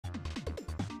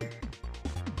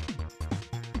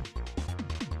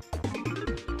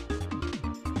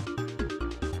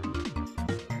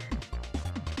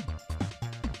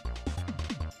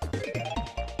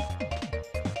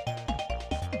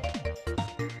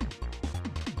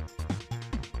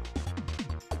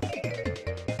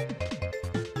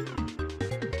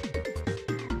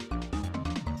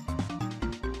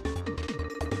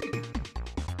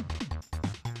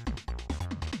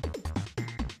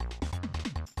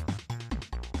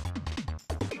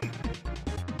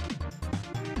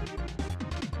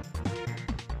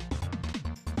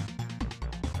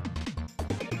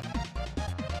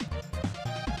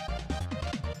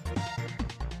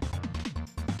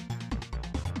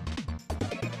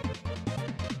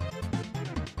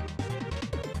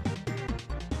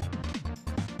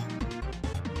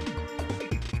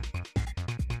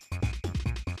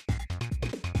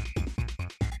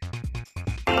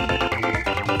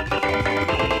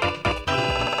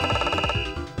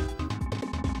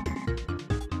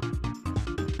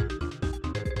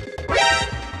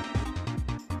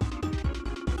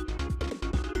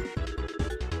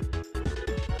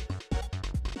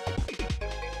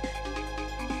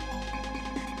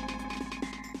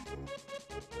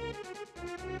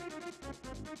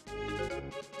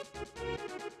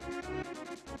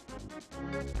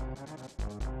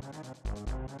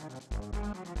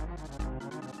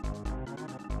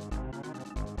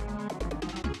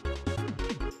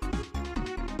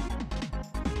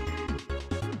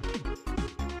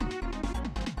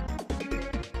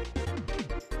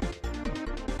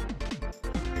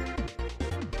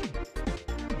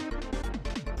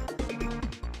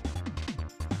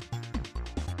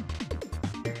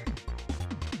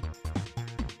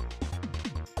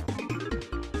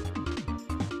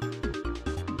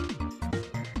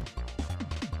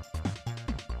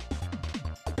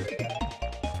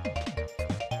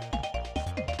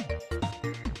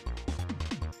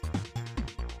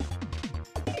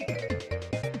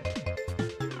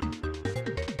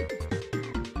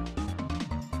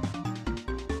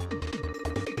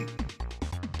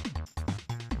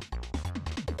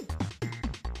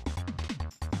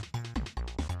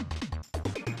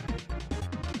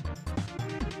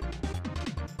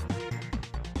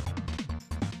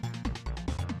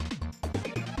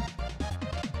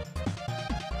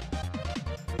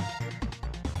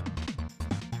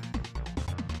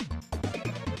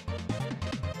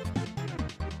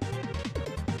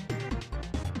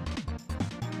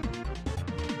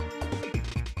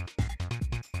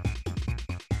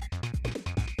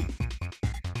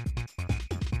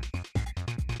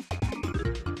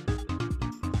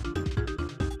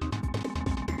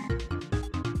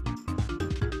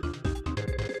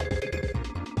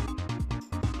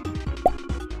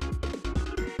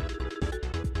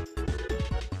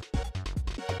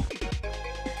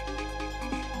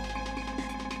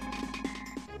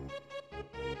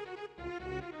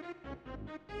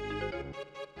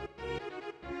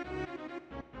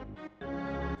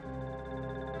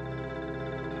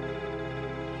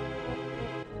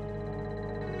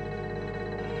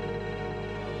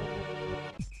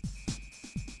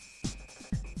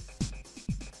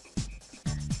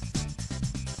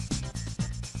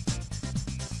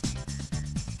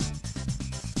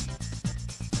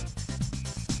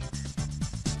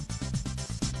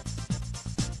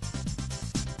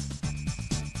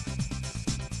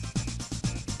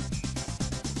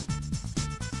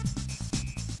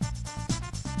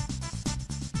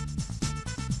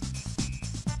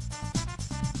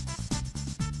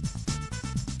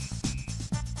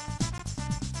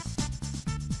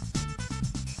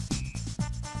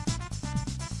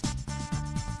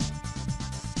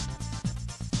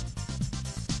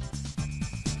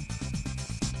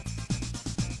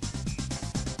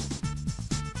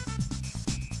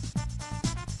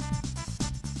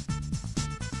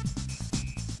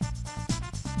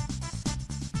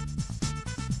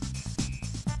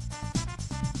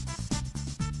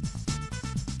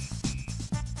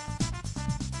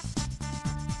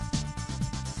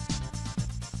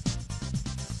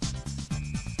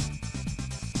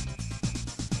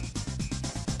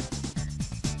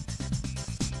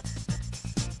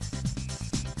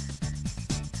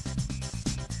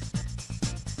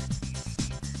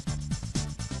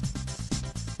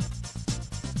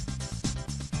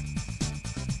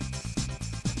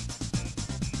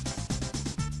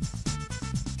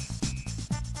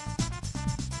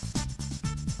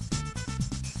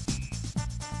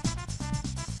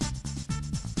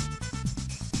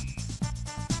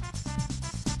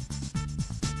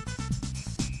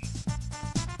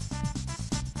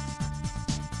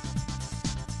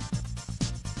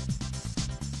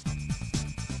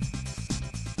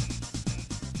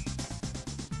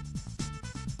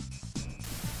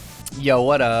Yo,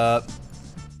 what up?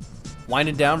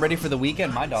 Winding down, ready for the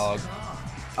weekend, my dog.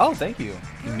 Oh, thank you.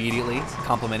 Immediately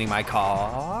complimenting my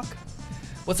cock.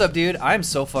 What's up, dude? I'm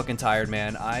so fucking tired,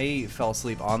 man. I fell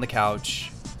asleep on the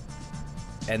couch.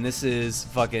 And this is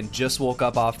fucking just woke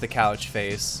up off the couch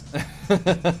face.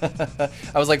 I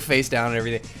was like face down and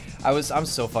everything. I'm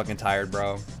so fucking tired,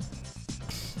 bro.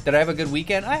 Did I have a good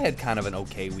weekend? I had kind of an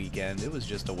okay weekend. It was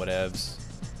just a whatevs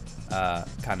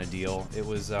kind of deal. It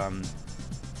was,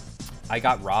 I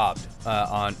got robbed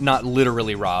not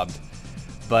literally robbed,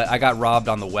 but I got robbed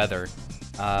on the weather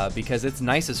because it's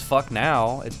nice as fuck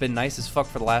now. It's been nice as fuck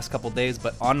for the last couple days,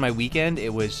 but on my weekend,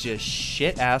 it was just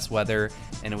shit-ass weather,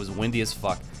 and it was windy as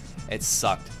fuck. It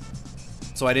sucked.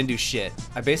 So I didn't do shit.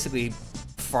 I basically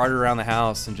farted around the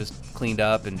house and just cleaned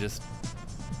up and just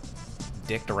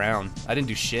dicked around. I didn't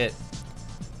do shit.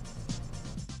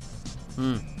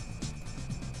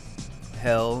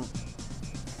 Hell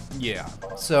yeah.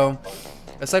 So,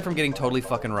 aside from getting totally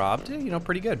fucking robbed, you know,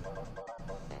 pretty good.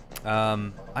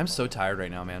 I'm so tired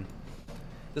right now, man.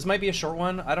 This might be a short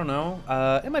one. I don't know.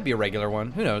 It might be a regular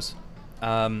one. Who knows?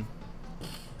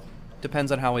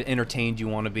 Depends on how entertained you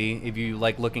want to be. If you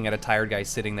like looking at a tired guy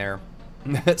sitting there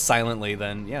silently,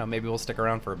 then yeah, maybe we'll stick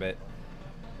around for a bit.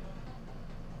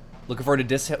 Looking forward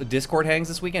to Discord hangs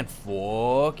this weekend?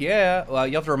 Fuck yeah. Well,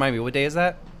 you have to remind me, what day is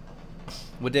that?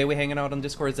 What day are we hanging out on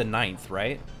Discord? It's the 9th,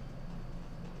 right?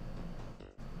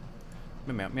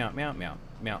 Meow, meow, meow, meow,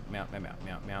 meow, meow, meow, meow,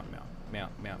 meow, meow, meow,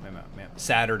 meow, meow, meow.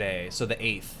 Saturday, so the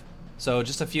 8th. So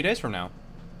just a few days from now.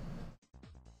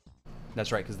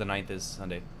 That's right, because the 9th is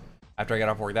Sunday. After I get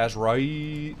off work, that's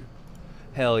right.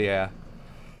 Hell yeah.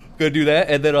 Gonna do that,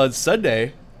 and then on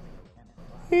Sunday...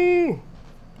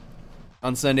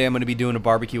 On Sunday, I'm gonna be doing a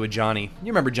barbecue with Johnny. You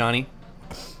remember Johnny?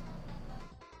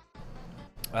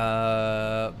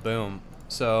 Boom.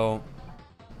 So,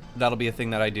 that'll be a thing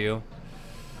that I do.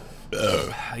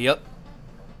 Yep.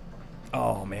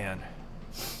 Oh, man.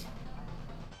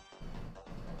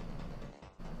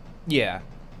 Yeah.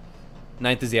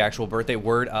 9th is the actual birthday.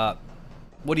 Word up.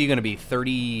 What are you gonna be,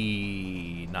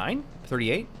 39?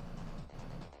 38?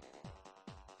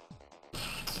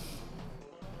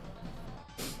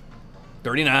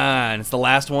 $39. It's the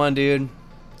last one, dude.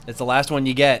 It's the last one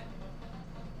you get.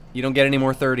 You don't get any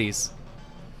more 30s.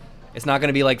 It's not going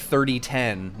to be like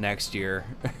 3010 next year.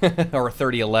 Or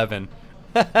 3011.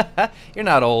 You're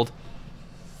not old.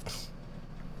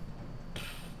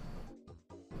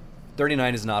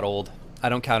 39 is not old. I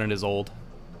don't count it as old.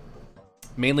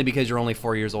 Mainly because you're only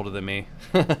 4 years older than me.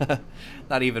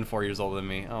 Not even 4 years older than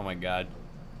me. Oh my god.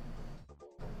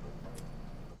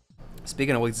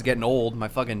 Speaking of what's getting old, my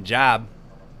fucking job.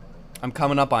 I'm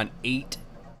coming up on 8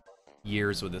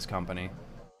 years with this company.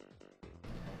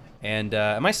 And,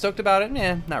 am I stoked about it?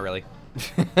 Nah, not really.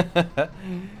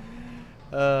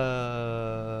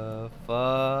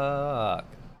 Fuck.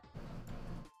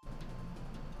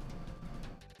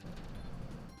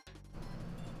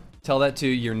 Tell that to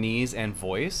your knees and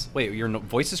voice? Wait, your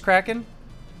voice is cracking?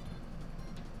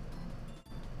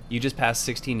 You just passed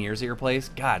 16 years at your place?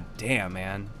 God damn,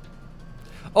 man.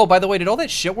 Oh, by the way, did all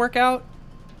that shit work out?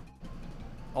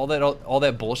 All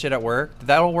that bullshit at work? Did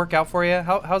that all work out for you?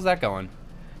 How's that going?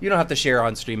 You don't have to share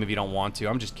on stream if you don't want to.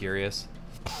 I'm just curious.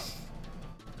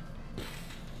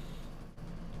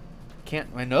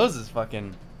 Can't. My nose is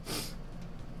fucking.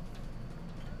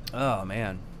 Oh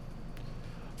man.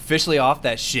 Officially off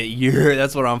that shit. Yeah,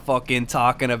 that's what I'm fucking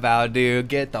talking about, dude.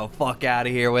 Get the fuck out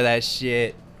of here with that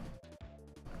shit.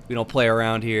 We don't play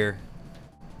around here.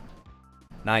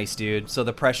 Nice, dude. So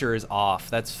the pressure is off.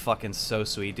 That's fucking so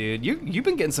sweet, dude. You've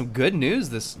been getting some good news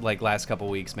this like last couple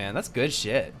weeks, man. That's good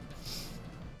shit.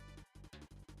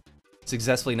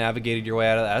 Successfully navigated your way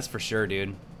out of that. That's for sure,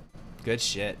 dude. Good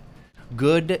shit.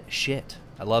 Good shit.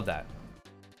 I love that.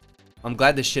 I'm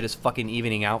glad this shit is fucking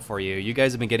evening out for you. You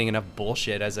guys have been getting enough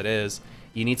bullshit as it is.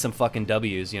 You need some fucking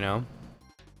W's, you know?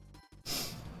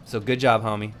 So good job,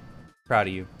 homie. Proud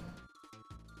of you.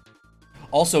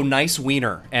 Also, nice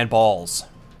wiener and balls.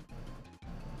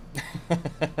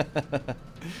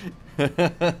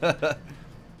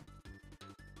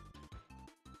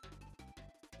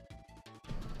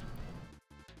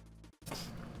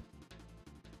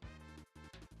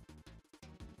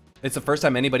 It's the first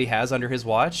time anybody has under his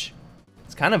watch.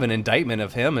 It's kind of an indictment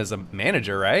of him as a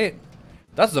manager, right?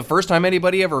 That's the first time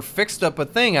anybody ever fixed up a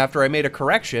thing after I made a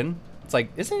correction. It's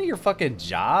like, isn't it your fucking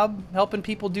job helping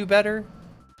people do better?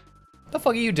 What the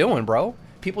fuck are you doing, bro?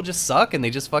 People just suck and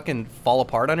they just fucking fall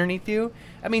apart underneath you?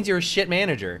 That means you're a shit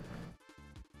manager.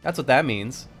 That's what that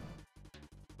means.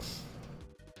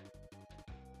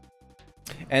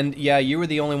 And yeah, you were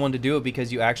the only one to do it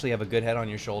because you actually have a good head on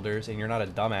your shoulders and you're not a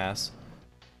dumbass.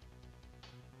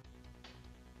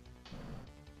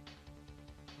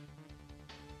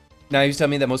 Now you tell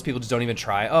me that most people just don't even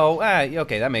try. Oh,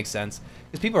 okay, that makes sense.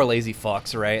 Because people are lazy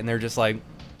fucks, right? And they're just like,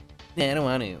 yeah, I don't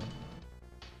want to.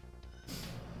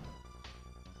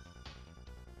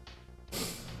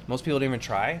 Most people don't even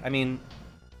try. I mean,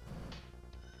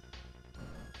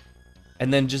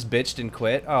 and then just bitched and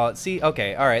quit. Oh, see,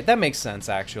 okay, all right, that makes sense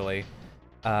actually.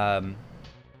 That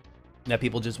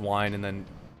people just whine and then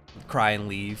cry and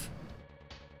leave.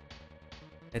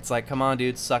 It's like, come on,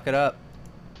 dude, suck it up.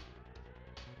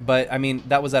 But I mean,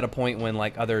 that was at a point when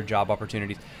like other job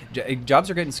opportunities, jobs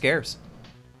are getting scarce.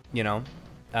 You know,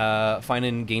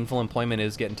 finding gainful employment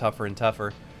is getting tougher and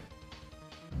tougher.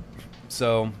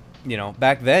 So, you know,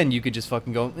 back then you could just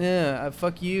fucking go,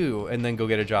 fuck you, and then go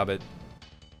get a job at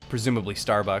presumably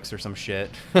Starbucks or some shit.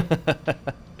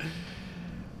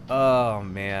 Oh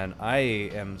man, I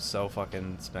am so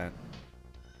fucking spent.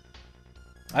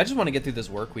 I just want to get through this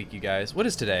work week, you guys. What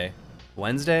is today?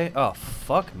 Wednesday? Oh,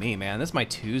 fuck me, man. This is my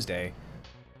Tuesday.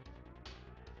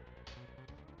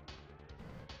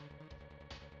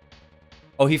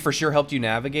 Oh, he for sure helped you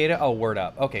navigate it? Oh, word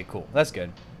up. Okay, cool. That's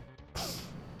good.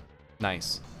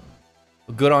 Nice.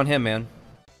 Good on him, man.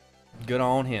 Good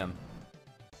on him.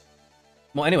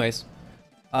 Well, anyways.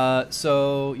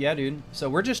 So, yeah, dude. So,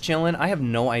 we're just chilling. I have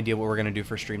no idea what we're going to do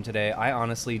for stream today. I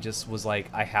honestly just was like,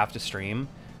 I have to stream.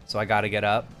 So, I got to get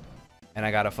up. And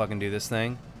I got to fucking do this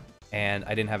thing. And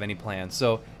I didn't have any plans.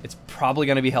 So, it's probably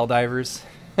going to be Helldivers.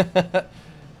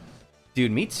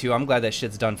 Dude, me too. I'm glad that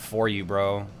shit's done for you,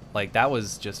 bro. Like, that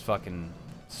was just fucking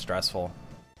stressful.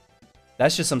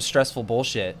 That's just some stressful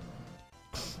bullshit.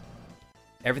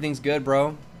 Everything's good,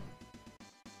 bro.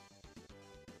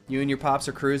 You and your pops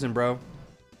are cruising, bro.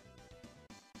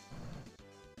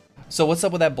 So what's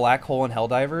up with that black hole in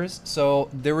Helldivers? So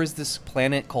there was this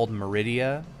planet called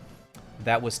Meridia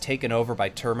that was taken over by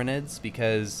Terminids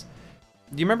because...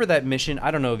 Do you remember that mission? I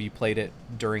don't know if you played it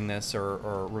during this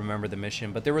or remember the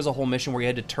mission, but there was a whole mission where you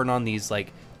had to turn on these,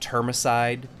 like,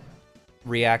 termicide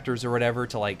reactors or whatever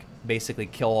to, like, basically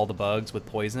kill all the bugs with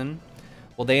poison.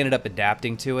 Well, they ended up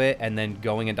adapting to it and then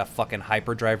going into fucking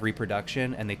hyperdrive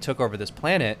reproduction, and they took over this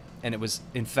planet, and it was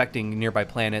infecting nearby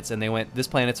planets, and they went, this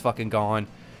planet's fucking gone,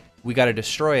 we gotta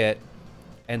destroy it.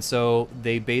 And so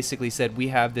they basically said, we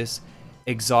have this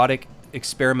exotic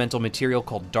experimental material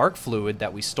called dark fluid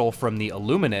that we stole from the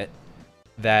Illuminate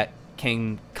that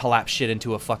can collapse shit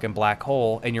into a fucking black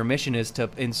hole, and your mission is to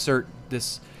insert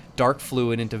this dark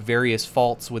fluid into various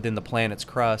faults within the planet's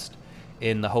crust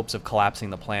in the hopes of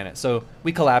collapsing the planet. So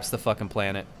we collapsed the fucking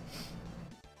planet.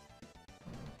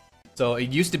 So it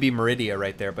used to be Meridia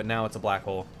right there, but now it's a black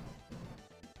hole.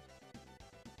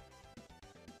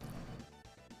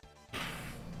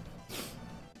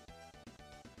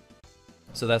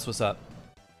 So that's what's up.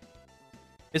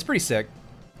 It's pretty sick.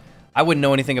 I wouldn't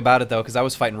know anything about it though, because I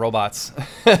was fighting robots.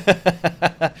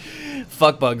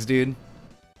 Fuck bugs, dude.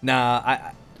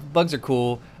 Nah, bugs are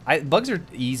cool. Bugs are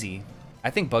easy. I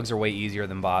think bugs are way easier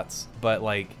than bots. But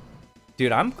like,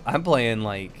 dude, I'm playing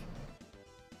like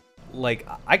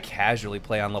I casually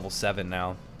play on level 7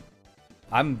 now.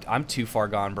 I'm too far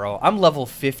gone, bro. I'm level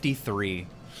 53.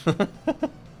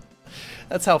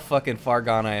 That's how fucking far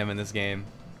gone I am in this game.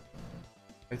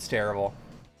 It's terrible.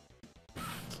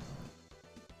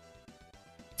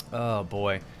 Oh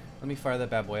boy. Let me fire that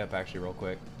bad boy up actually real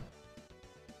quick.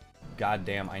 God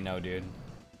damn, I know, dude.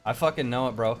 I fucking know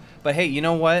it, bro. But hey, you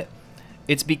know what?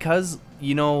 It's because,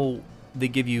 you know, they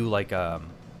give you like a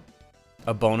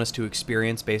bonus to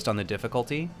experience based on the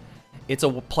difficulty. It's a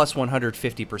plus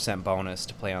 150% bonus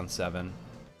to play on 7.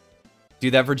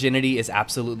 Dude, that virginity is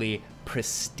absolutely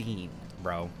pristine,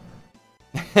 bro.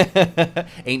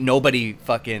 Ain't nobody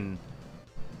fucking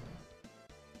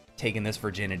taking this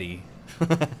virginity.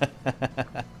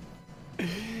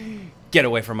 Get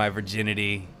away from my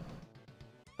virginity.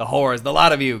 The whores, the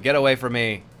lot of you, get away from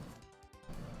me.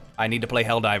 I need to play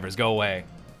Helldivers, go away.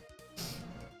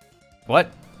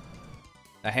 What?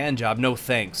 A hand job? No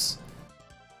thanks.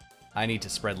 I need to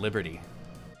spread liberty.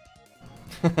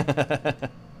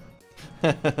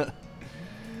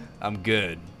 I'm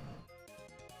good.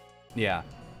 Yeah.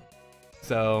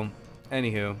 So,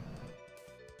 anywho.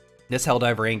 This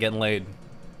Helldiver ain't getting laid.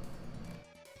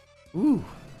 Ooh.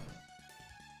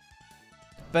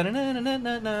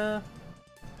 Ba-na-na-na-na-na.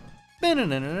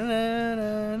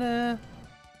 Ba-na-na-na-na-na-na.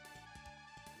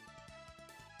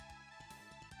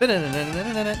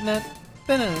 Ba-na-na-na-na-na-na.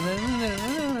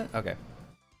 Ba-na-na-na-na-na-na. Okay.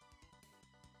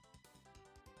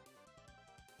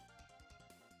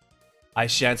 I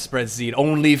shan't spread seed,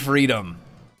 only freedom.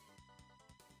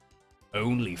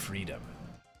 Only freedom.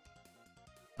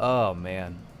 Oh,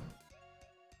 man.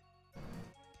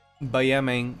 But yeah,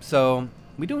 man, so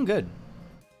we doing good.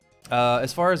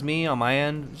 As far as me on my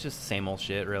end, it's just the same old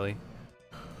shit, really.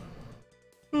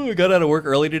 Oh, I got out of work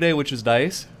early today, which was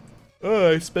nice.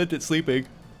 Oh, I spent it sleeping.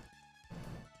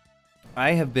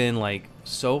 I have been like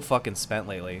so fucking spent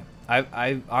lately.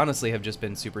 I honestly have just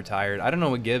been super tired. I don't know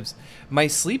what gives. My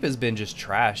sleep has been just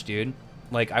trash, dude.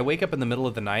 Like, I wake up in the middle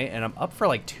of the night and I'm up for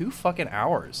like 2 fucking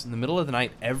hours in the middle of the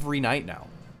night every night now.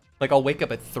 Like, I'll wake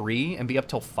up at 3 and be up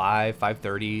till 5,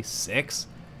 5:30, 6.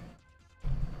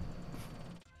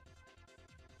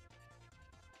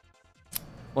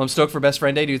 Well, I'm stoked for Best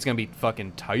Friend Day, dude. It's gonna be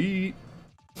fucking tight.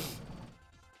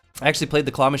 I actually played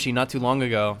the claw machine not too long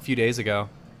ago, a few days ago.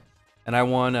 And I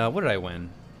won, what did I win?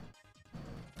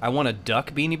 I won a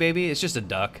duck Beanie Baby. It's just a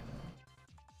duck.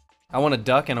 I won a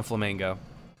duck and a flamingo.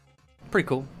 Pretty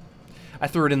cool. I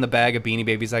threw it in the bag of Beanie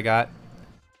Babies I got.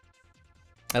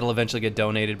 That'll eventually get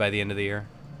donated by the end of the year.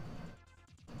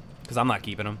 Because I'm not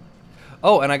keeping them.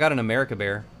 Oh, and I got an America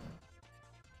Bear.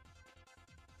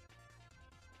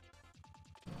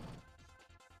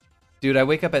 Dude, I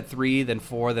wake up at 3, then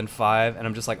 4, then 5, and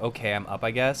I'm just like, okay, I'm up,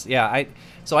 I guess. Yeah,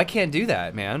 so I can't do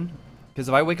that, man. Because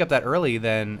if I wake up that early,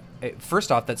 then,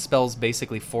 first off, that spells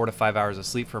basically 4 to 5 hours of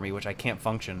sleep for me, which I can't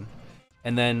function.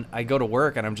 And then I go to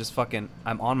work, and I'm just fucking,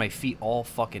 I'm on my feet all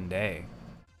fucking day.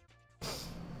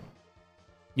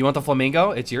 You want the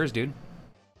flamingo? It's yours, dude.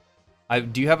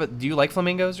 Do you like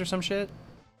flamingos or some shit?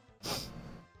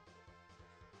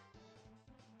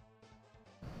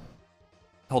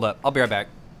 Hold up, I'll be right back.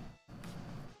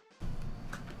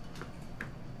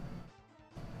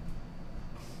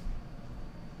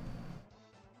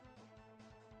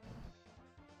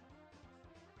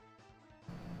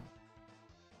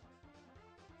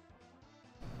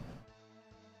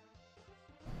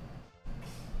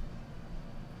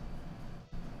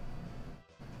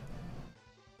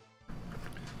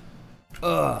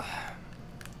 Ugh.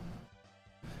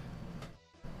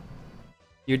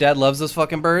 Your dad loves those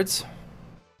fucking birds?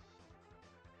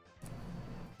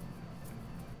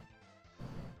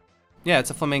 Yeah,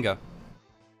 it's a flamingo.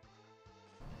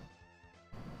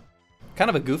 Kind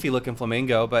of a goofy looking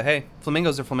flamingo, but hey,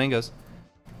 flamingos are flamingos.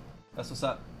 That's what's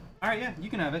up. Alright, yeah, you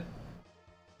can have it.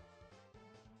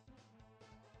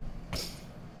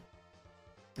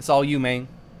 It's all you, man.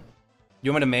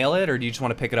 You want me to mail it, or do you just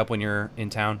want to pick it up when you're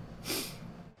in town?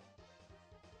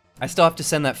 I still have to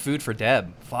send that food for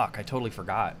Deb. Fuck, I totally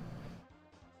forgot.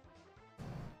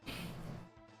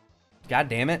 God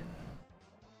damn it.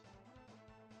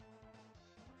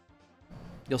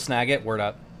 You'll snag it? Word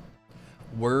up.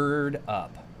 Word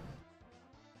up.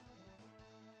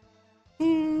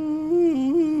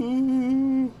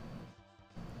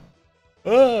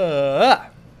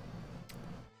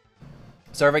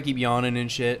 Sorry if I keep yawning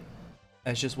and shit.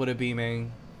 That's just what it be,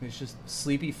 man. It's just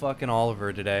sleepy fucking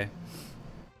Oliver today.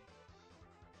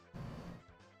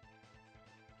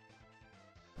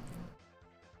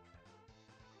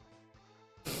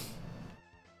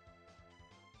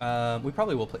 We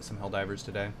probably will play some Helldivers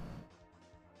today.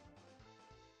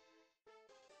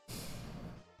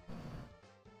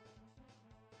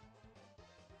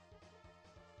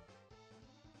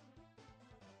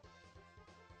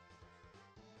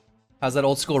 How's that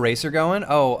old school racer going?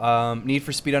 Oh, Need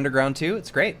for Speed Underground 2? It's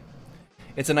great.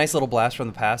 It's a nice little blast from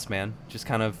the past, man. Just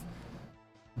kind of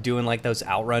doing like those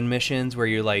outrun missions where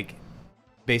you like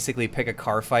basically pick a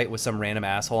car fight with some random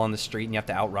asshole on the street and you have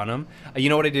to outrun him. You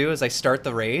know what I do is I start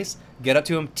the race, get up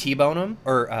to him, T-bone him,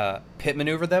 or pit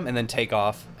maneuver them, and then take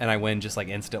off, and I win just like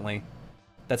instantly.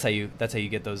 That's how you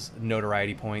get those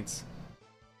notoriety points.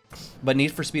 But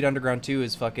Need for Speed Underground 2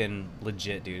 is fucking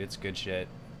legit, dude. It's good shit.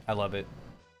 I love it.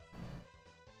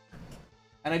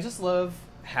 And I just love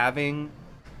having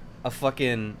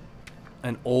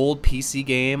an old PC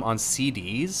game on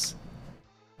CDs.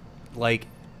 Like,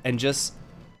 and just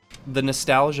the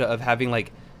nostalgia of having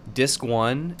like disc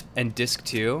 1 and disc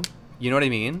 2. You know what I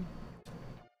mean?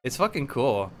 It's fucking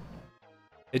cool.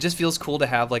 It just feels cool to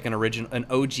have like an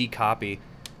OG copy,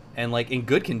 and like in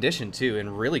good condition too, in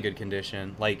really good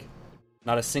condition. Like,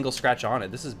 not a single scratch on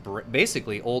it. This is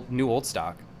basically new old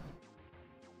stock.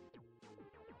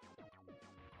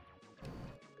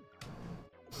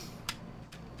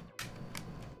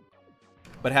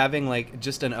 But having like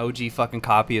just an OG fucking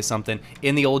copy of something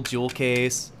in the old jewel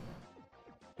case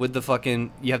with the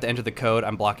fucking, you have to enter the code.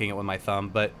 I'm blocking it with my thumb,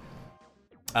 but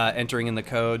entering in the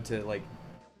code to like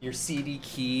your CD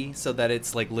key so that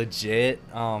it's like legit.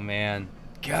 Oh man,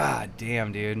 god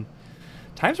damn, dude.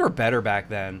 Times were better back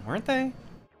then, weren't they?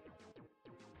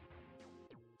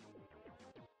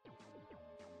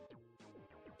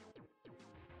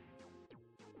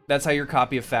 That's how your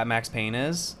copy of Fat Max Payne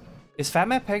is? Is Fat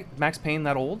Max Payne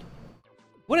that old?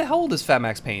 How old is Fat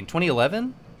Max Payne?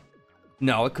 2011?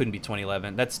 No, it couldn't be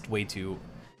 2011. That's way too...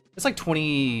 It's like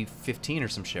 2015 or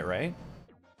some shit, right?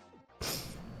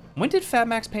 When did Fat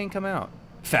Max Payne come out?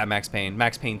 Fat Max Payne.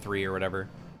 Max Payne 3 or whatever.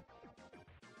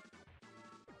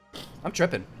 I'm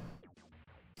tripping.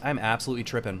 I'm absolutely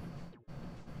tripping.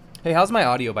 Hey, how's my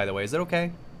audio, by the way? Is it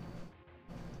okay?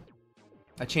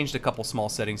 I changed a couple small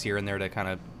settings here and there to kind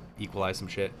of equalize some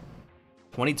shit.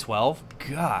 2012?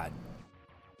 God.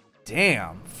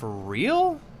 Damn. For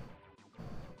real?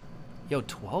 Yo,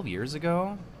 12 years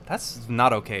ago? That's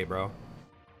not okay, bro.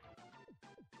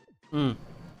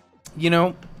 You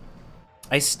know,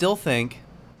 I still think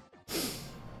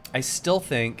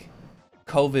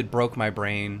COVID broke my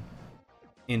brain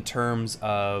in terms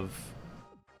of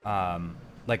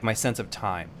like my sense of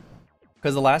time,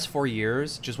 because the last 4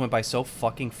 years just went by so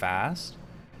fucking fast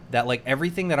that like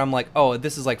everything that I'm like, oh,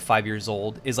 this is like 5 years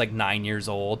old is like 9 years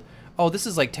old. Oh, this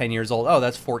is like 10 years old. Oh,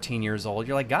 that's 14 years old.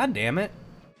 You're like, God damn it.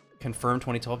 Confirmed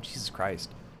 2012. Jesus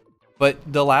Christ. But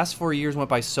the last 4 years went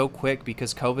by so quick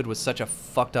because COVID was such a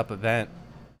fucked up event.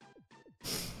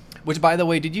 Which, by the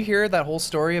way, did you hear that whole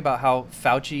story about how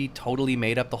Fauci totally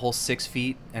made up the whole 6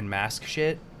 feet and mask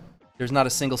shit? There's not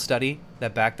a single study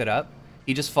that backed it up.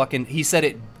 He just he said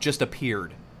it just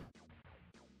appeared.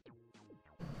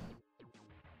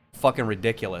 Fucking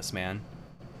ridiculous, man.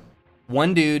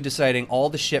 One dude deciding all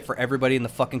the shit for everybody in the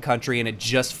fucking country and it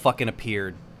just fucking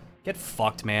appeared. Get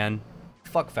fucked, man.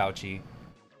 Fuck Fauci.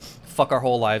 Fuck our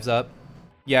whole lives up.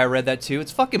 Yeah, I read that too.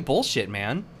 It's fucking bullshit,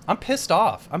 man. I'm pissed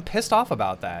off. I'm pissed off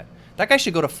about that. That guy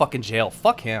should go to fucking jail.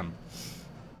 Fuck him.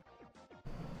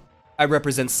 I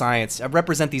represent science. I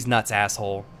represent these nuts,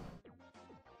 asshole.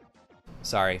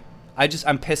 Sorry.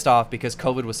 I'm pissed off because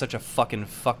COVID was such a fucking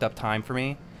fucked up time for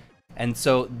me. And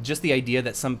so just the idea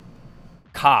that some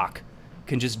cock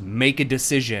can just make a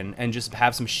decision and just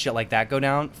have some shit like that go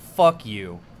down, fuck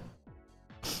you.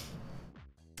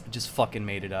 Just fucking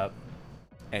made it up.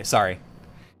 Hey, sorry.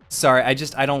 Sorry,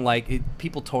 I don't like it,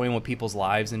 people toying with people's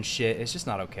lives and shit. It's just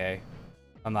not okay.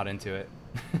 I'm not into it.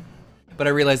 But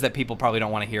I realize that people probably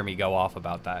don't want to hear me go off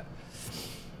about that.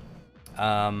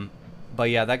 But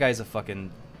yeah, that guy's a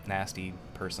fucking nasty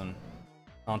person.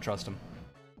 I don't trust him.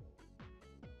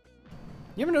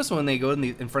 You ever notice when they go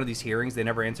in front of these hearings, they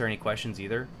never answer any questions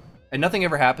either? And nothing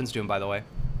ever happens to him, by the way.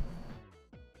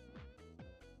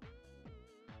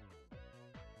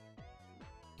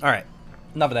 Alright,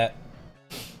 enough of that.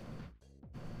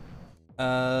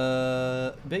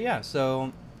 But yeah,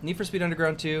 so Need for Speed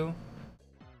Underground 2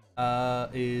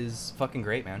 is fucking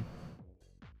great, man.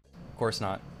 Of course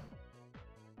not.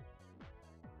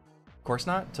 Of course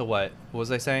not? To what? What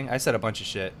was I saying? I said a bunch of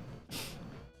shit.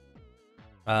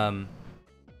 But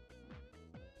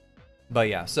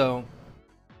yeah, so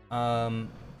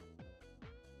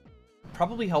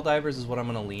probably Helldivers is what I'm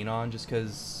gonna lean on, just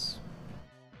because,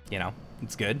 you know,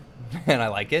 it's good and I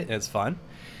like it and it's fun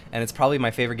and it's probably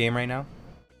my favorite game right now.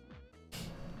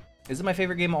 Is it my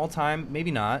favorite game of all time?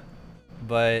 Maybe not,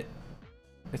 but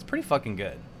it's pretty fucking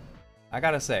good. I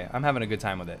gotta say, I'm having a good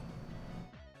time with it.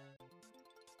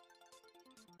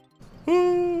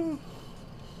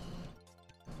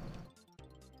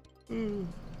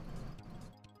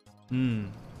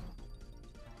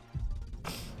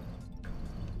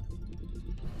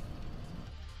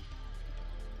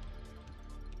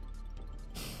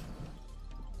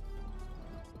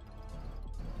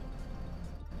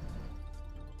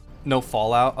 No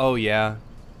Fallout? Oh yeah.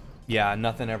 Yeah,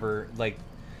 nothing ever, like,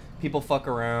 people fuck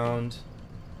around.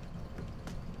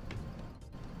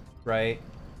 Right?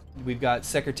 We've got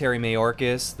Secretary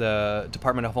Mayorkas, the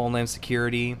Department of Homeland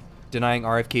Security, denying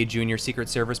RFK Jr. Secret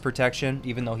Service protection,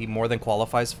 even though he more than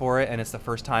qualifies for it, and it's the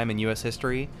first time in U.S.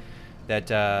 history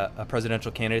that a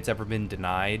presidential candidate's ever been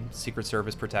denied Secret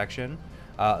Service protection.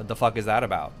 The fuck is that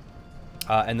about?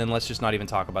 And then let's just not even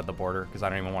talk about the border, because I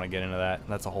don't even want to get into that.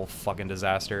 That's a whole fucking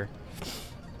disaster.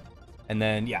 And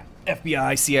then, yeah,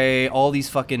 FBI, CIA, all these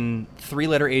fucking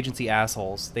three-letter agency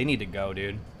assholes. They need to go,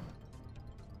 dude.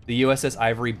 The USS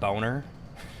Ivory Boner.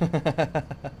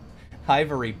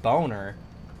 Ivory Boner?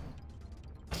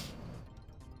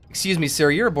 Excuse me,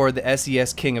 sir, you're aboard the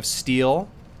SES King of Steel,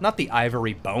 not the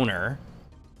Ivory Boner.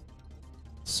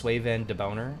 Swaven de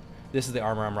Boner. This is the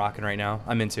armor I'm rocking right now.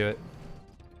 I'm into it.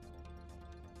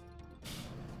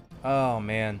 Oh,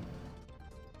 man.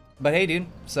 But hey, dude,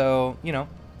 so, you know,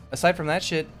 aside from that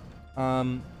shit,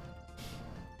 what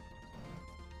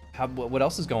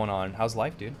else is going on? How's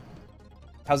life, dude?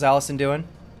 How's Allison doing?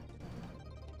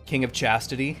 King of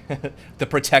Chastity? The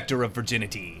protector of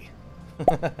virginity.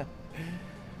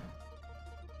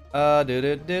 Do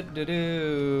do do do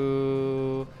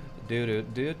do. Do do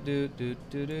do do do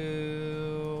do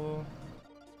do.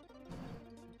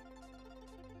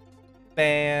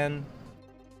 Ban.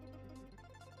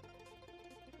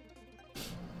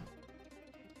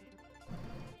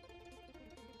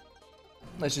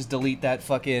 Let's just delete that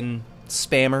fucking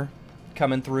spammer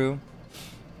coming through.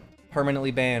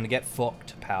 Permanently banned. Get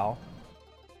fucked, pal.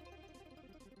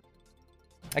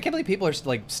 I can't believe people are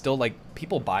like still like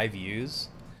people buy views.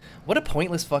 What a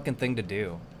pointless fucking thing to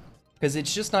do. Because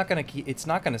it's just not gonna it's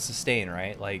not gonna sustain,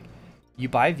 right? Like, you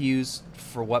buy views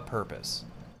for what purpose?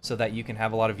 So that you can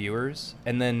have a lot of viewers,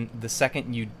 and then the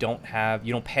second you don't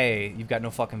pay, you've got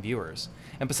no fucking viewers.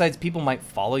 And besides, people might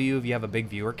follow you if you have a big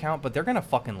viewer count, but they're gonna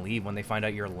fucking leave when they find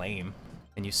out you're lame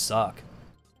and you suck,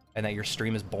 and that your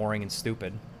stream is boring and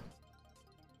stupid.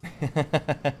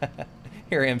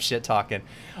 Here I am shit talking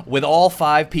with all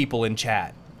 5 people in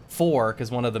chat. 4,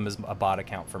 because one of them is a bot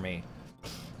account for me.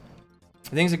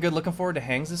 Things are good. Looking forward to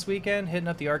hangs this weekend. Hitting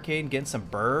up the arcade and getting some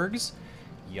burgers.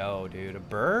 Yo, dude, a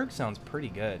burg sounds pretty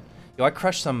good. Yo, I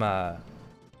crushed some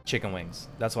chicken wings.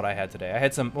 That's what I had today. I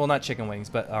had some, well, not chicken wings,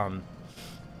 but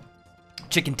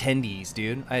chicken tendies,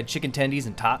 dude. I had chicken tendies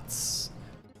and tots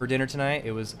for dinner tonight.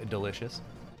 It was delicious.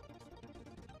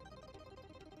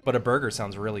 But a burger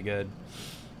sounds really good.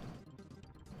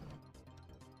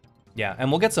 Yeah,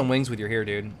 and we'll get some wings with your here,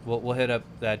 dude. We'll hit up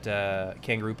that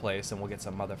kangaroo place and we'll get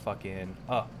some motherfucking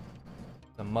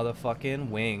some motherfucking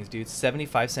wings, dude.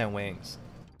 75-cent wings.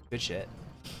 Good shit.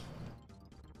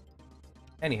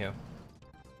 Anywho.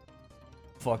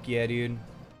 Fuck yeah, dude.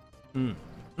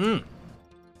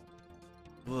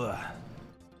 Ugh.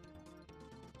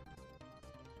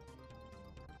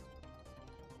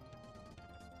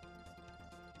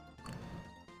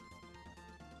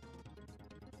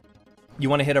 You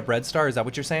want to hit up Red Star? Is that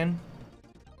what you're saying?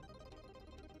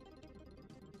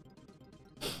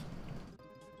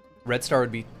 Red Star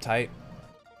would be tight.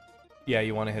 Yeah,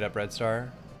 you want to hit up Red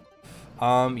Star?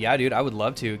 Yeah, dude, I would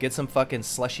love to. Get some fucking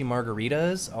slushy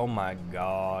margaritas. Oh my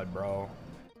god, bro.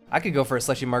 I could go for a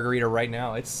slushy margarita right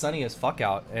now. It's sunny as fuck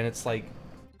out, and it's like...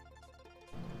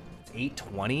 It's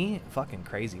 8:20? Fucking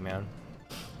crazy, man.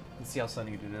 Let's see how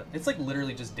sunny it is. It's like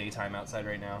literally just daytime outside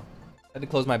right now. I had to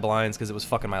close my blinds because it was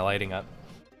fucking my lighting up.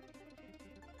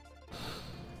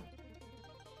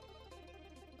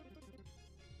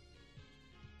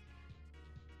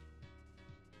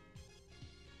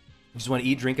 You just want to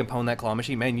eat, drink, and pwn that claw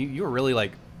machine? Man, you were really,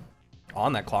 like,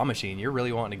 on that claw machine. You're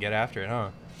really wanting to get after it, huh?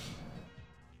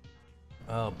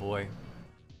 Oh, boy.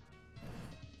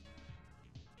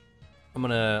 I'm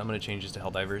gonna change this to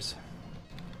Helldivers.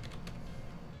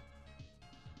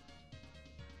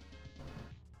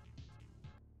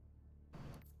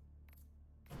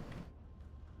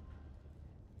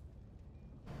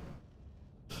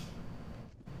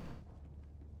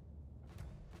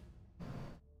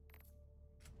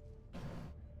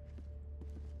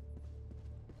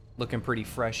 Looking pretty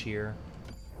fresh here.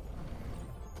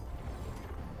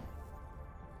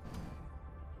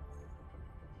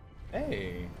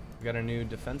 Hey, we got a new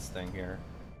defense thing here.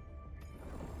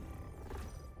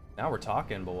 Now we're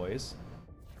talking, boys.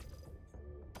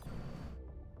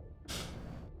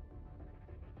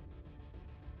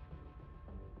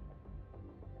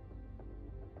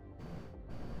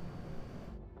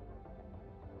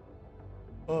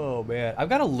 Oh man, I've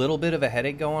got a little bit of a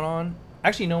headache going on.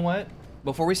 Actually, you know what?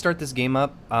 Before we start this game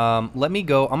up, let me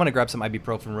go. I'm gonna grab some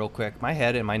ibuprofen real quick. My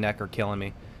head and my neck are killing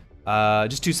me.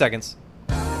 Just 2 seconds.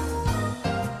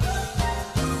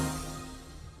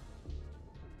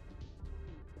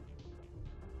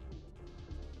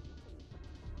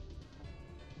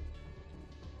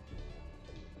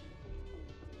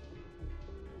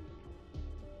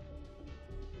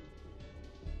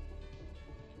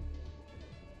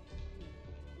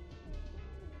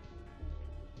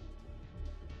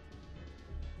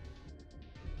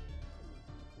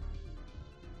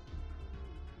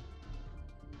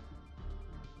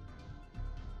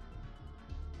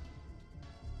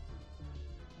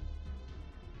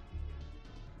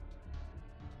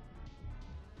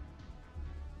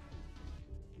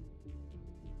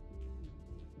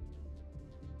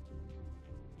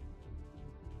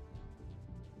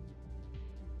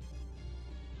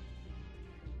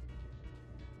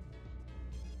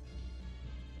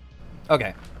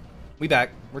 Okay, we back.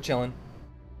 We're chilling.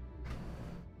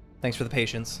 Thanks for the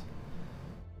patience.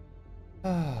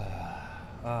 We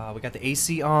got the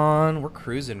AC on. We're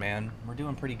cruising, man. We're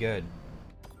doing pretty good.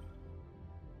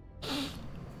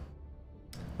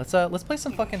 Let's play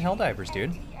some fucking Helldivers,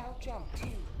 dude. Jump to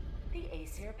the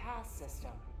Aesir Pass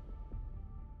system.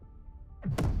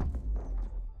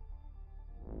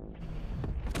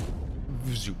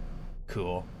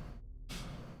 Cool.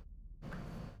 Do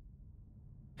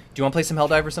you want to play some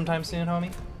Helldiver sometime soon,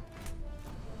 homie?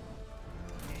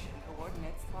 Mission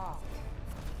coordinates locked.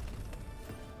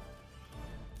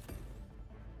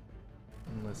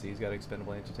 Let's see, he's got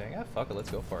expendable anti-tank. Ah, fuck it,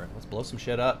 let's go for it. Let's blow some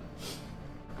shit up.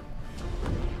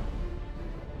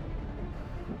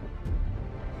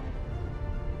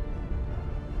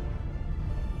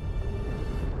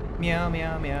 Meow,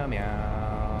 meow, meow,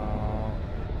 meow.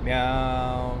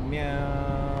 Meow,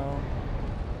 meow.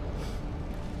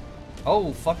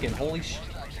 Oh, fucking holy sh...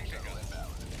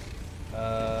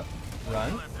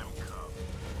 run?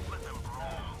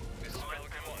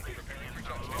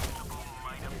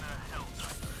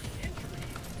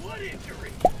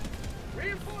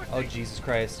 Oh, Jesus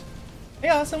Christ. Hey,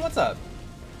 Austin, what's up?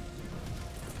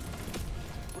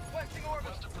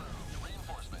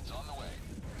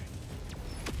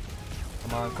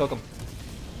 Come on, cook him.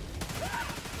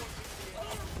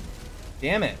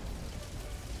 Damn it.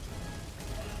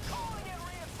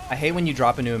 I hate when you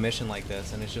drop into a mission like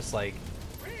this and it's just like...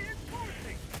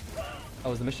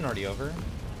 Oh, is the mission already over?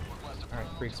 Alright,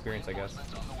 free experience, I guess.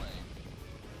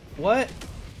 What?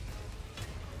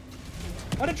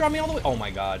 Why'd it drop me all the way? Oh my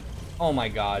god. Oh my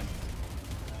god.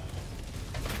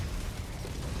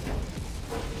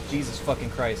 Jesus fucking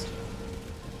Christ.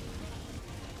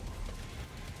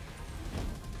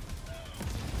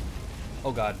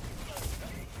 Oh god.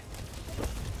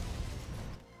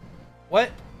 What?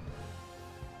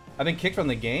 I've been kicked from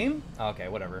the game? Oh, okay,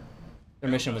 whatever. Their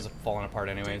mission was falling apart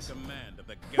anyways.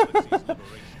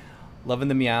 Loving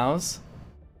the meows.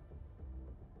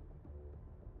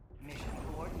 Mission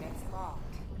coordinates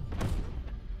locked.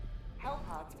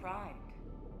 Hellpods primed.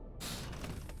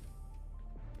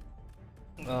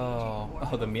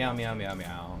 Oh, the meow, meow, meow,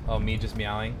 meow. Oh, me just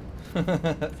meowing?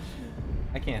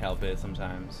 I can't help it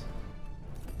sometimes.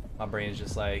 My brain's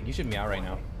just like, you should meow right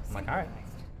now. I'm like, alright.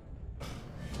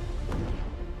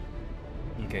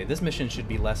 Okay, this mission should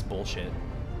be less bullshit.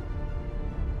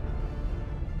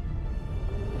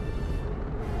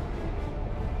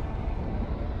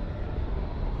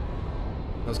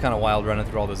 It was kind of wild running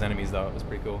through all those enemies though, it was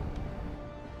pretty cool.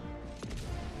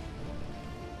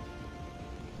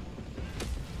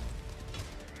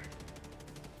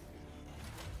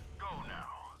 Go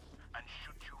now and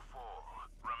shoot you fall.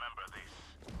 Remember this.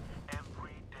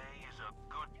 Every day is a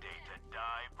good day to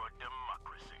die for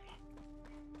democracy.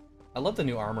 I love the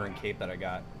new armor and cape that I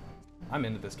got. I'm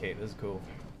into this cape, this is cool.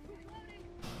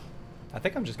 I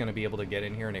think I'm just gonna be able to get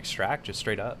in here and extract just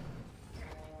straight up.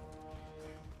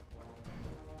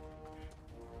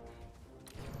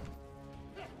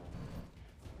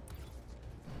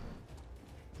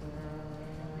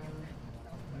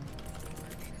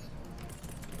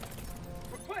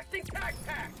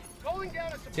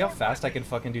 See how fast I can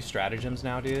fucking do stratagems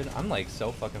now, dude? I'm like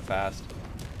so fucking fast.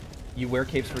 You wear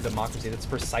capes for democracy. That's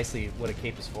precisely what a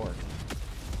cape is for.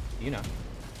 You know.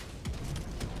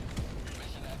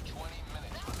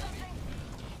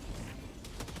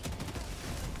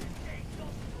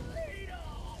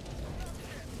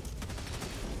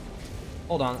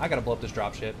 Hold on, I gotta blow up this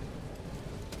dropship.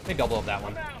 Maybe I'll blow up that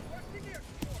one.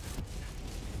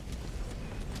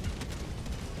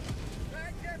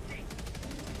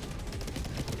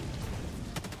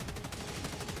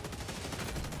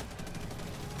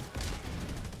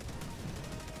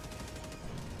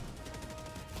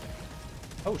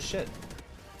 Oh shit.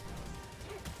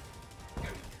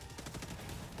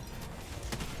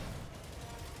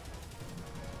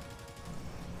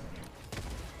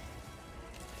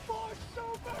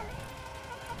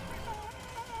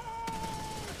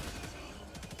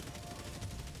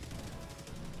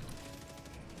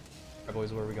 Alright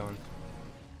boys, where are we going?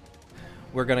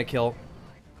 We're gonna kill.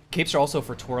 Capes are also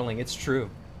for twirling, it's true.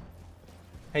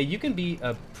 Hey, you can be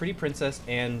a pretty princess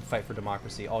and fight for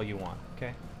democracy all you want,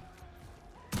 okay?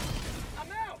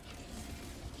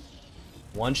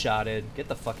 One-shotted. Get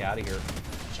the fuck out of here,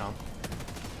 chump.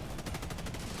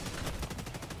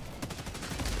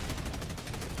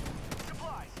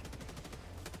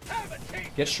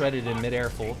 Get shredded in midair,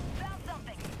 fool.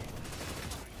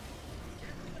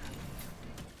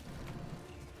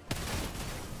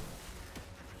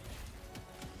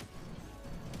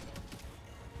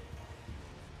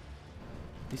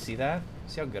 You see that?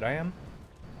 See how good I am?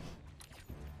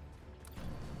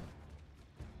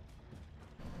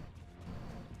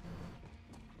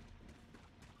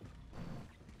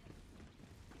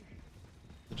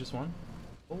 Just one?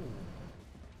 Oh.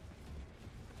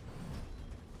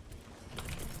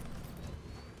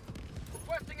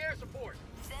 Requesting air support.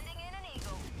 Sending in an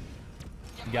eagle.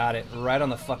 Got it. Right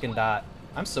on the fucking dot.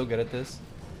 I'm so good at this.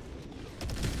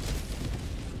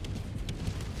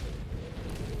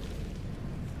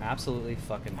 absolutely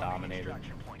fucking dominated.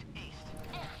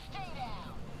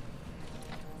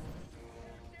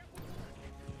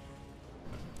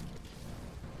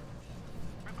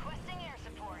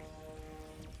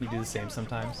 You do the same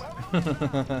sometimes.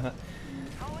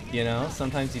 You know,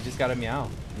 sometimes you just gotta meow.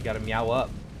 You gotta meow up.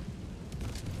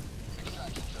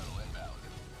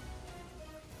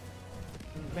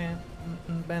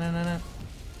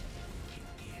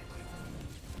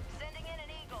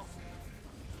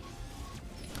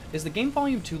 Is the game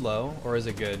volume too low, or is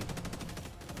it good?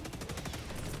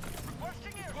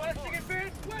 Requesting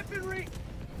advanced weaponry!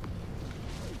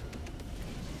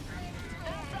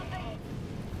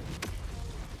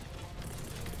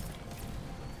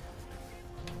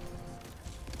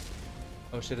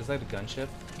 Oh shit, is that a gunship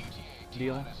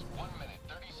deal? Oh,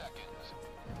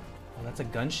 that's a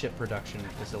gunship production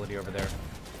facility over there.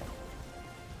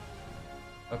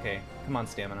 Okay, come on,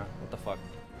 stamina. What the fuck?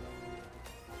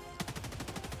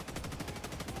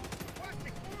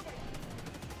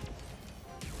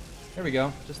 There we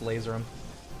go. Just laser him.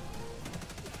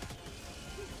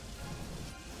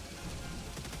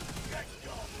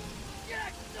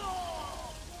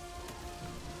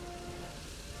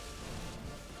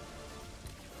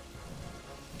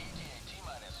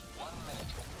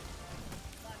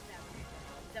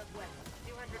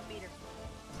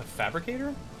 A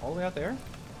fabricator? All the way out there?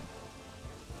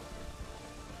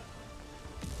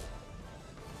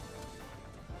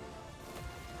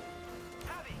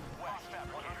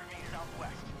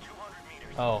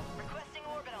 Oh.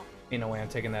 Ain't no way I'm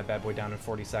taking that bad boy down in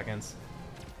 40 seconds.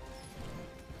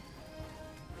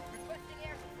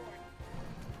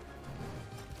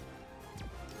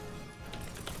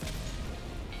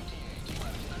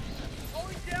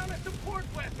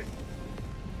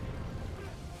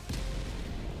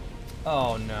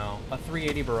 Oh no. A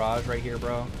 380 barrage right here,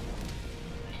 bro.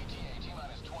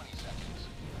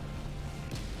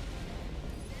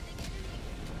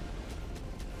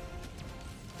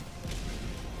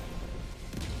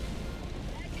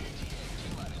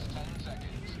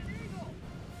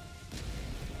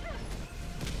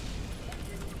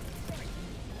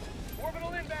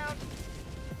 Orbital inbound!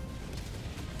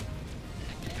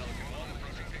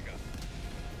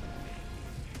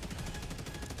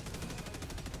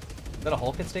 Is that a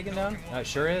Hulk that's taken down? It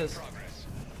sure is.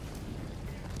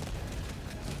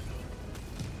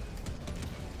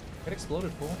 Get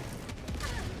exploded, fool.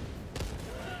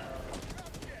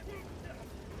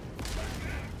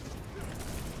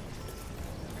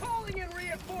 Calling in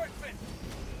reinforcements!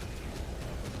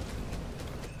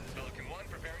 Pelican 1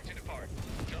 preparing to depart.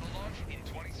 Shuttle launch in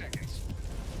 20 seconds.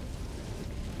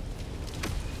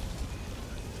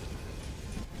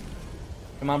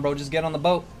 Come on, bro, just get on the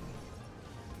boat.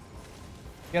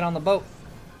 Get on the boat.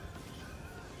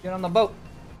 Get on the boat.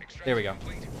 There we go.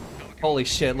 Holy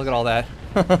shit, look at all that.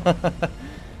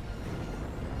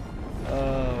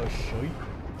 Oh, shit.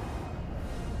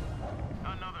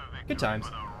 Good times.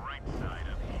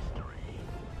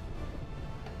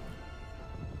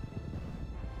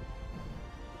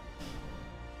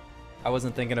 I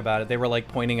wasn't thinking about it. They were like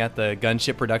pointing at the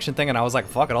gunship production thing, and I was like,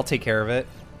 fuck it, I'll take care of it.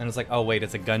 And it's like, oh wait,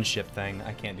 it's a gunship thing.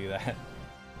 I can't do that.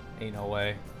 Ain't no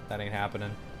way. That ain't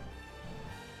happening.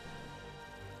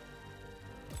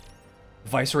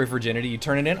 Viceroy Virginity, you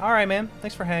turn it in? Alright, man.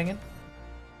 Thanks for hanging.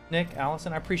 Nick,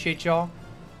 Allison, I appreciate y'all.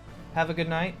 Have a good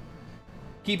night.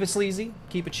 Keep it sleazy.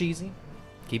 Keep it cheesy.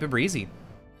 Keep it breezy.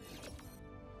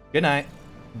 Good night.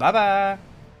 Bye-bye.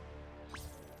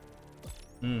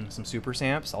 Some super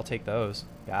samps. I'll take those.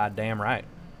 God damn right.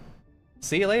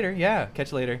 See you later. Yeah,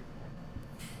 catch you later.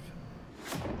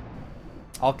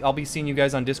 I'll be seeing you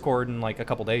guys on Discord in like a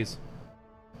couple days.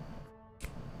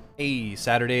 Hey,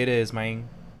 Saturday it is, man.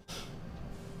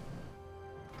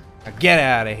 Now get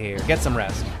out of here. Get some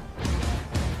rest.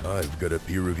 I've got a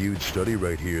peer-reviewed study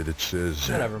right here that says...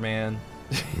 Whatever, man.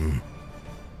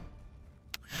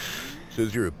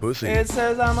 Says you're a pussy. It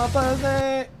says I'm a pussy.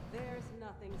 There's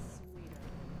nothing sweeter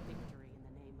than victory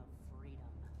in the name of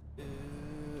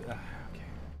freedom.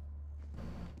 Okay.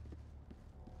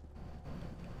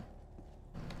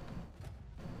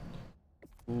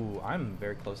 Ooh, I'm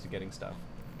very close to getting stuff.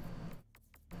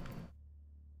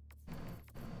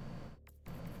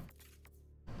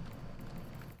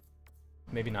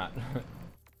 Maybe not.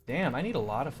 Damn, I need a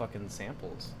lot of fucking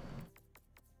samples.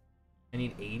 I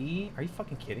need 80? Are you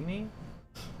fucking kidding me?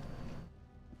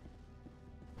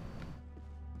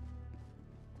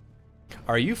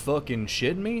 Are you fucking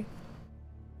shitting me?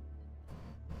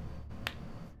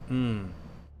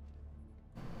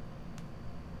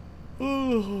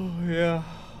 Oh, yeah.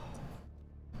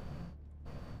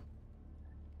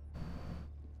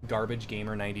 Garbage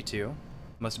Gamer 92.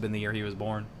 Must have been the year he was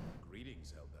born.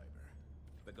 Greetings, Helldiver.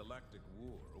 The Galactic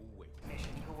War awaits.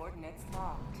 Mission coordinates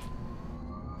locked.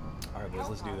 All right, boys,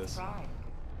 let's do Hellpods this. prime.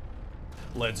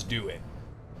 Let's do it.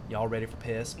 Y'all ready for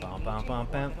piss? Bum bum bum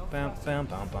bum bum bum bum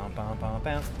bum bum bum bum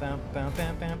bum bum bum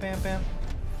bum bum bum.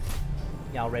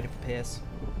 Y'all ready for piss?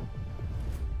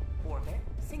 Orbit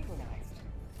synchronized.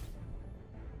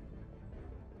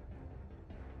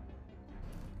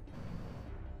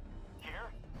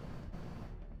 Here?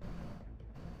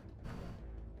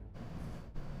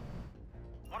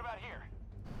 What about here?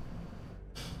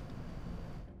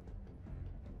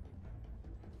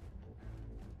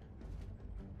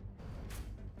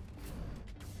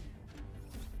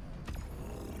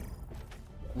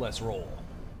 Let's roll.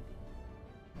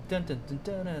 Dun, dun, dun,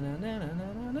 dun, dun, dun, dun,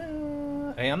 dun, dun,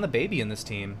 dun. Hey, I'm the baby in this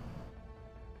team.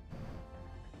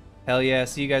 Hell yeah,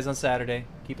 see you guys on Saturday.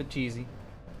 Keep it cheesy.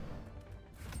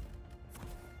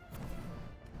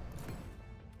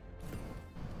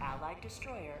 Allied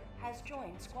destroyer has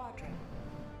joined squadron.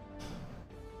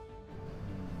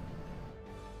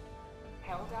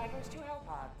 Helldivers to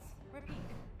Hellpods. Repeat,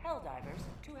 Helldivers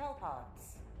to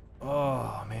Hellpods.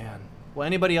 Oh, man. Well,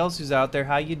 anybody else who's out there,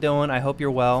 how you doing? I hope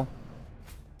you're well.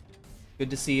 Good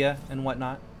to see ya and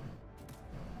whatnot.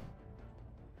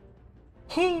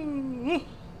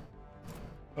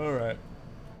 Alright.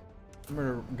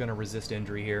 I'm gonna resist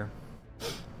injury here.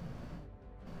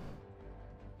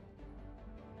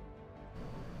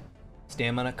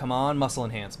 Stamina, come on, muscle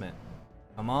enhancement.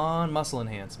 Come on, muscle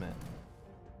enhancement.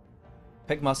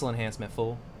 Pick muscle enhancement,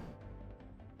 fool.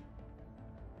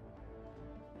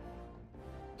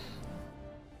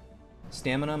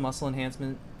 Stamina, muscle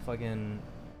enhancement, fucking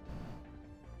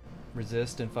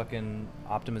resist and fucking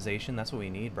optimization. That's what we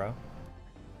need, bro.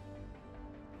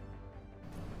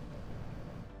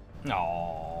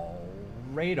 No,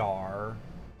 radar.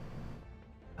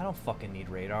 I don't fucking need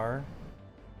radar.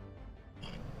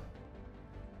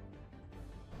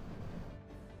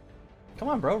 Come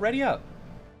on, bro, ready up.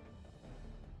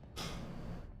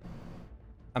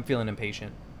 I'm feeling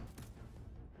impatient.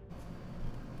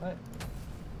 What?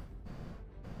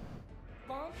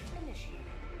 Launch initiated.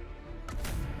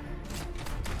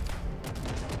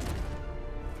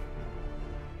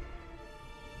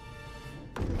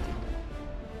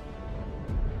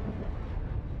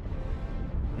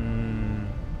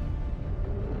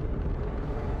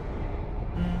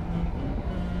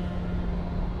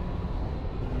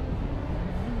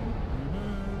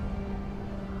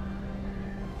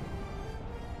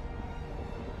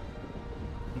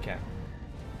 Okay.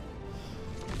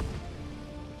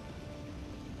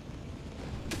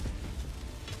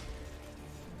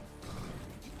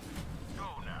 Go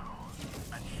now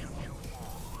and shoot you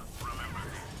all. Remember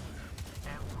this.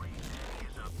 Every day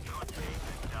is a good day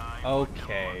to die.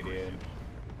 Okay, dude.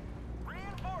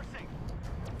 Reinforcing.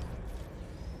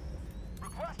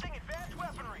 Requesting advanced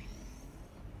weaponry.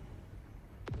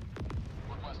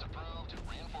 Request approved.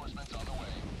 Reinforcements on the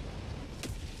way.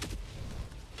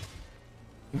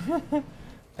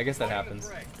 I guess that happens.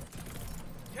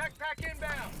 Tech pack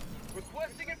inbound.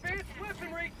 Requesting advanced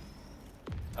weaponry.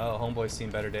 Oh, homeboy's seen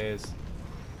better days.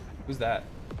 Who's that?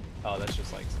 Oh, that's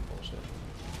just like some bullshit.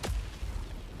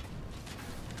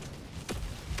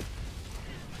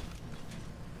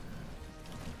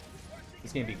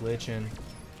 This game be glitching.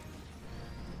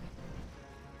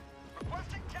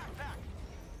 Requesting tech pack.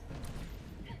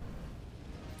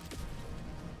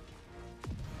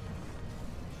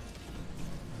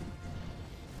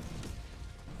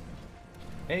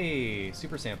 Hey,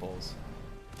 super samples.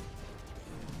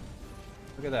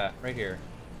 Look at that, right here.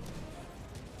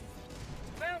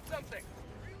 Found something.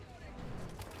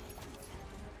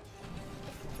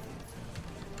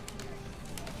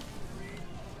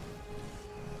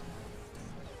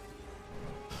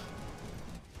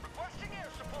 Requesting air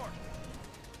support.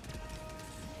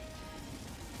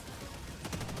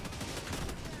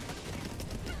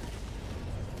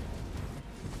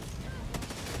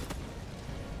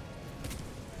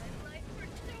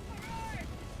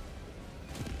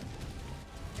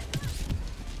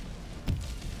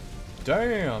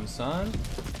 Damn, son.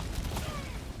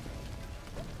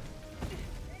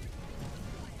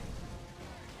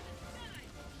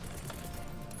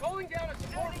 Calling down a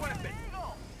support weapon.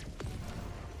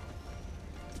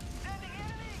 Sending in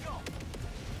an eagle.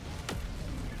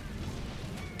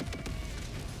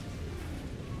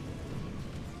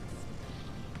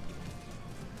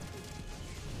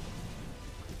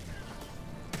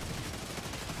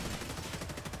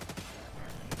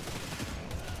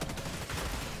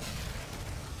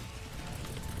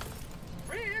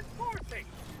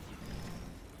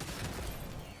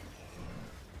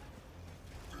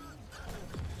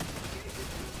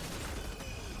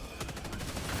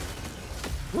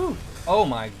 Woo! Oh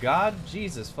my god,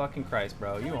 Jesus fucking Christ,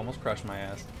 bro. You almost crushed my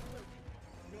ass.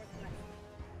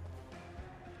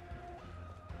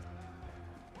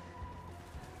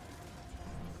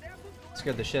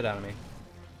 Scared the shit out of me.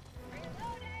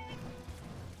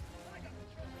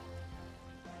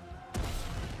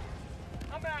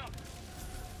 I'm out.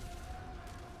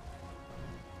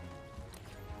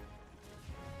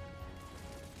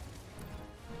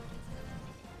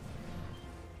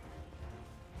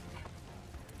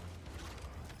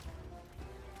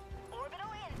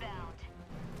 Orbital inbound.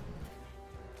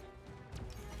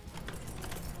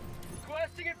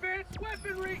 Requesting advanced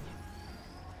weaponry.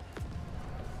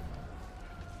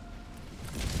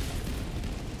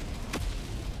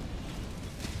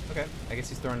 Okay, I guess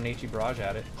he's throwing an HE barrage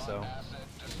at it, so.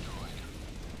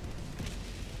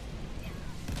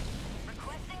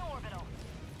 Requesting orbital.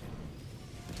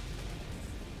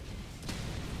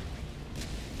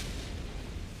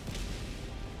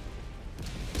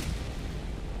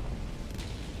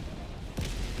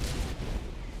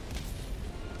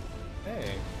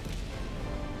 Hey.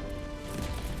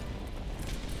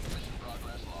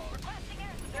 Requesting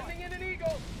air support. Sending in an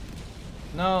eagle.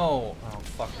 No! Oh,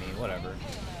 fuck me, whatever.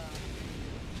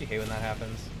 You hate when that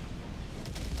happens.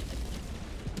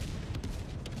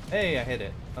 Hey, I hit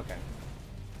it. Okay.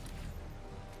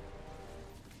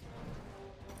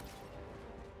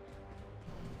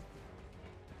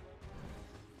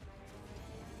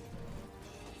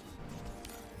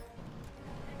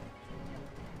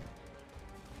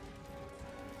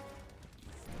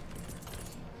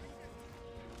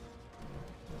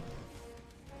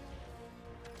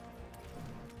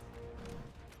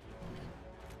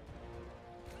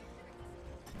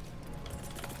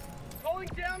 Calling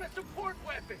down a support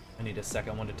weapon. I need a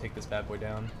second one to take this bad boy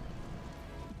down.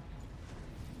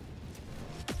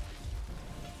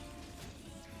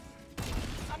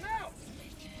 I'm out.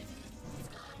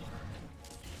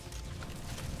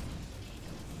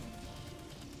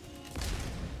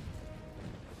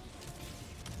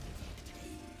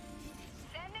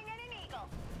 Sending in an eagle.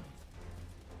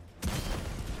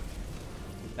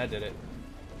 That did it.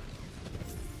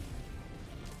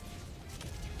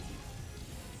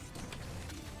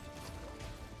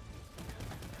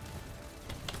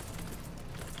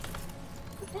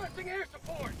 Requesting air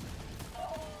support.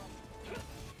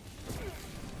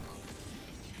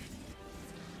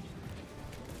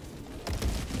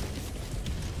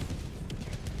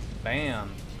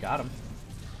 Bam. Got him.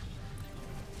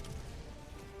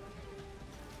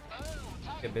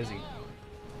 Get busy.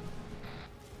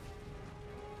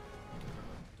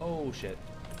 Oh shit.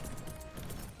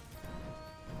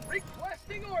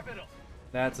 Requesting orbital.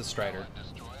 That's a Strider.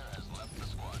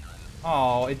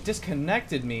 Oh, it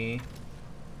disconnected me.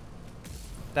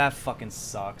 That fucking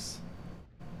sucks.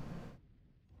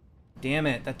 Damn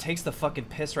it, that takes the fucking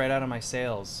piss right out of my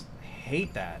sails. I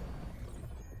hate that.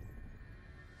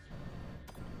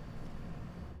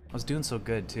 I was doing so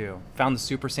good too. Found the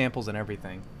super samples and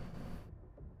everything.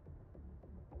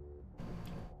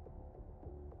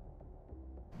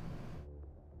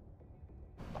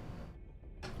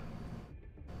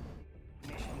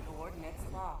 Mission coordinates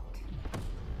locked.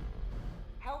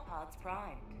 Hellpods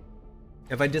primed.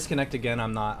 If I disconnect again,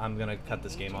 I'm gonna cut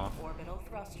this game off. Orbital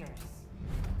thrusters.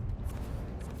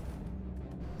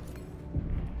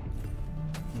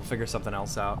 We'll figure something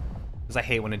else out. Because I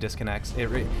hate when it disconnects.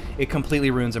 It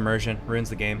completely ruins immersion, ruins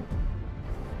the game.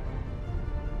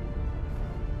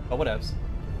 But whatevs.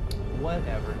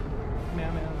 Whatever.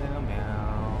 Meow, meow, meow,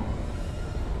 meow.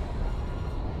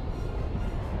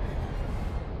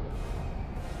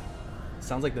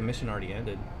 Sounds like the mission already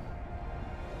ended.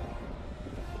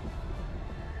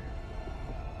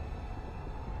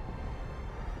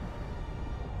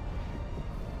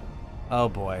 Oh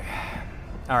boy.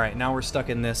 Alright, now we're stuck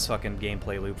in this fucking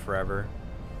gameplay loop forever.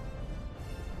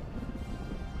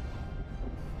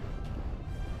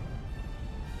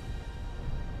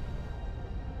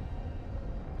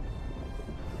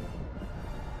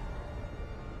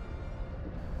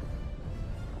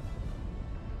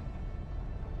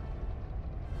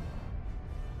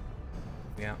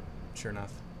 Yeah, sure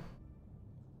enough.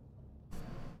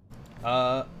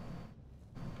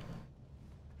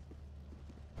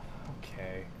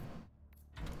 Okay.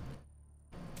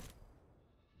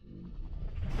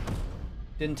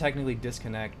 Didn't technically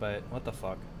disconnect, but what the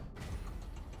fuck?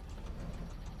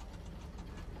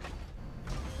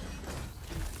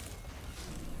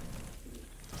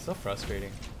 So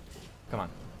frustrating. Come on.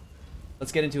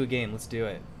 Let's get into a game. Let's do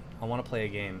it. I want to play a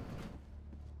game.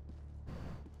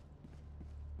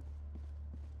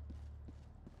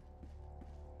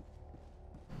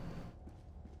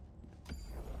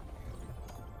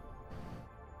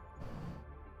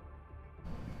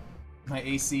 My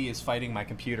AC is fighting my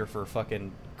computer for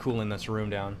fucking cooling this room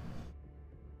down.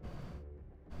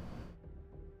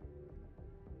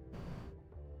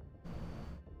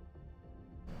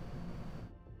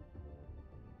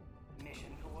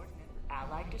 Mission coordinate.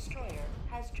 Allied destroyer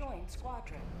has joined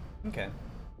squadron. Okay.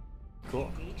 Cool.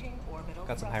 Engaging orbital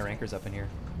Got some high thrusters. rankers up in here.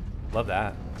 Love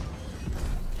that.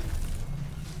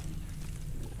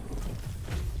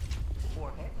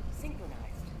 Orbit synchronized.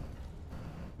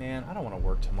 Man, I don't want to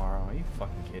work tomorrow. Are you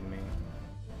fucking kidding me?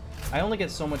 I only get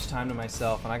so much time to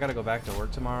myself, and I gotta go back to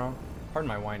work tomorrow. Pardon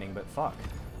my whining, but fuck.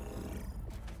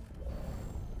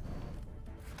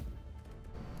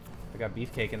 I got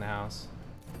beefcake in the house.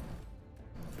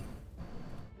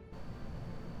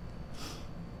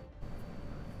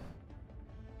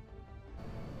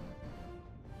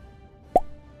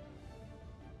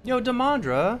 Yo,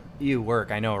 Demandra. You work,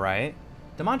 I know, right?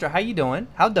 Demandra, how you doing?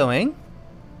 How doing?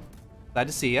 Glad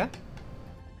to see ya.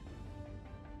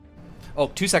 Oh,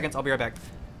 2 seconds. I'll be right back.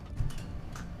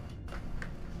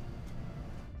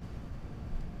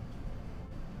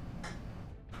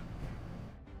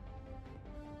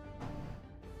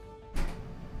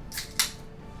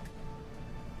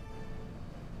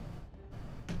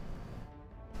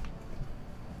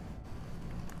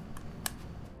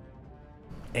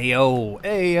 Ayo,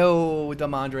 ayo,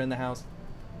 Demandra in the house.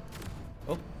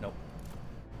 Oh, nope.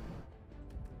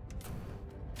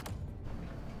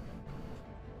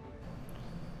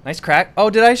 Nice crack.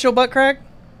 Oh, did I show butt crack?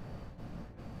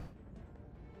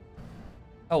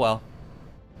 Oh well.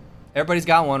 Everybody's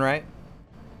got one, right?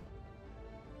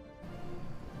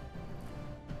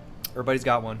 Everybody's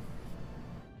got one.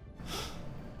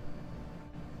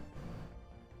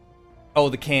 Oh,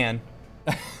 the can.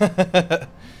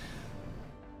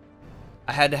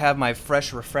 I had to have my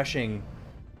fresh, refreshing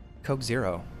Coke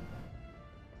Zero.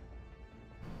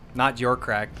 Not your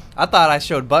crack. I thought I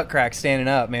showed butt crack standing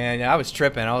up, man. I was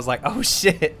tripping. I was like, oh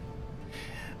shit.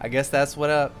 I guess that's what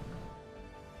up.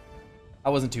 I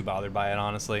wasn't too bothered by it,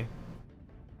 honestly.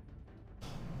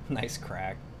 Nice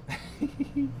crack.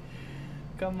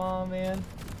 Come on, man.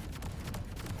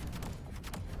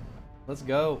 Let's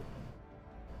go.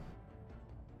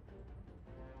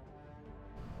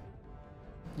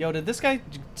 Yo, did this guy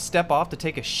step off to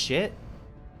take a shit?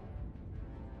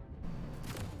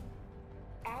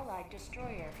 Allied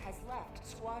destroyer has left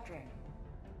squadron.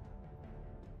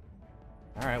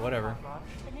 Alright, whatever. Launch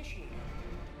initiated.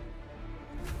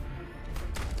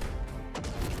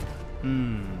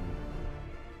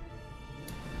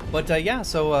 But yeah,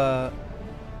 so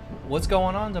what's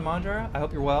going on, Demandra? I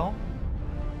hope you're well.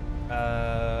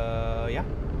 Yeah.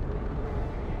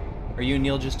 Are you and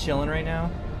Neil just chilling right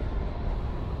now?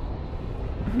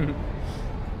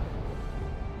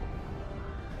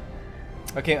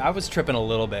 Okay, I was tripping a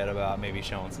little bit about maybe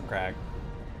showing some crack.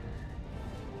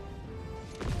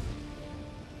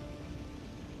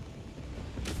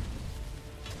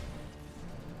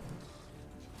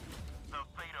 The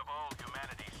fate of all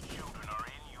humanity's children are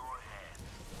in your hands.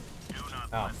 Do not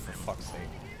Oh, let for them fuck's sake.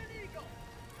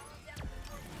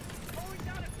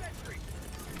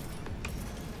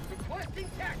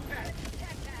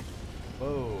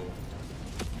 Whoa.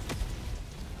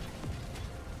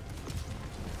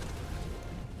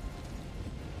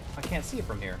 I can't see it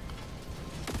from here.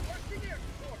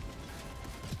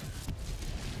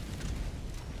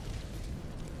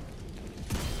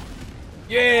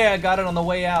 Yeah, I got it on the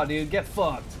way out, dude. Get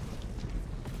fucked.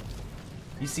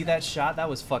 You see that shot? That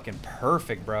was fucking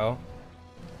perfect, bro.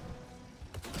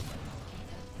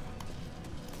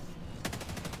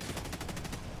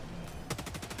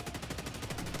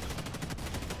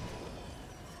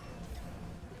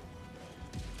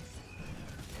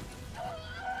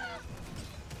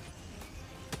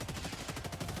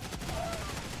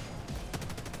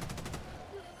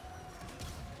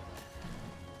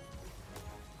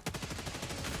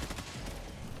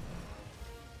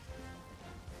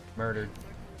 Murdered.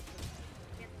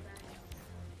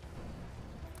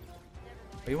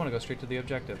 Oh, you want to go straight to the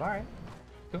objective. Alright.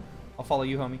 Cool. I'll follow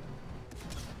you, homie.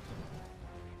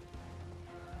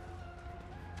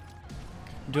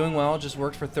 Doing well. Just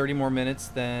worked for 30 more minutes,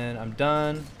 then I'm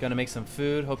done. Gonna make some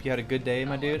food. Hope you had a good day,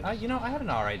 my dude. You know, I had an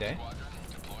alright day.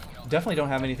 Definitely don't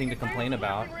have anything to complain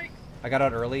about. I got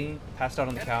out early, passed out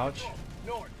on the couch.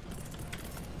 North.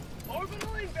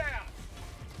 Orbital inbound.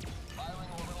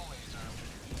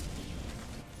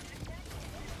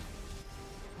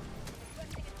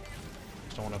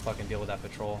 Just don't want to fucking deal with that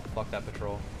patrol. Fuck that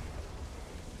patrol.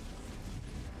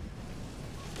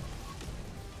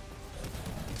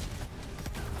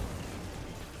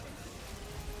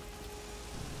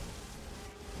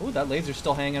 Ooh, that laser's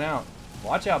still hanging out.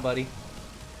 Watch out, buddy.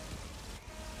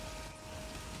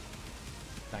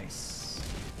 Nice.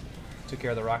 Took care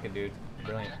of the rocket, dude.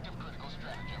 Brilliant.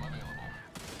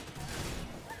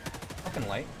 Fucking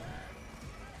light.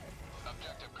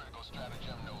 Objective critical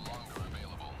stratagem no longer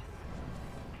available.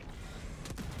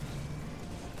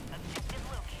 Objective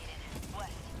located.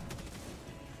 West.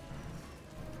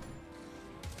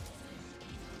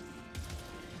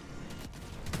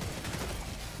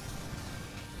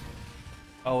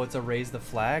 Oh, it's a raise the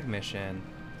flag mission.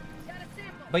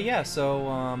 But yeah, so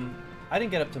I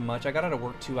didn't get up to much. I got out of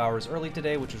work 2 hours early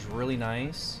today, which was really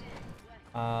nice.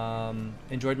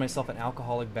 Enjoyed myself an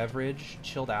alcoholic beverage,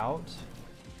 chilled out,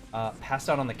 passed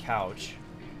out on the couch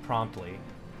promptly,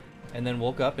 and then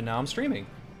woke up and now I'm streaming.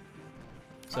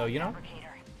 So, you know,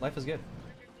 life is good.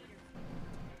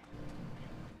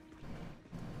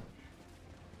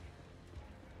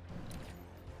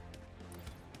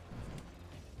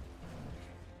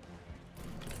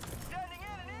 Sending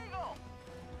in an eagle.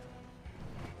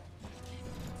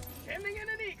 Sending in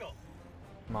an eagle.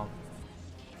 Come on.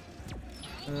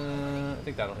 I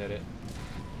think that'll hit it.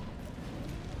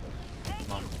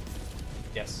 Come on.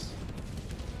 Yes.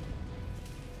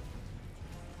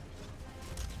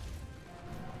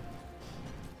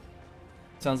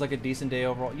 Sounds like a decent day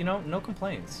overall. You know, no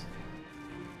complaints.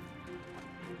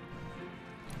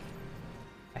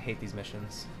 I hate these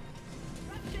missions.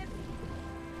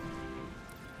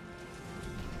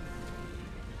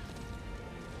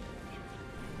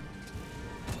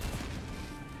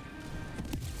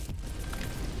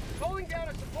 Calling down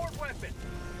a support weapon.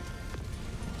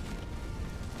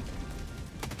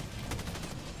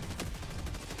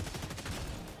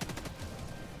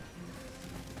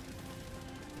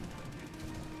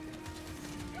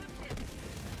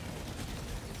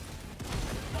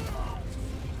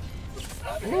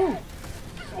 Ooh,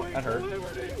 that hurt.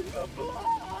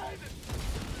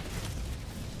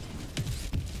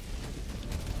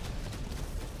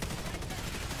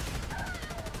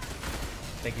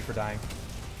 Thank you for dying.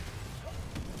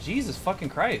 Jesus fucking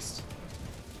Christ.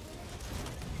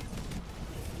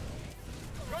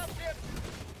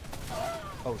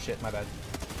 Oh shit, my bad.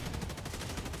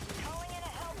 Calling in a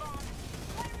hell bomb.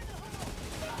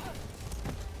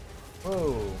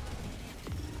 Whoa.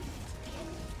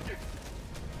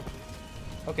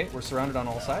 Okay, we're surrounded on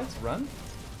all sides. Run.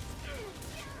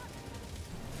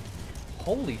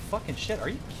 Holy fucking shit, are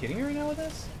you kidding me right now with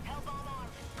this? Hell bomb armed.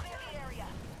 Clear the area.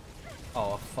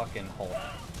 Oh, a fucking hole.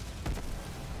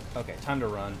 Okay, time to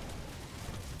run.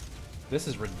 This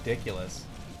is ridiculous.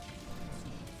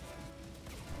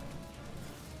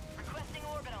 Requesting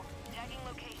orbital. Tagging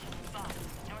location. Spot.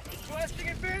 Northeast. Requesting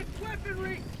advanced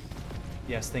weaponry.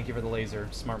 Yes, thank you for the laser.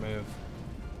 Smart move.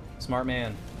 Smart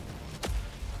man.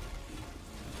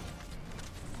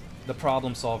 The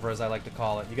problem solver, as I like to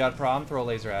call it. You got a problem? Throw a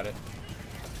laser at it.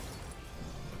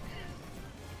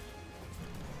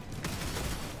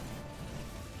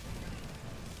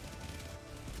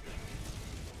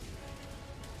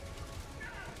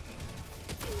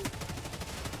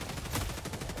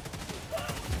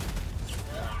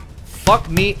 Fuck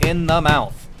me in the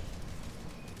mouth.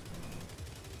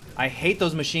 I hate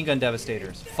those machine gun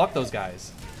devastators. Fuck those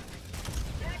guys.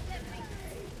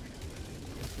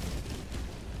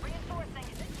 Reinforcing.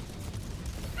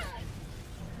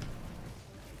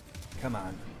 Come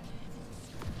on.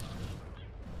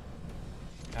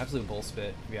 Absolute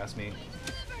bullspit, if you ask me.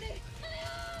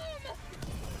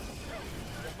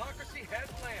 Democracy has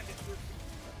landed.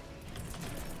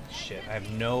 Shit, I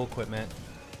have no equipment.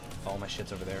 All my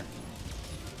shit's over there.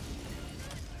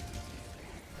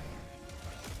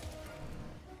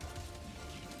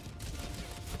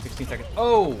 Seconds.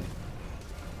 Oh!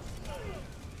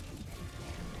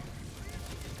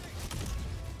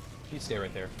 You stay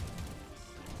right there.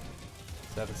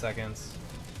 7 seconds.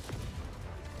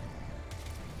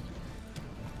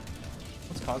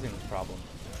 What's causing this problem?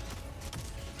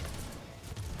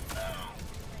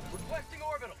 Requesting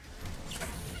orbital.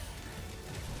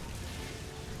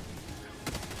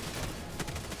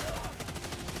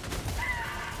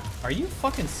 Are you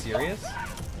fucking serious?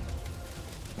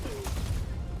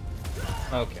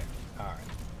 Okay, alright.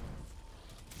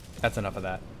 That's enough of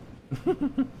that.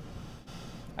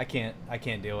 I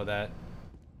can't deal with that.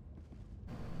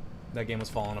 That game was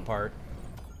falling apart.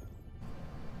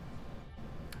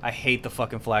 I hate the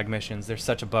fucking flag missions. They're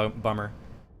such a bummer.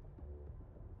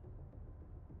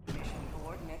 Mission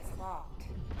coordinates locked.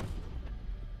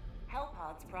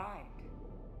 Hellpods primed.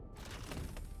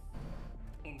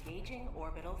 Engaging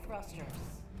orbital thrusters.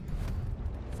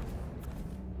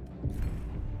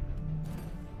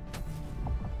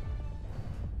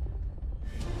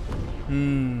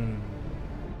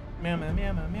 Meow meow meow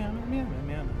meow meow meow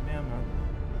meow meow meow.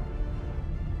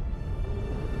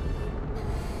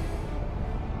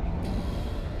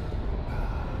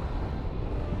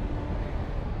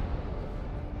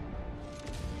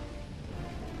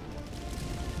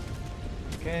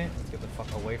 Okay, let's get the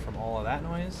fuck away from all of that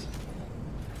noise.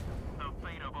 The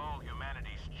fate of all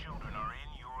humanity's children are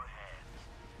in your hands.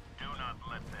 Do not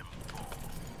let them fall.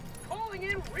 Calling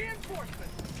in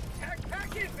reinforcements. Tac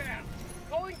pack inbound.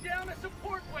 Calling down a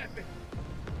support weapon.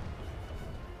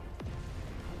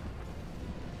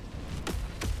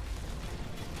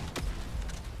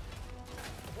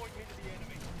 Point me to the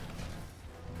enemy.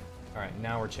 Alright,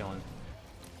 now we're chilling.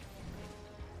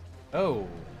 Oh!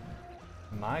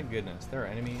 My goodness, there are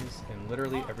enemies in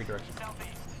literally every direction.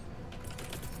 Southeast.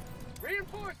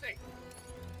 Reinforcing.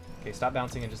 Okay, stop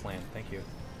bouncing and just land. Thank you.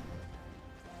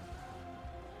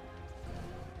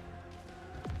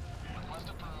 Request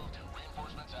approved.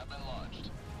 Reinforcements have been launched.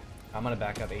 I'm gonna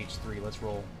back up H3. Let's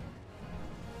roll.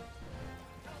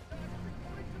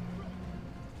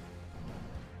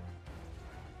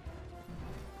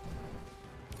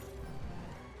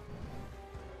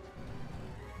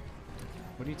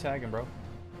 What are you tagging, bro?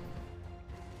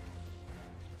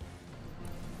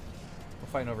 We're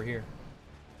fighting over here.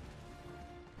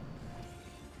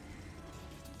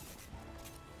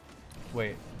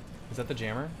 Wait, is that the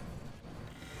jammer?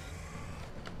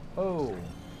 Oh.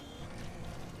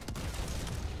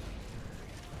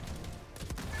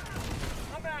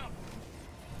 I'm out.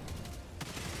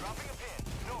 Dropping a pin.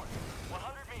 North.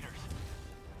 100 meters.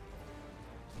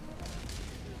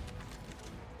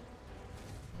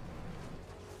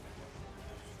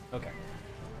 Okay.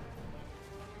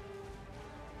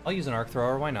 I'll use an arc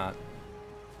thrower, why not?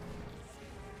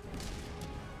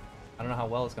 I don't know how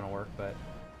well it's gonna work, but...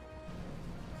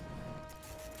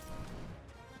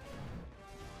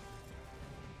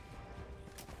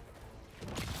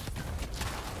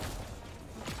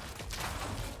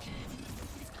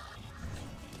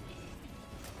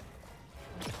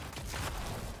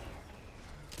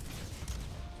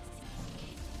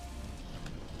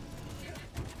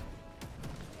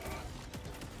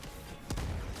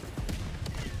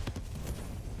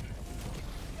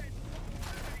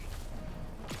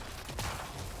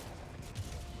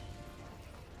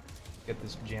 Get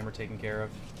this jammer taken care of.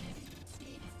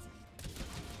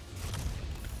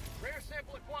 Rare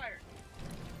sample acquired.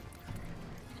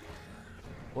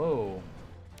 Whoa.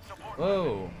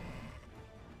 Whoa.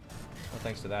 Well,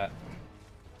 thanks to that.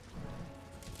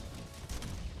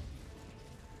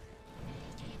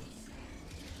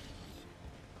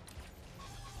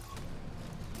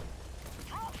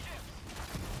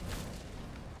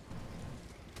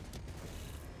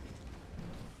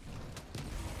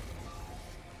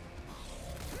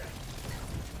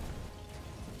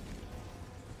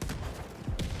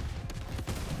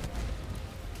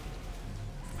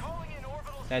 Calling in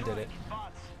orbital That did strike. it.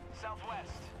 Bots.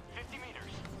 Southwest. 50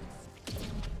 meters.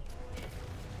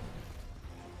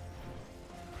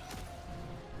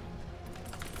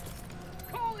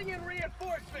 Calling in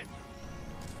reinforcements.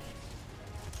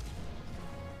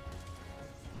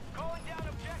 Calling down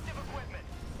objective equipment.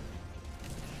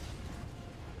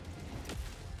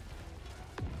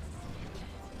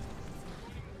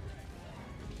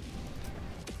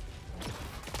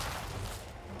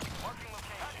 Marking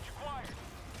location. Package acquired.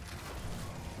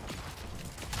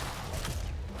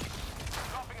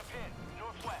 Dropping a pin.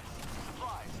 Northwest.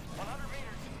 Supplies. 100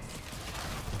 meters.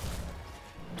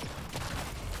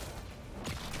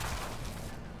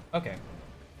 Okay.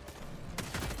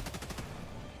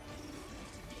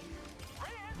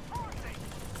 Reinforcing.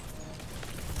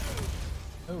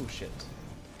 Oh shit.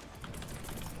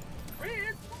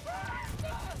 Reinforcements.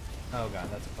 Oh god,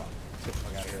 that's a problem. Let's get the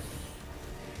fuck out of here.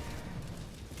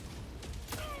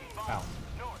 Ow.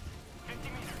 North. 50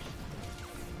 meters.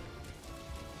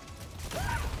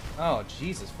 Oh,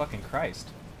 Jesus fucking Christ.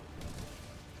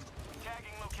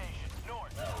 Tagging location.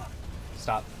 North.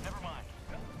 Stop. Never mind.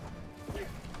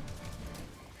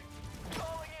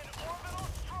 Calling in orbital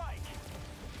strike.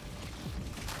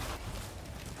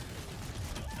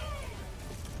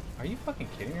 Are you fucking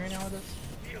kidding me right now with this?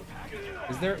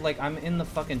 Is there, like, I'm in the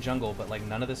fucking jungle, but, like,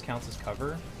 none of this counts as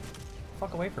cover?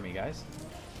 Fuck away from me, guys.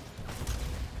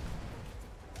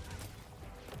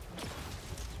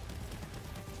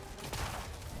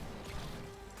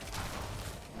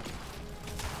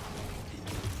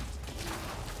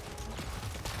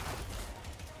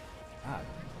 God.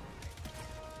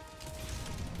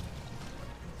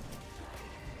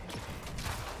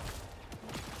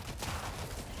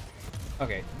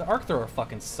 Okay, the arc thrower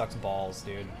fucking sucks balls,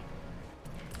 dude.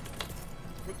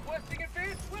 Requesting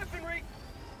advanced weaponry.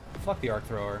 Fuck the arc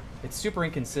thrower. It's super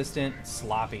inconsistent,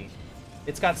 sloppy.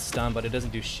 It's got stun, but it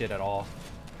doesn't do shit at all.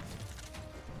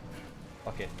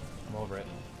 Fuck it. I'm over it.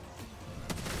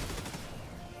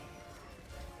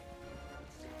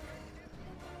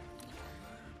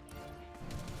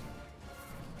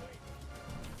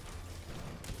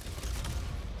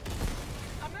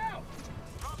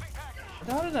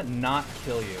 How did that not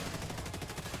kill you?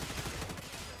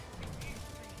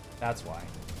 That's why.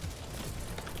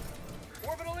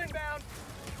 Orbital inbound.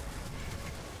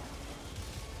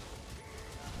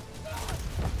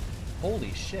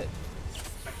 Holy shit.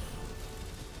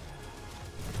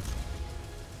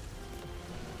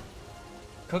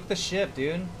 Cook the ship,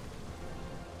 dude.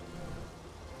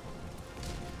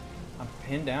 I'm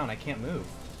pinned down. I can't move.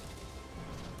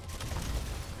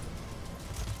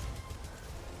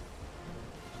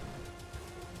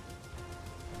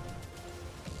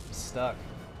 I'm stuck.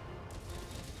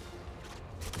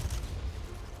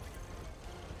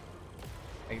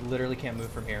 I literally can't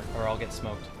move from here, or I'll get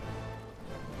smoked.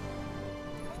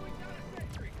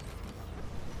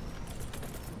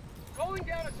 Calling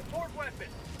down a support weapon.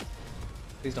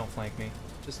 Please don't flank me.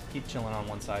 Just keep chilling on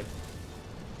one side.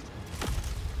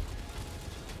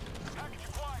 Package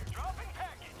acquired. Dropping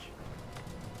package.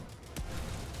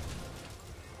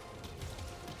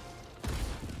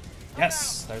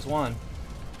 Yes, there's one.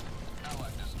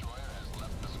 Allied destroyer has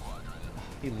left the squadron.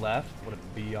 He left? What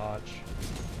a biatch.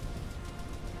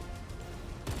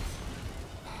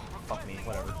 Fuck me,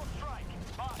 whatever. Orbital strike.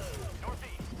 Boss.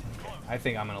 Northeast. Close. I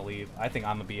think I'm gonna leave. I think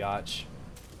I'm a biatch.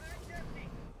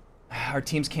 Our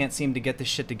teams can't seem to get this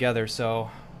shit together, so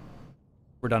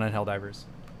we're done on Helldivers.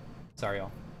 Sorry,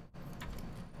 y'all.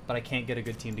 But I can't get a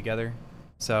good team together,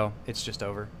 so it's just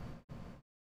over.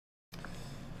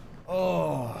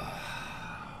 Oh.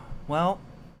 Well,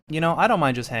 you know, I don't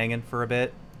mind just hanging for a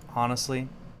bit, honestly.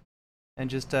 And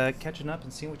just catching up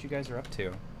and seeing what you guys are up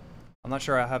to. I'm not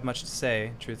sure I have much to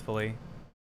say, truthfully.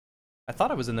 I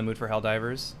thought I was in the mood for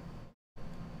Helldivers.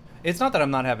 It's not that I'm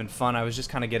not having fun, I was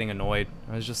just kind of getting annoyed.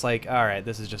 I was just like, alright,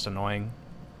 this is just annoying.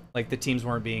 Like, the teams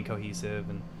weren't being cohesive,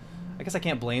 and I guess I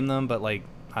can't blame them, but like,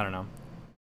 I don't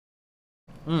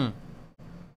know.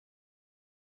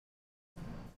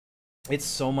 It's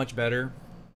so much better.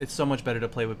 It's so much better to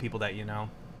play with people that you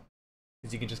know.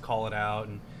 Because you can just call it out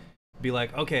and be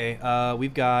like, okay,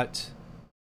 we've got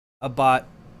a bot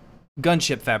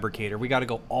gunship fabricator. We gotta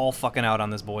go all fucking out on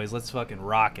this, boys. Let's fucking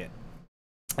rock it.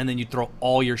 And then you throw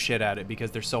all your shit at it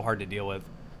because they're so hard to deal with.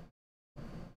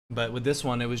 But with this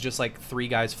one, it was just like 3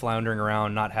 guys floundering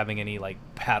around, not having any like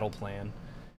battle plan.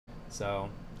 So,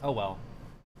 oh well.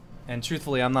 And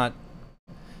truthfully, I'm not...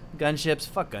 Gunships?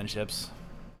 Fuck gunships.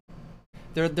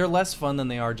 They're less fun than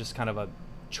they are just kind of a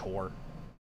chore.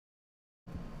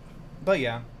 But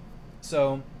yeah.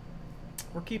 So,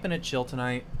 we're keeping it chill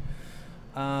tonight.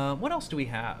 What else do we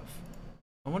have?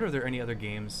 I wonder if there are any other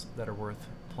games that are worth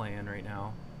playing right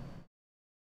now.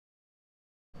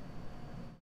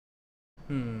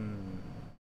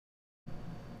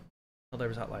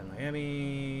 Helldivers Hotline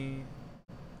Miami.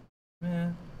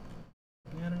 Yeah,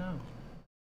 I don't know.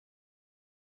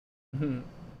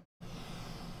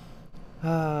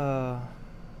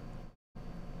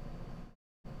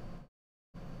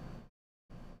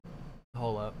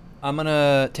 Hold up. I'm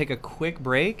gonna take a quick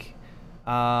break.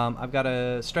 I've got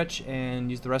to stretch and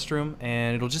use the restroom,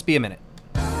 and it'll just be a minute.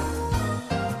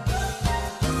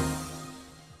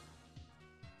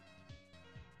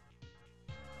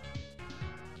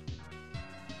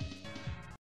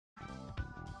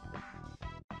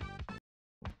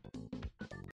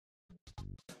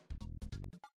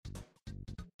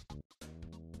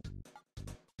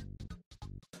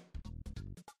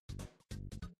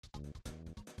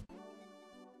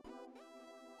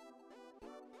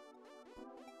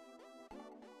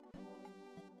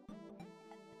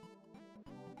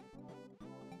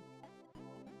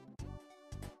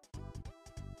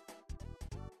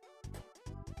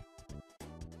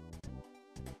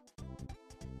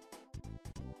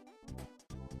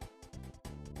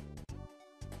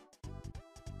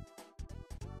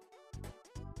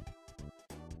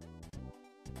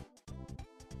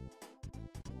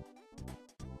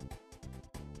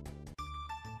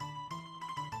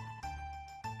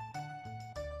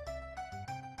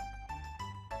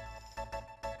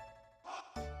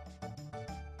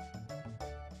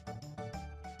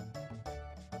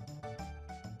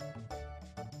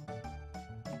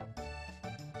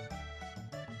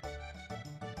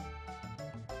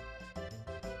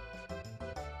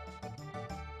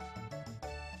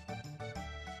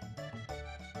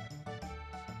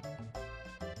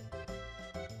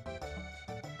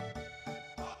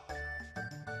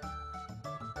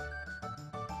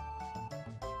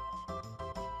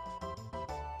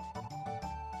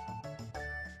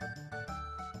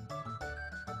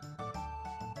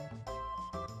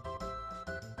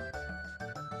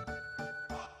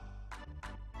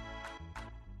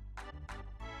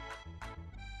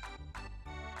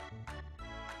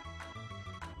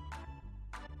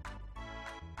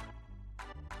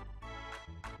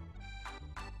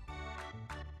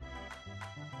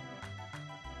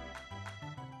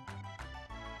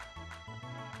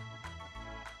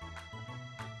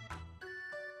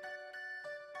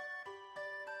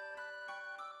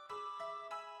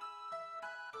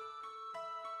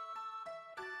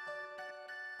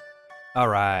 All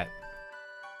right.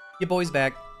 Your boy's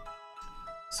back.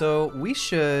 So we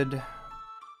should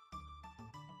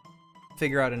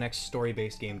figure out a next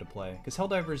story-based game to play, because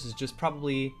Helldivers is just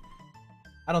probably...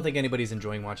 I don't think anybody's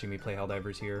enjoying watching me play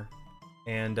Helldivers here.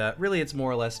 And really it's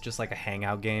more or less just like a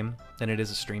hangout game than it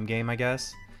is a stream game, I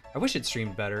guess. I wish it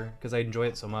streamed better, because I enjoy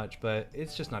it so much, but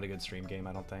it's just not a good stream game,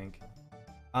 I don't think.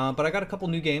 But I got a couple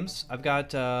new games. I've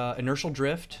got Inertial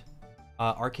Drift,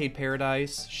 Arcade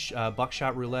Paradise,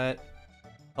 Buckshot Roulette,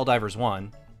 Helldivers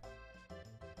 1.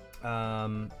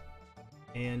 Yeah,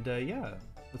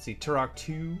 let's see, Turok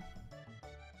 2.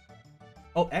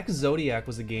 Oh, X Zodiac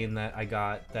was a game that I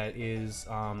got that is,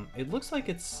 it looks like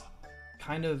it's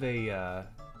kind of a,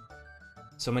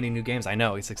 so many new games. I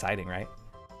know, it's exciting, right?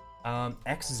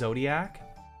 X Zodiac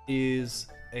is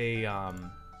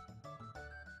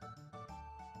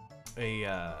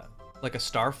like a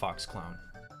Star Fox clone.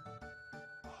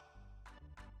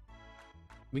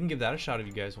 We can give that a shot if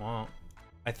you guys want.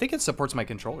 I think it supports my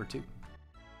controller too.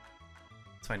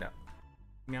 Let's find out.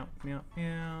 Meow, meow,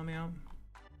 meow, meow.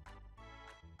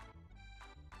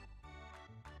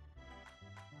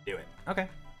 Do it. Okay.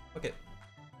 Book it.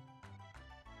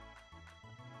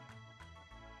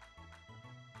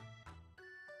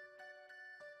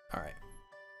 Alright.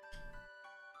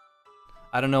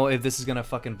 I don't know if this is gonna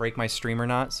fucking break my stream or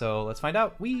not, so let's find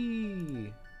out.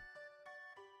 Whee!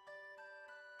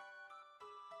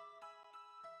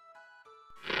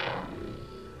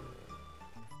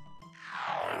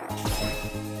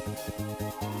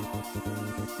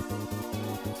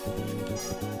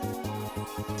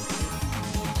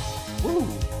 Woo!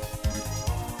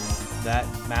 That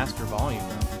master volume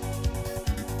though.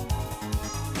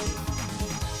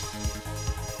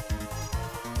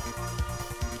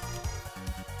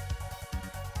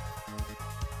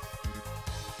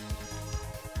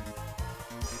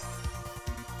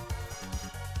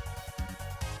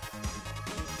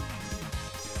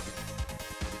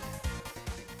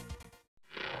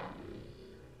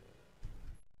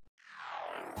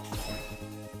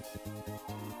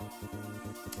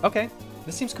 Okay,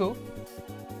 this seems cool.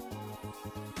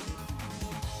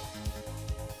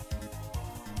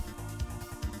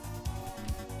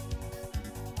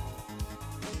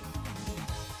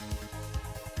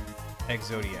 X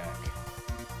Zodiac.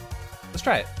 Let's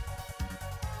try it.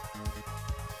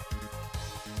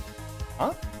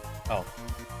 Huh? Oh.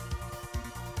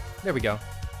 There we go.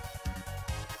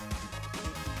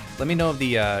 Let me know if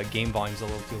the game volume's a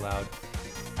little too loud.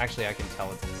 Actually, I can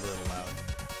tell it's a little loud.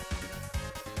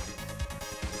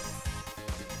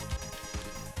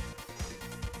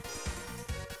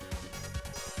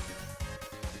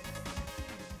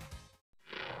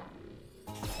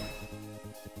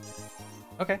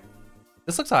 Okay.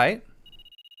 This looks alright.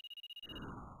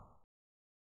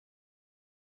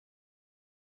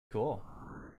 Cool.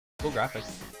 Cool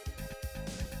graphics.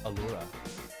 Allura.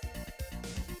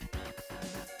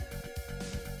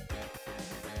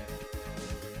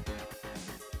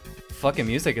 Fucking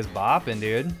music is bopping,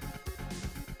 dude.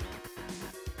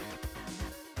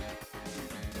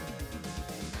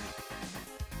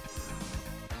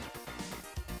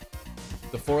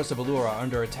 The forests of Allura are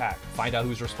under attack. Find out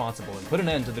who's responsible and put an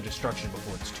end to the destruction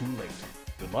before it's too late.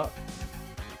 Good luck.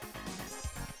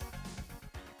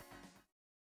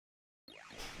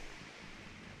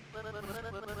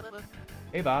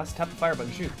 Hey boss, tap the fire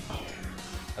button, shoot.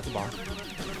 That's a bomb.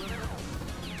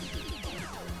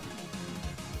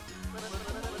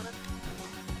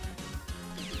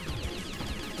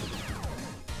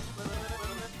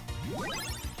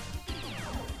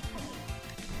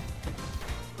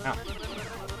 Ow.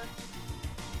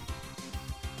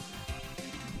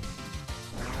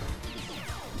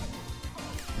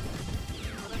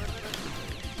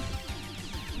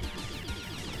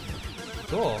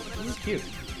 Cool. This is cute.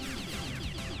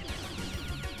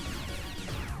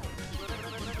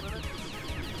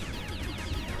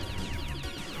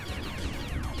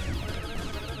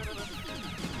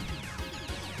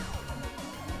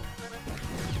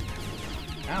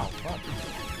 Ow, fuck.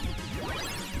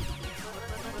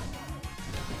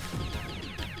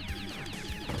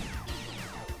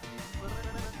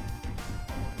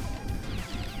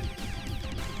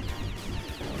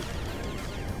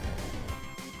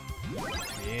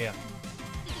 Yeah.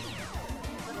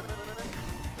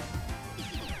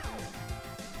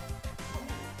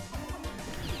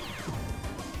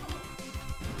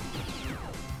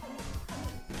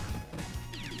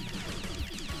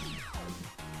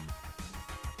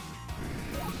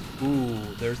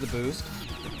 Ooh, there's the boost.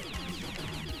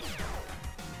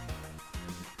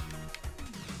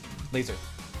 Laser.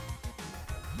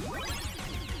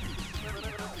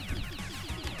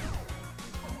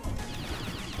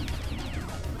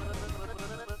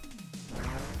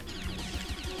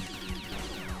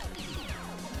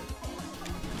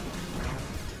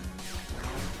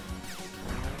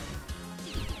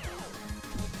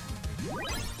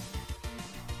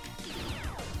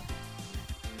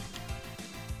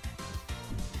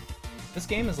 This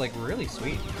game is like really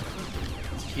sweet.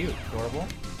 It's cute, adorable.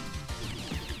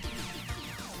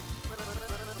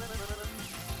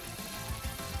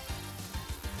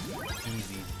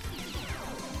 Easy.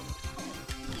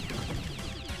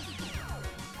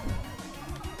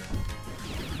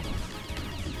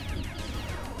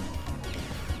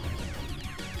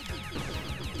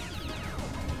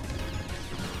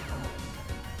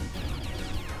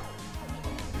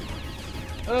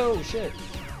 Oh shit.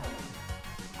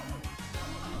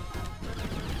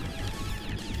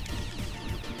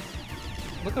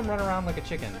 Look him run around like a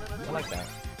chicken. I like that.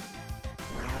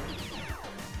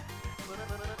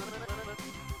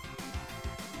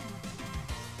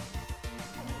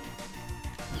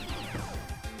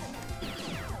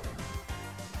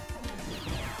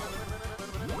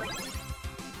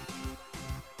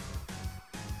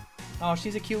 Oh,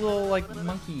 she's a cute little, like,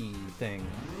 monkey thing.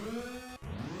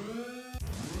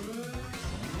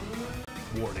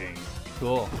 Warning.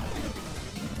 Cool.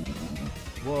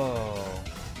 Whoa.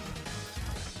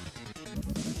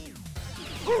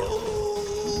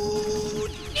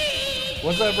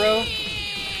 What's up, bro?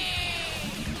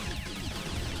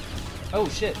 Oh,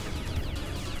 shit.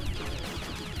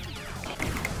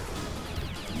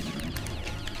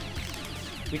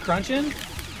 We crunching?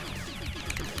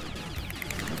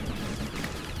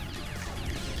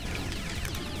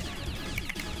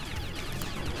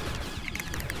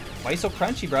 Why you so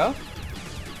crunchy, bro?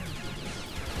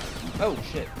 Oh,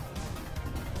 shit.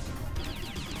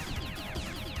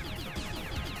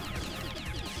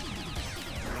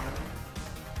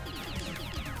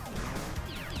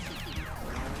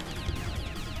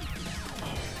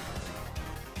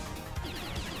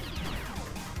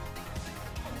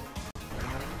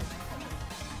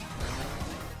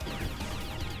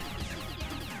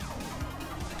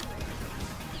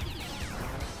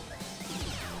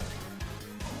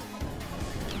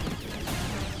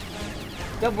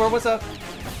 Double Bird, what's up?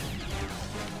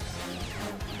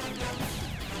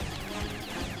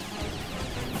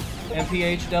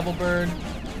 MPH, Double Bird.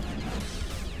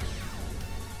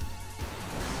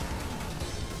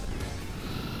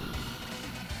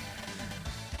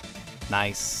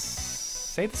 Nice.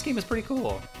 Say this game is pretty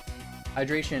cool.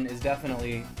 Hydration is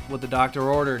definitely what the doctor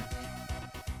ordered.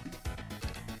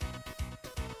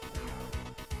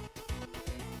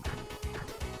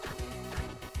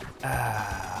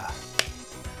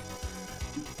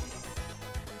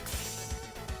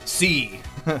 C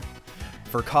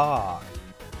for cock.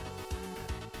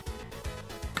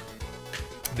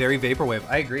 Very vaporwave.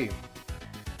 I agree.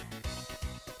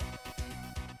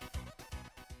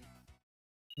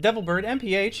 Devilbird,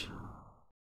 MPH.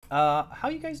 How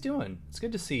you guys doing? It's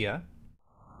good to see ya.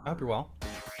 I hope you're well.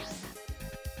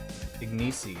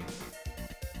 Ignisi.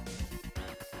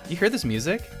 You hear this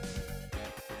music?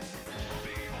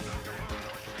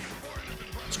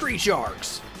 Street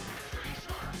Sharks.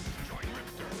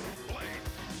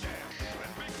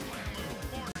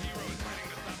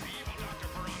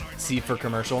 C for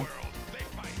commercial.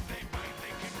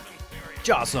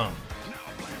 Jawsome.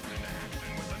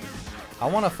 I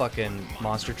want a fucking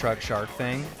monster truck shark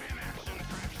thing.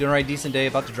 Doing a right decent day,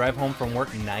 about to drive home from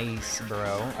work. Nice,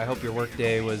 bro. I hope your work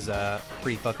day was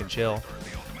pretty fucking chill.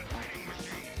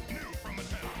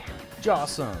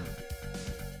 Jawsome.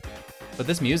 But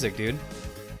this music, dude.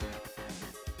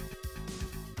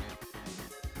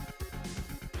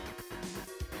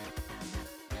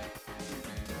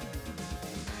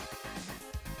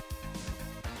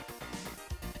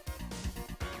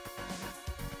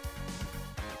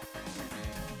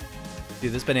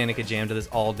 Dude, this banana could jam to this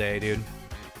all day, dude.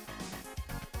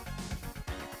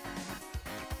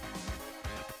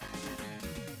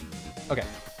 Okay.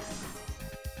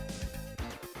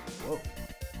 Whoa.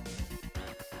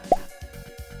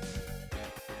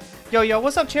 Yo,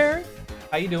 what's up, Cherry?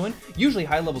 How you doing? Usually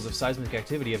high levels of seismic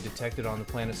activity have detected on the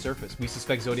planet's surface. We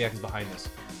suspect Zodiac is behind this.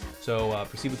 So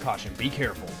proceed with caution. Be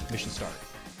careful. Mission start.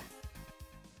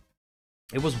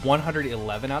 It was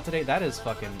 111 out today? That is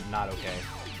fucking not okay.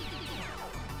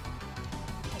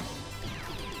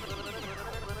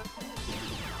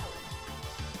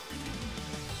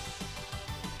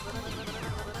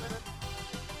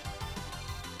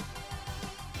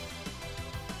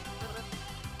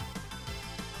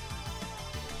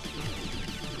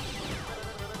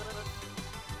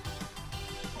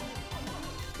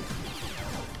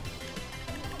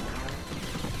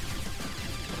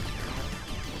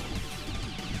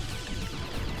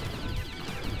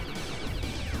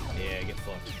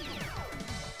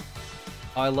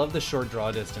 Oh, I love the short draw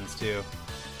distance too.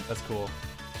 That's cool.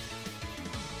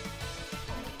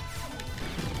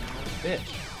 Bitch.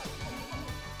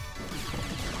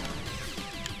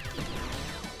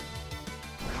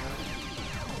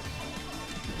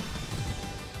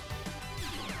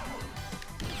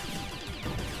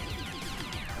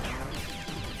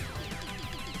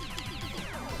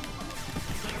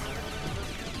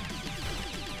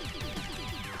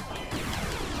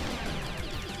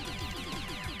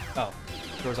 Oh,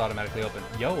 door's automatically open.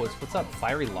 Yo, what's up?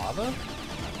 Fiery lava?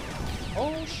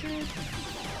 Oh shit.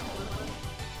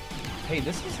 Hey,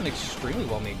 this is an extremely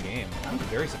well-made game. I'm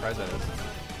very surprised by this.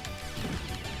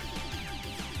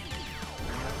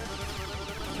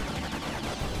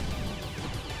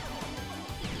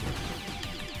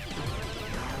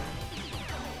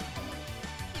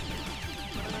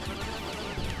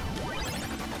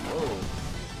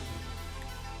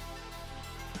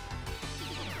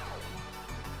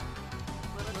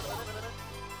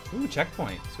 Ooh,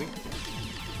 checkpoint. Sweet.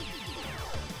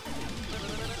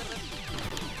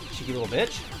 Cheeky little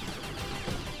bitch.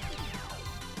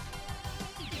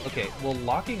 Okay, will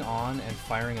locking on and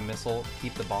firing a missile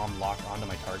keep the bomb locked onto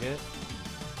my target?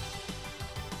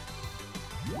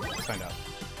 Let's find out.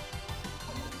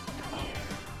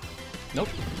 Nope.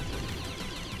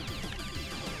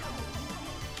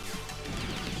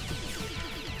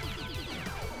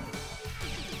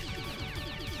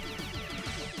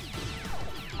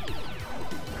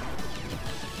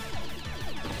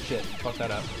 Shit, fuck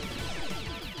that up.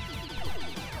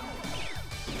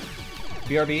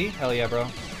 BRB? Hell yeah, bro.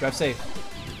 Drive safe.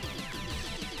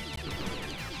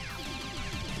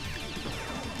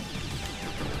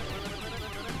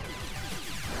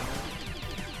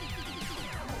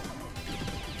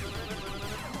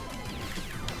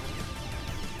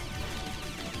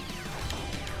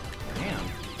 Damn.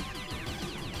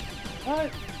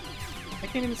 What? I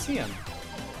can't even see him.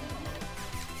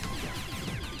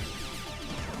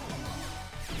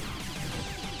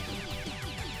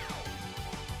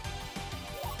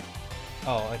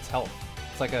 Oh, it's health.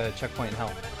 It's like a checkpoint in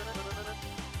health.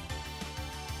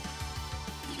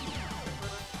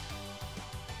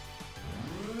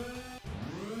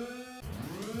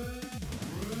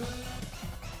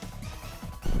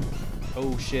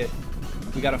 Oh shit.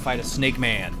 We gotta fight a snake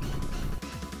man.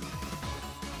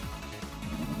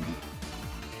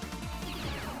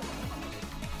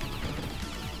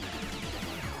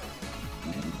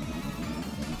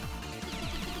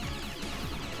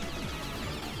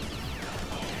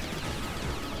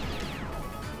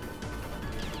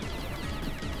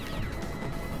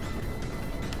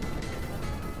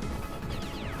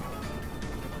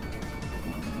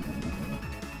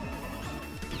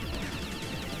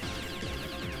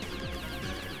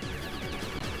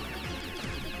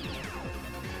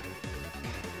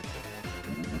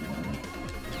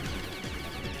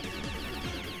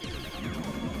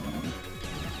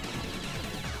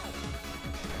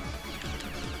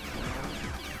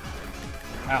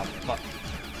 Ow, fuck.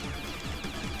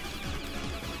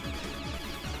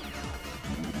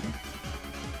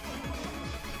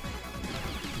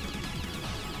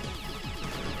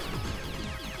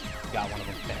 Got one of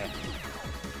them.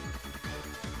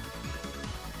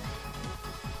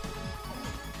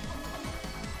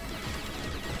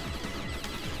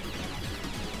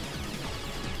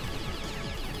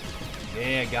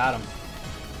 Yeah, got him.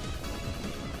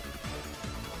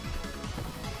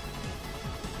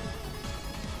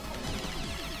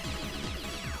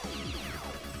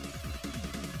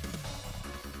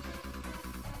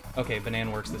 Okay, banana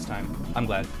works this time. I'm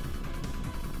glad.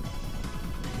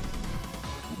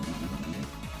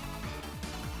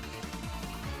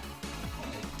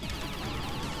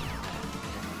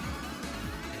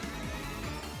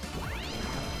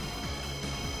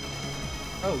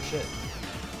 Oh shit.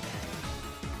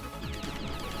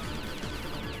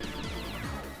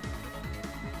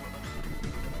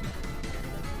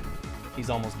 He's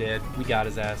almost dead. We got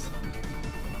his ass.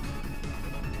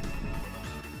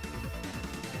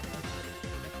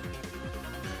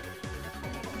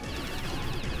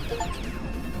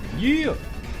 Yeah!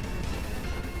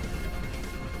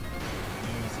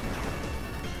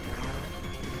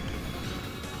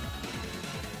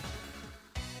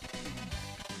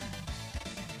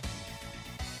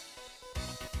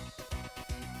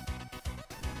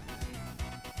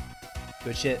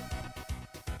 Good shit.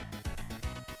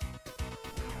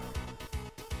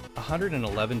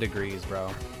 111 degrees,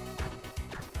 bro.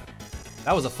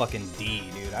 That was a fucking D,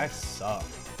 dude. I suck.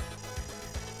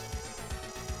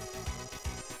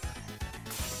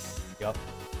 Yup.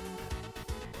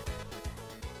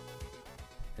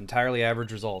 Entirely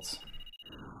average results.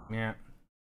 Yeah.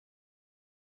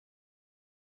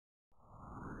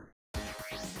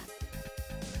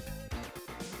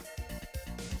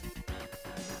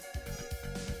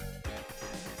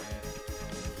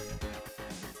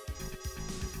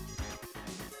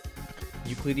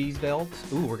 Euclides belt?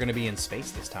 Ooh, we're gonna be in space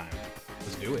this time.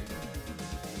 Let's do it.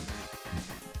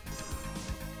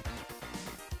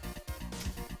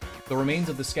 The remains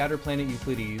of the scattered planet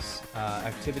Euclides.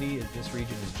 Activity in this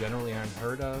region is generally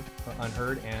unheard of,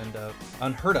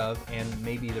 and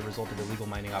may be the result of illegal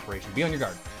mining operation. Be on your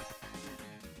guard.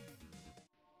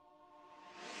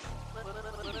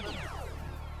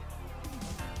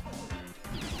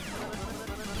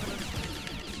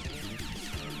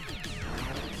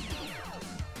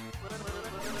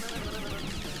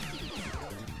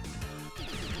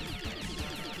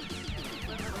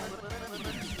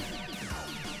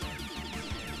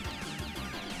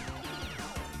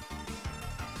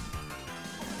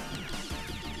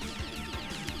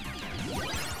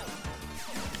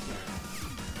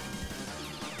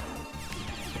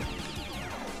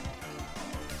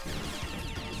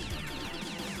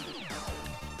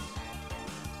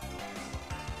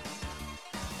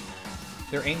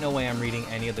 There ain't no way I'm reading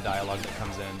any of the dialogue that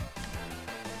comes in.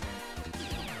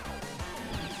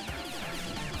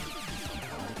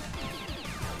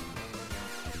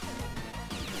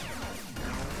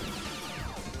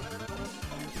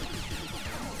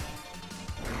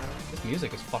 This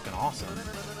music is fucking awesome.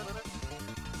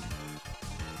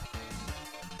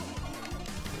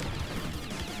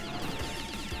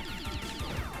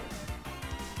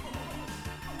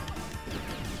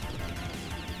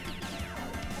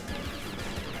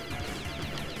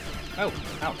 Oh,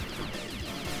 ouch.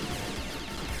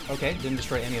 Okay, didn't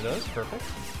destroy any of those. Perfect.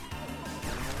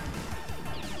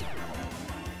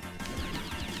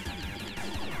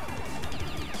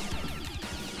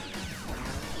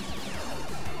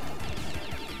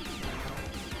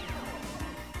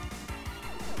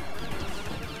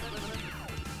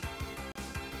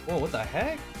 Whoa, what the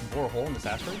heck? Bore a hole in this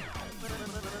asteroid?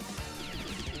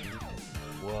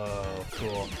 Whoa,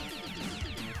 cool.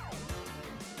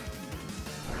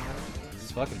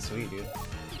 It's fucking sweet, dude.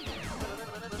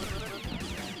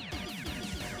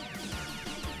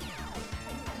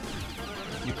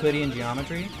 Euclidean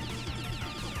geometry?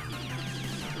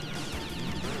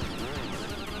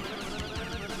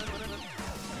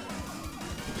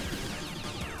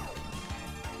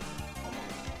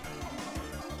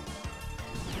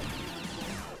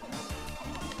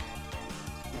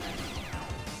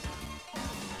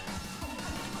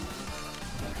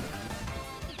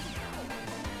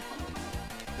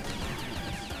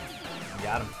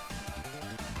 Got him.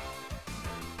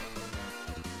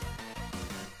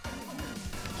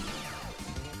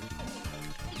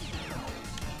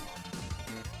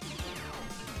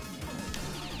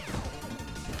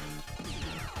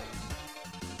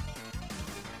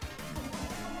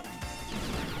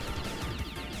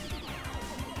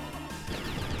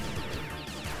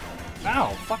 Ow,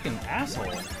 fucking asshole.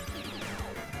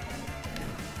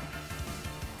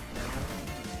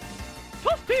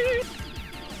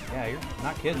 Yeah, you're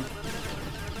not kidding.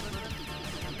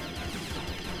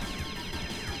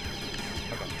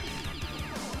 Okay.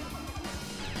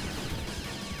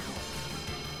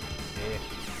 Yeah.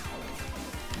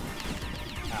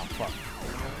 Ow, fuck.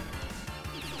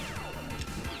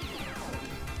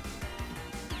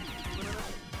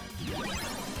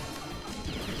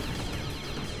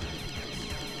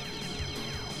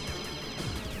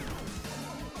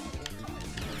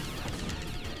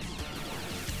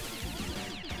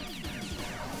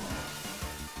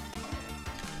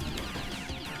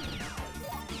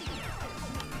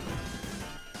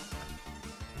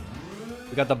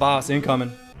 We got the boss incoming.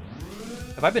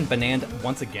 Have I been bananed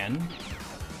once again?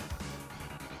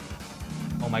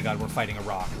 Oh my god, we're fighting a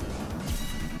rock.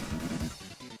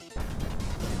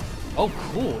 Oh,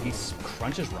 cool. He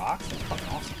crunches rocks? That's fucking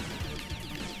awesome.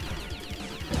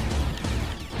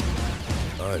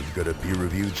 I've got a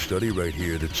peer-reviewed study right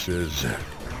here that says...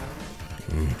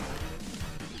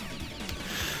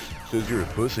 says you're a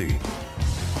pussy.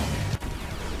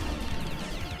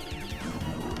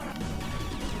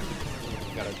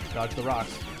 Gotta dodge the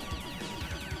rocks.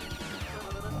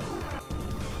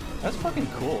 That's fucking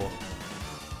cool.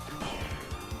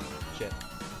 Shit.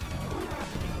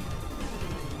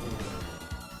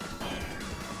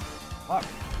 Fuck.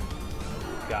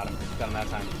 Got him. Got him that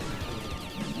time.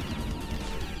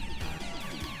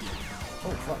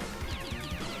 Oh, fuck.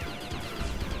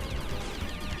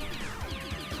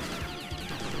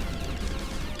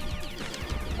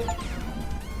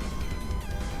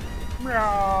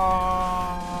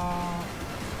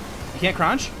 You can't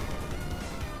crunch?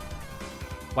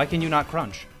 Why can you not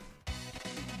crunch?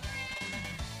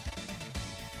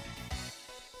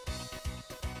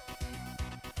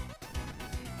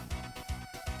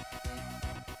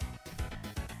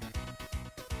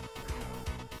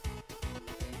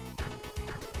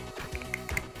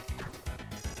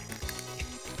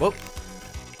 Whoop.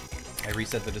 I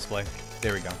reset the display.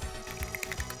 There we go.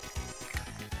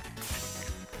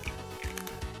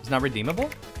 not redeemable?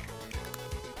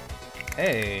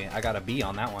 Hey, I got a B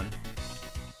on that one.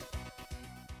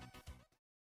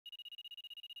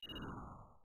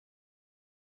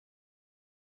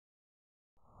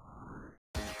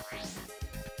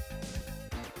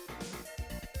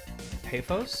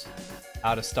 Paphos?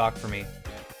 Out of stock for me.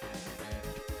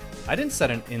 I didn't set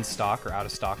an in stock or out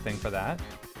of stock thing for that.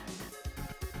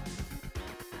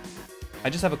 I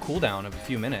just have a cooldown of a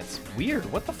few minutes.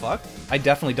 Weird, what the fuck? I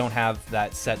definitely don't have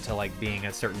that set to like being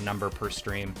a certain number per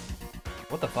stream.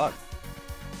 What the fuck?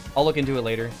 I'll look into it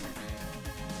later.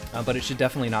 But it should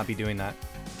definitely not be doing that.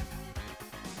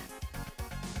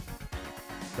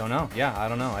 Don't know. Yeah, I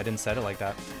don't know. I didn't set it like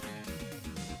that.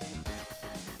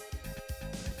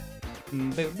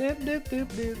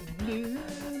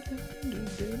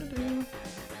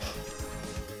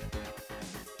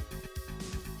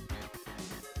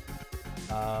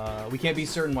 We can't be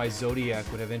certain why Zodiac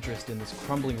would have interest in this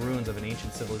crumbling ruins of an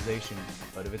ancient civilization,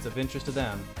 but if it's of interest to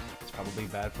them, it's probably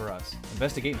bad for us.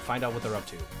 Investigate and find out what they're up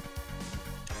to.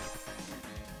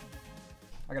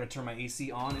 I gotta turn my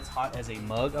AC on. It's hot as a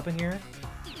mug up in here.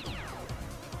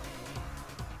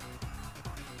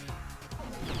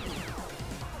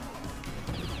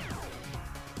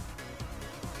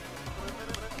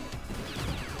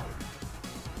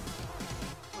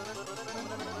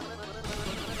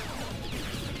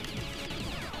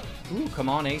 Ooh, come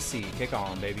on, AC. Kick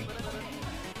on, baby.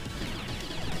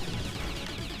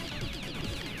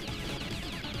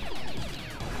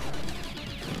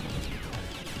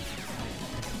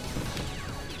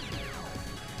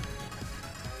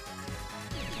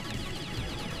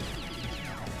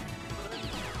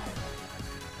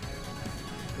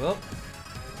 Well.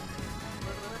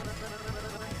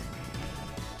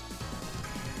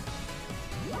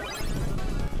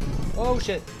 Oh,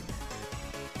 shit.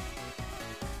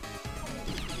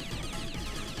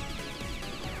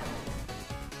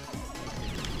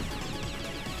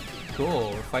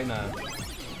 Cool, we're fighting a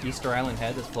Easter Island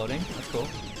head that's floating. That's cool.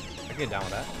 I can get down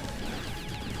with that.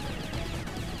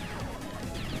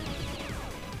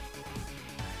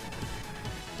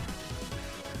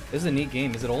 This is a neat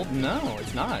game. Is it old? No,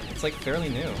 it's not. It's like fairly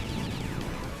new.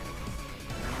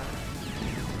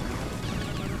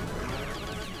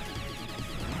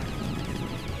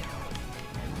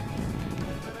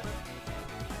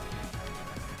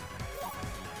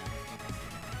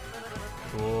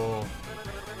 Cool.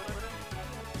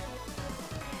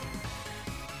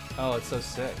 Oh, it's so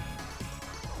sick.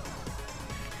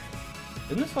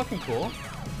 Isn't this fucking cool?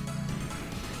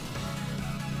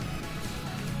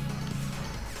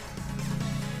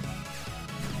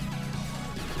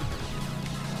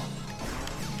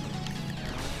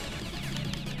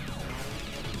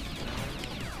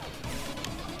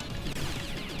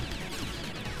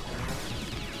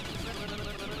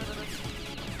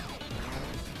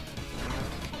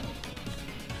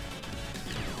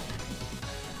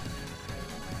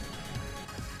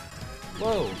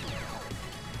 Whoa.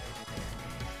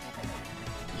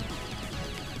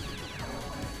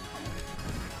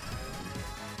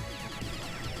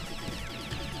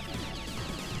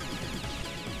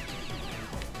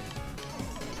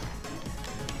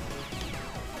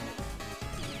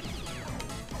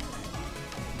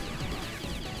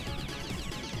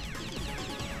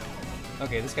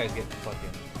 Okay, this guy's getting fucking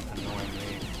annoying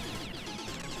me.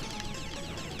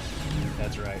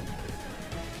 That's right.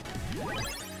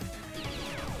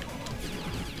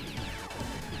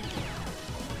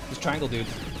 These triangle dudes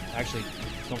actually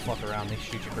don't fuck around, they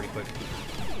shoot you pretty quick.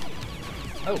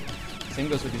 Oh, same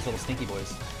goes with these little stinky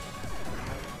boys.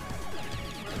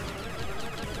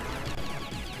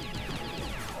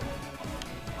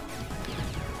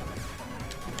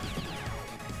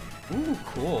 Ooh,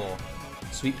 cool.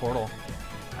 Sweet portal.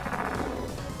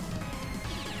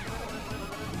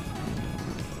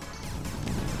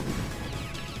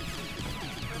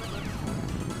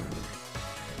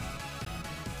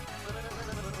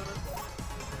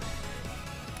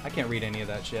 I can't read any of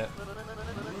that shit.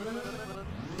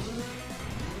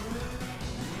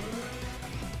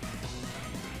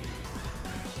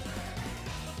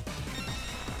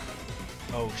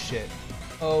 Oh shit.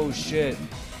 Oh shit.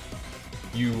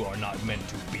 You are not meant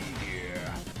to be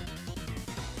here.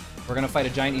 We're gonna fight a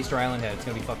giant Easter Island head. It's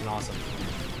gonna be fucking awesome.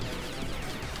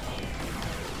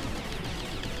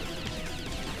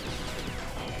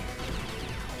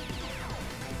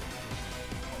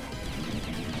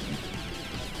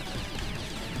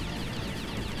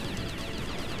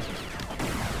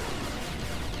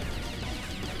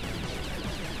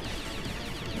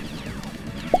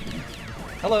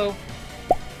 Hello.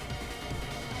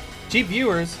 Cheap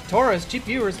viewers. Taurus, cheap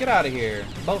viewers, get out of here.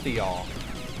 Both of y'all.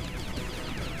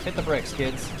 Hit the bricks,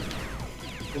 kids.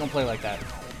 We don't play like that.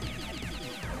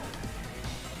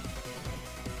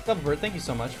 Double Bird, thank you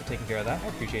so much for taking care of that. I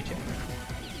appreciate you.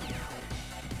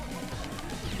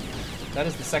 That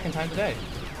is the second time today.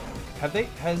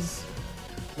 Has,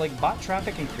 like, bot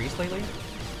traffic increased lately?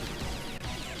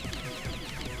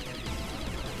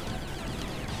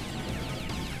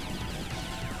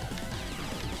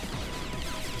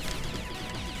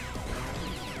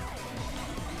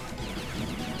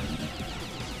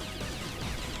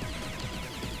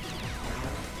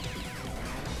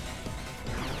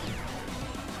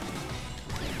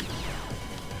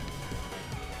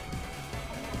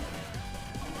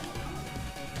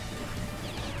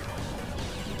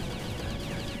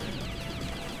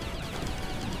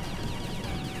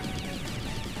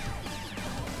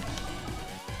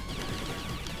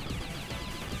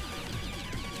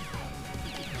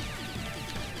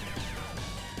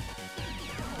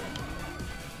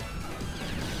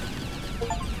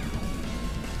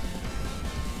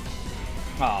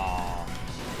 Aww.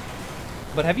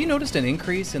 But have you noticed an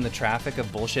increase in the traffic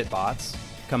of bullshit bots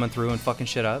coming through and fucking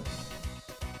shit up?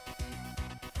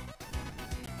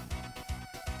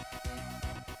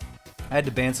 I had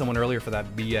to ban someone earlier for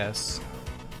that BS.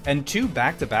 And 2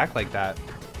 back-to-back like that.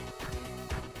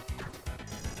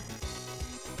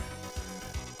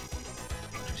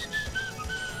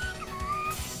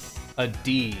 A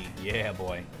D. Yeah,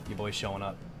 boy. Your boy's showing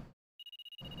up.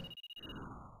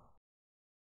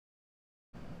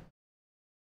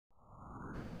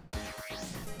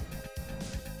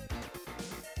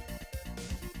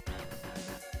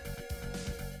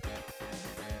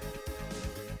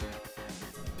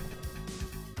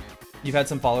 You've had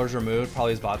some followers removed.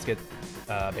 Probably his bots get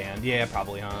banned. Yeah,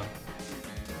 probably, huh?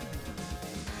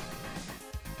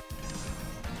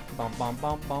 Bum, bum,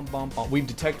 bum, bum, bum, bum. We've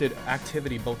detected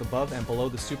activity both above and below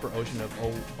the super ocean of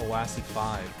Oasi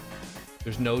 5.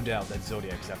 There's no doubt that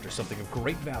Zodiac is after something of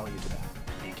great value to that.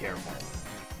 Be careful.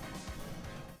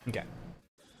 Okay.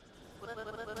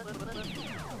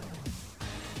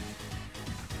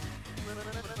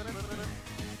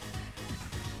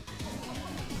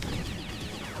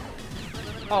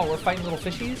 Oh, we're fighting little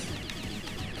fishies?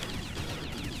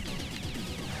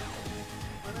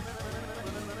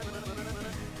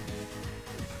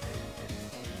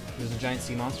 There's a giant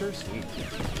sea monster? Sweet.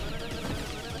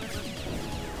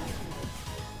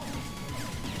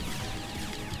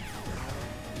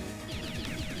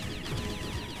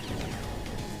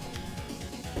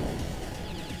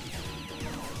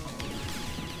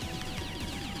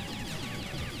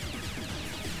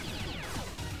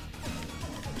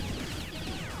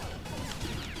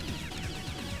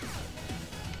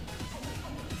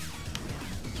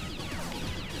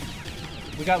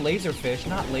 We got laserfish,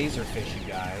 not laserfish, you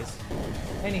guys.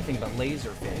 Anything but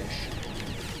laserfish.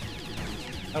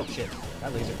 Oh shit,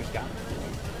 that laserfish got me.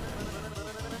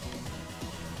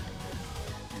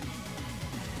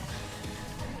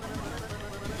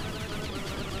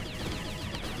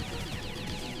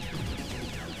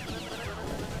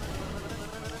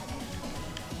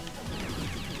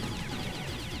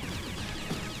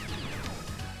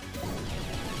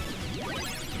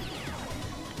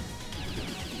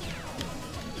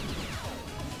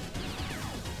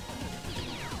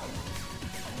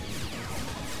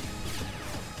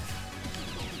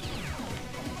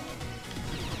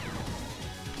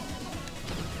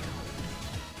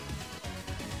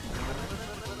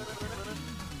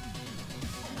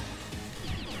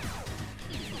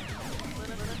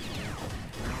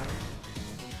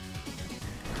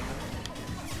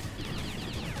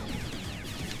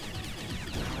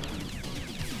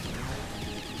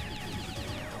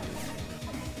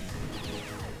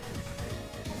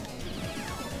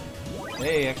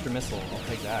 Hey, extra missile. I'll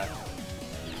take that.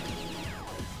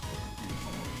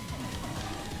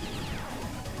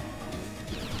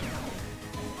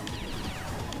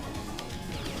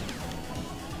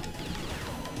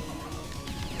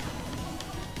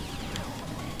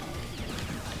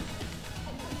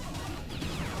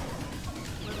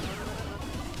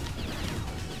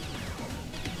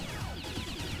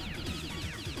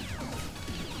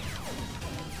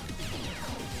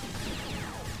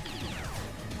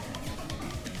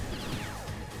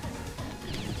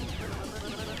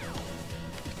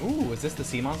 Ooh, is this the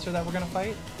sea monster that we're gonna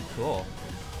fight? Cool.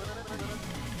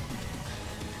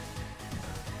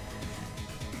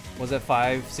 Was that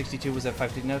 562? Was that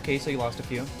 550? Okay, so you lost a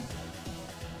few.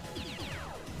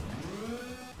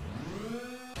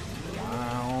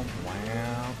 Wow,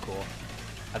 wow, cool.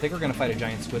 I think we're gonna fight a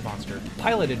giant squid monster,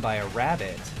 piloted by a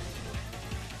rabbit.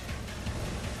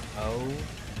 Oh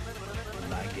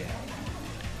my god.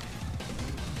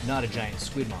 Not a giant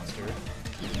squid monster.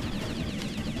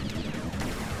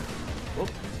 Whoop.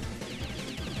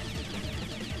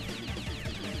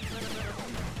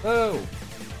 Oh!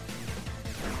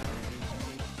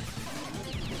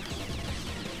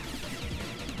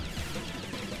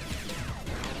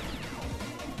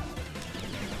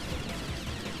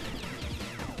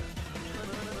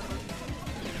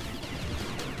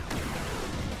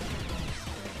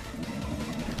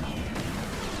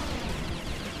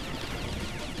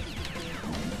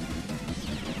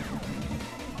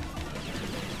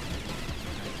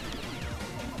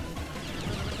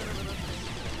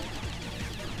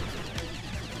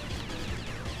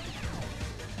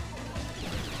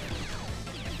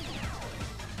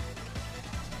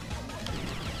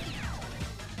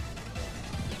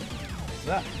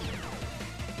 That.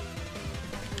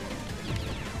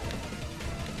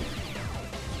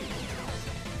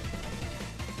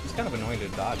 It's kind of annoying to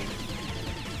dodge.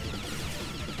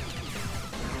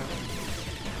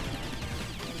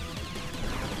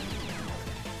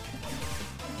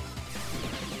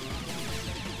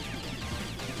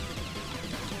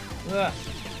 Ah.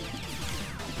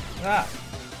 Ah.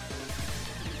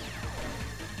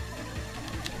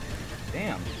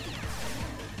 Damn.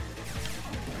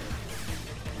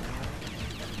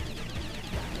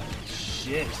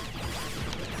 Shit.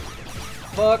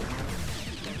 Fuck.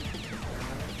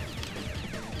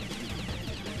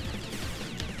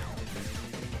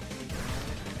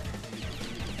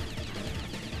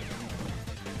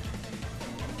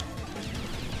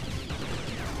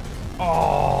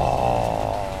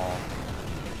 Oh.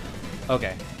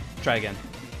 Okay. Try again.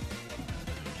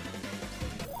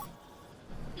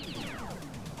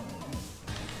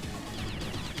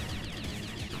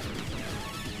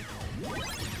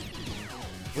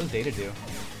 What does Data do?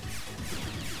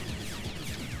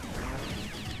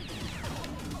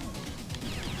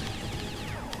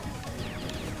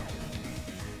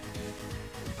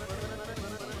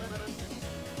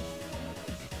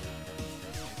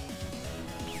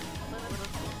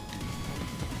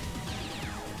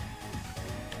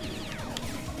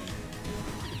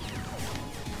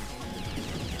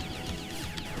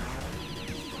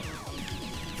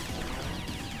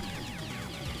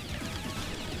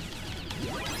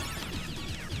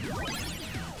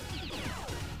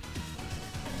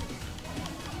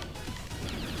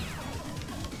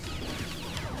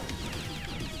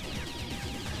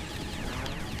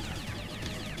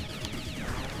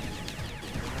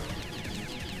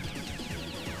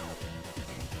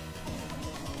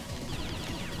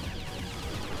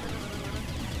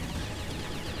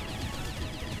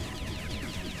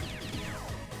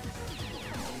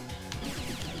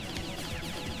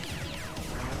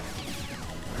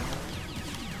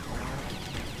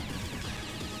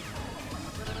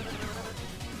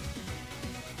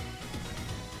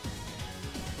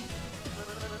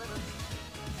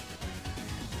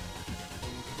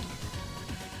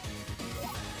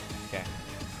 Okay.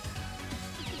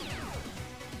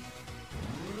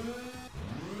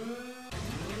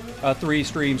 A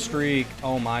 3-stream streak.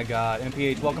 Oh my god.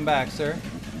 MPH, welcome back, sir.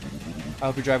 I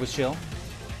hope your drive was chill.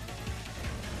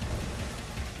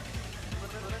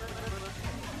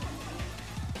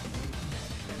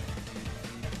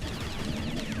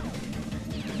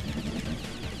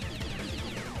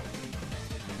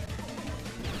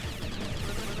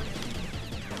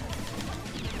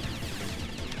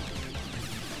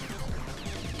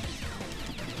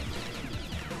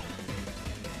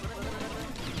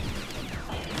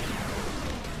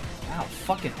 Ow,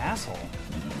 fucking asshole.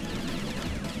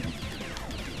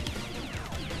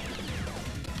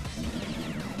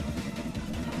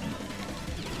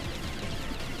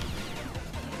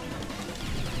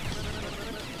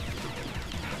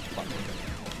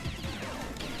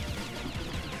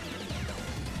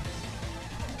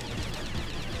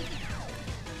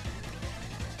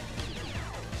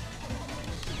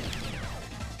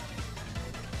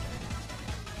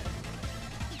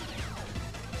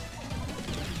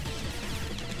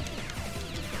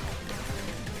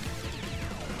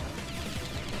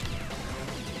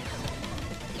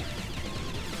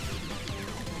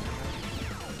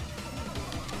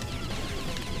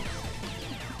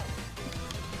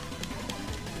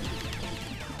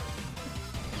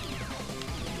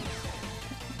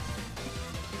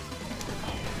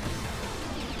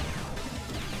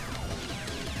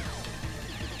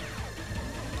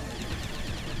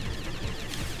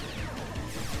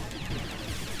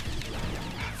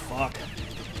 Fuck.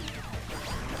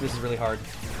 This is really hard.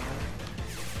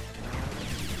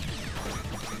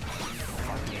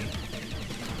 Fuck me.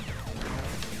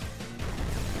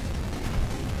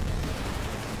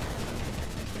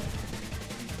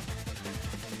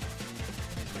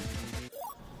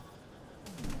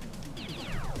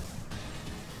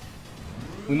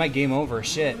 We might game over.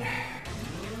 Shit.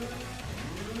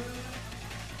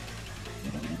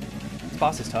 This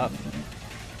boss is tough.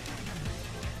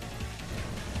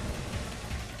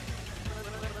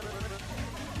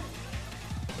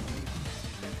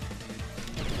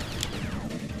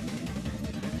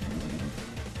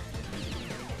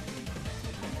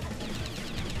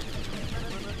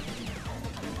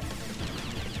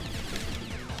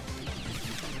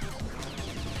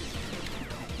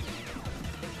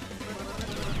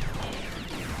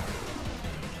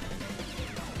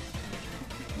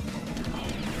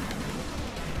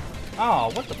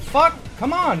 Oh, what the fuck?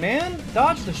 Come on, man!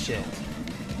 Dodge the shit.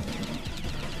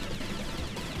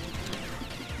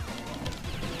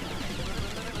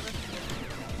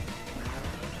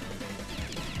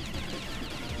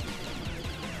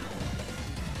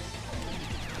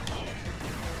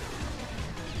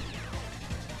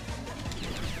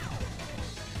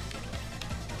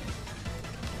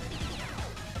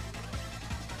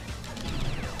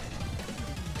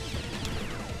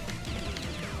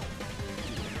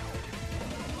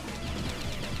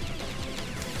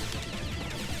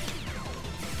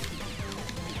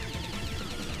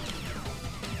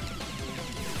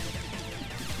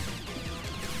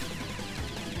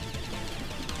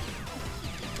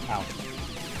 Ow.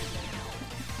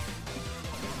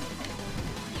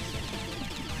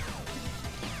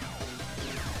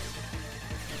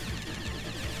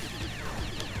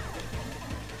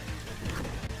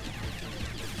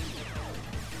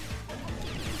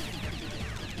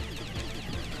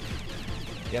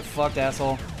 Get fucked,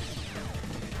 asshole.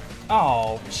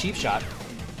 Oh, cheap shot.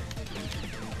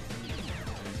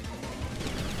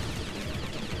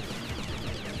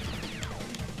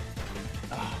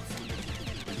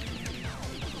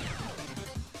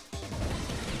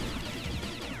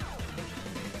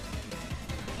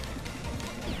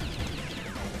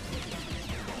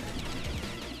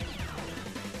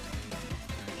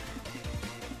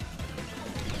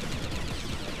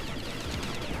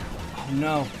 Oh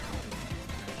no.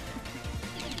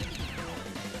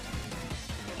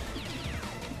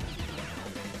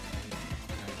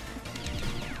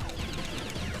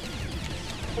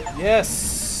 Yes.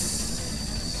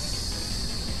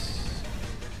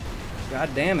 God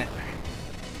damn it.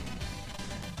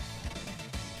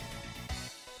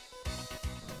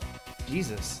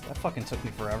 Jesus, that fucking took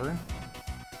me forever.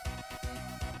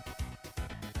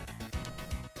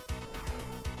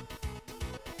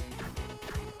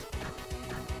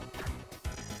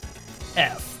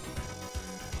 F.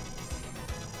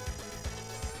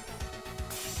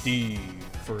 D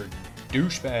for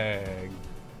douchebag.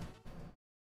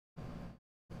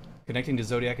 Connecting to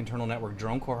Zodiac internal network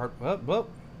drone core hard. Whoop, whoop.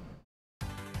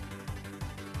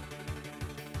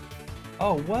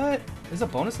 Oh, what? Is it a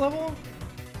bonus level?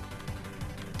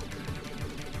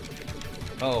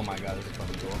 Oh my god, this is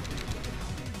fucking cool.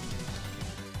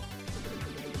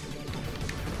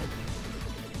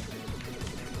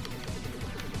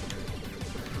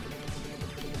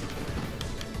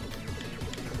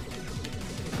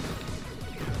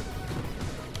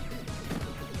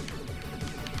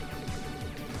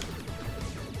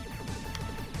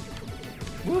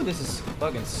 Woo, this is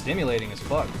fucking stimulating as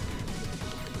fuck.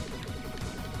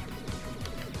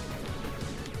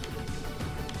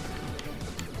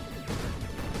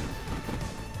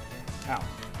 Ow.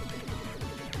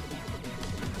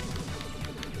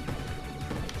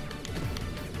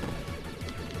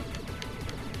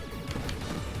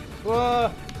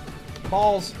 Whoa!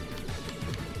 Balls.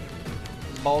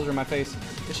 Balls are in my face.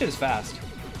 This shit is fast.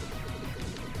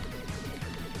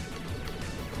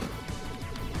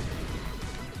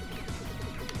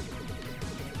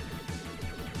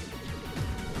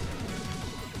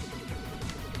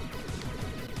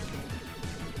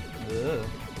 Ugh.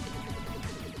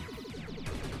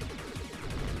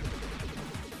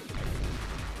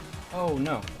 Oh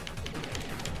no.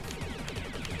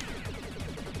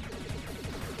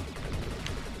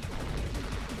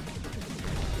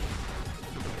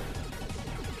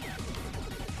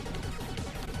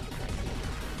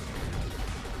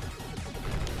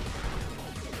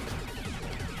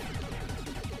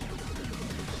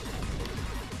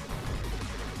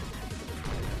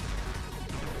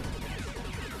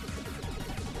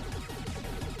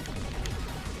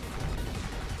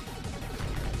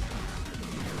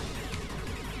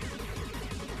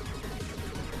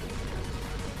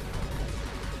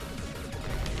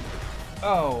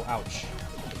 Oh, ouch.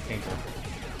 Painful.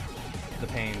 The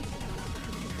pain.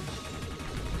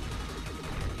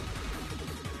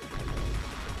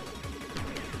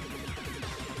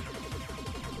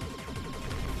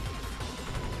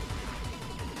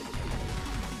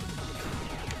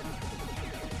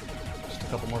 Just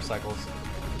couple more cycles.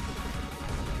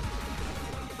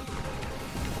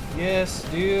 Yes,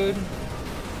 dude.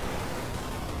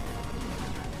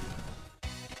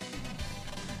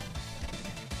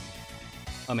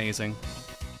 Amazing.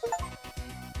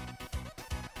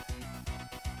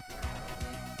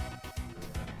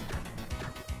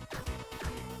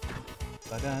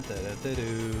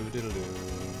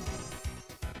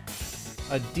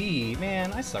 A D?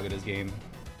 Man, I suck at this game.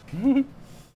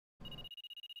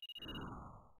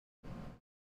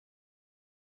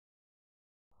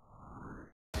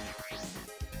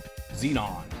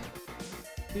 Xenon.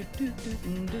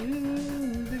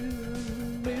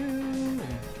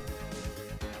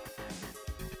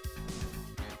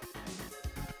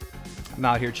 I'm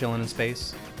out here chilling in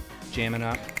space, jamming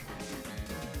up.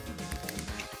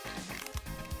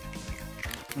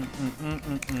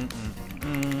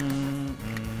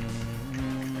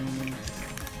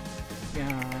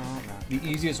 The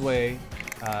easiest way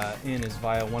in is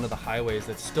via one of the highways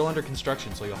that's still under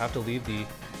construction, so you'll have to leave the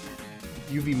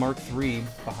UV Mark III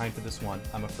behind for this one,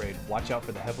 I'm afraid. Watch out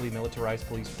for the heavily militarized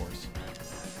police force.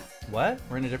 What?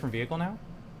 We're in a different vehicle now?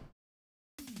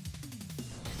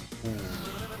 Ooh.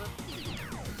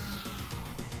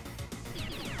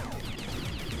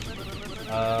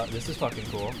 This is fucking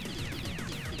cool.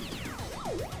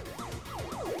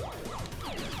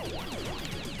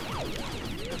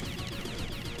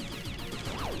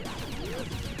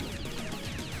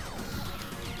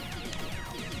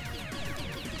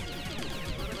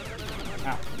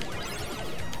 Ow.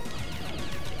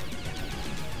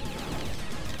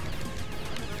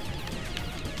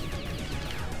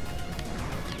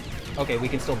 Okay, we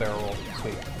can still barrel roll.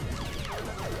 Sweet.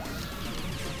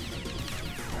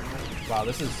 Wow,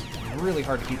 this is really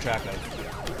hard to keep track of.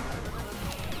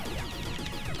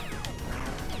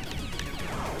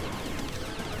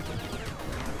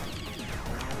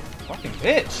 Fucking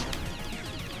bitch!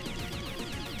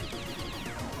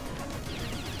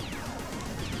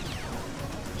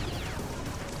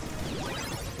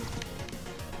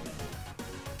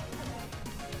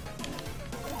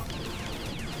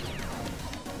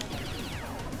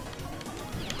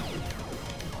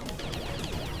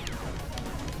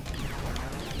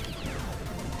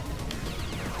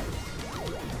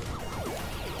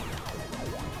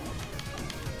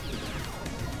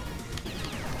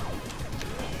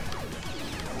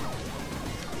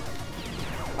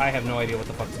 I have no idea what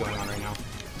the fuck is going on right now.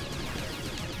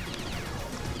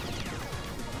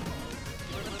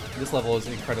 This level is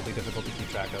incredibly difficult to keep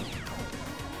track of.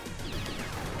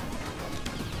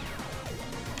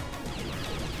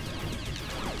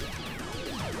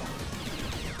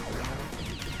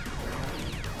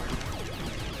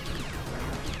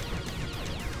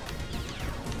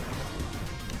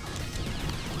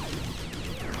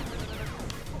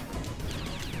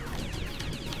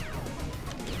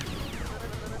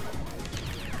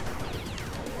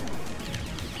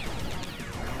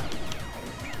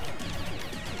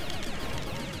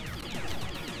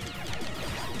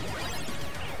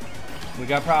 We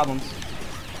got problems.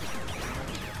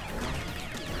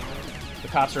 The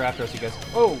cops are after us, you guys.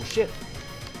 Oh, shit.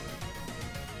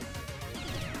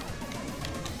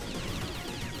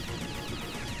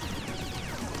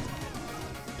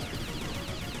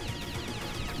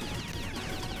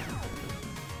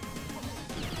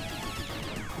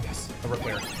 Yes, a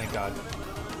repair. Thank God.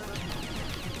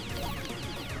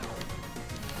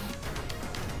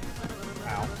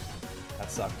 Ow.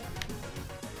 That sucked.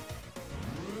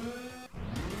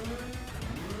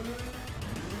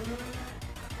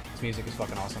 Music is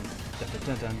fucking awesome.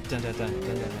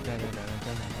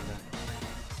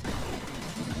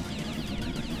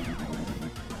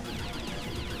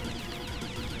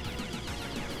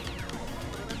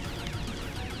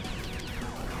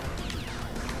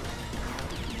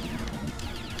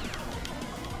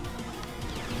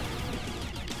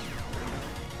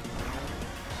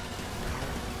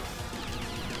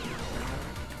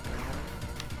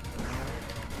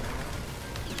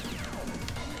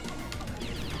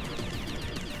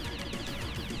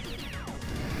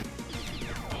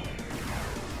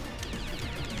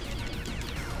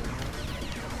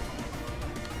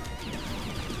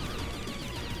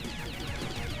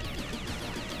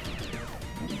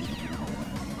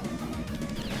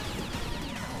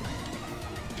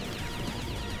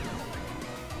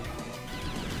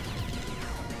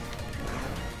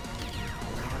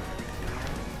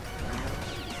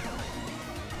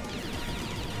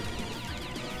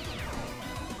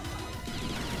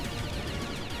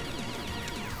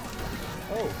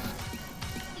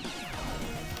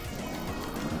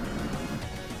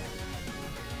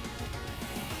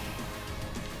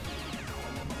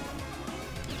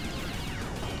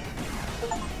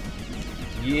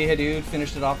 Yeah, dude,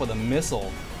 finished it off with a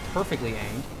missile. Perfectly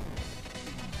aimed.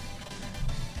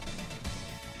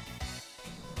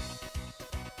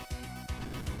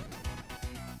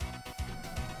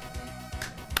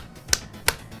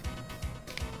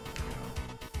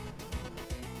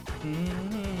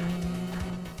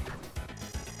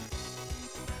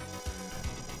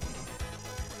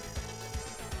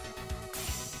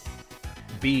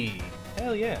 B.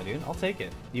 Hell yeah, dude. I'll take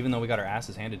it. Even though we got our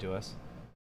asses handed to us.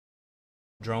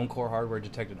 Drone core hardware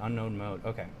detected unknown mode.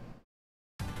 Okay.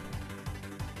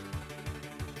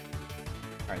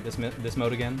 Alright, this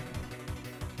mode again.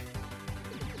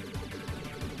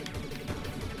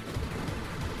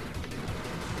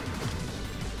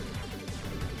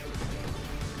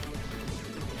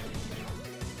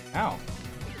 Ow.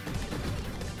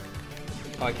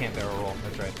 Oh, I can't barrel roll.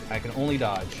 That's right. I can only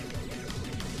dodge.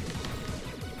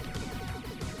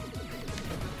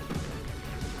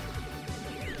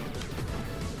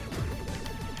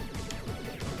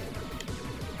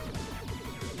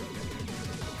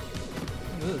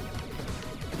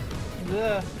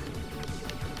 Ugh.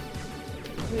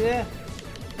 Yeah.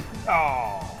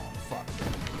 Oh, fuck.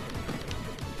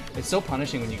 It's so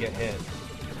punishing when you get hit.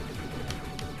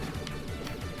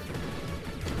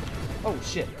 Oh,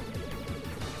 shit.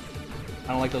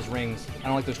 I don't like those rings. I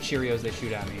don't like those Cheerios they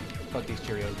shoot at me. Fuck these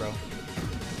Cheerios, bro.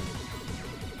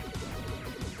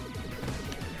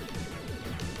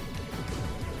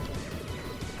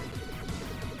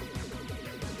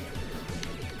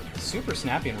 Super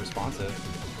snappy and responsive.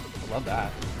 I love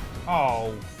that.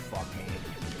 Oh, fuck me.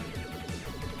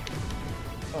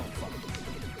 Oh, fuck.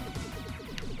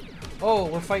 Oh,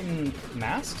 we're fighting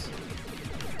masks?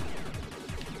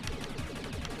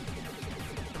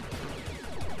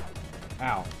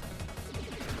 Ow.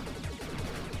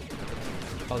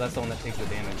 Oh, that's the one that takes the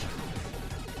damage.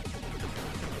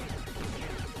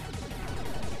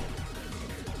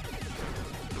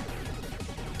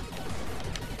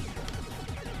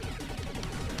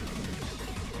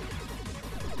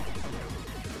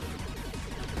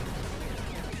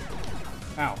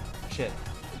 Ow. Shit.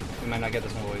 We might not get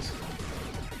this one, boys.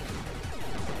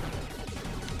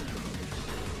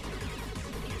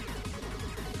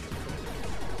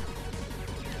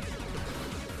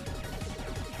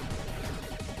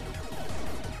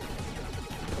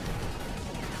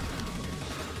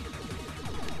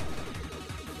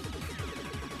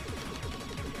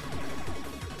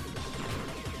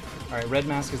 Alright, red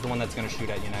mask is the one that's gonna shoot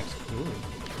at you next. Ooh.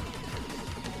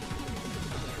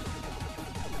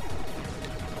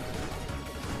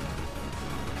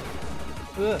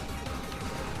 Ugh.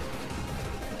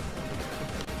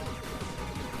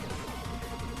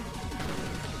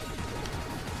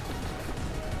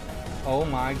 Oh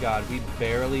my god, we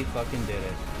barely fucking did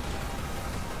it.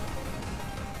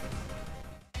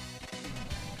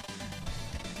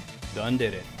 Done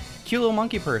did it. Cute little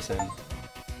monkey person.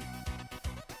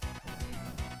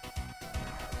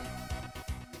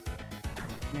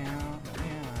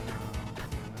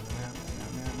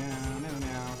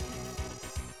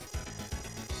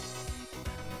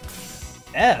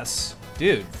 S?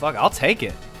 Dude, fuck, I'll take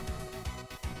it.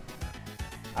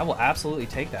 I will absolutely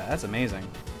take that. That's amazing.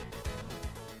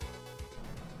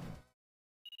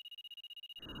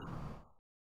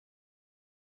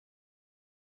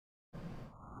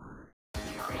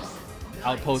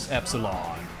 Outpost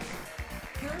Epsilon.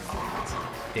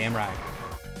 Damn right.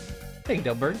 Hey,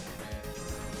 Dubbird.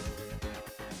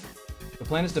 The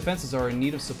planet's defenses are in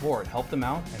need of support. Help them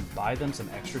out and buy them some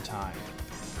extra time.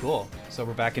 Cool. So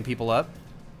we're backing people up.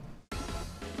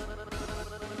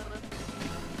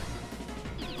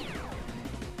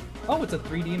 Oh, it's a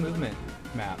 3D movement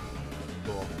map.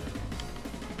 Cool.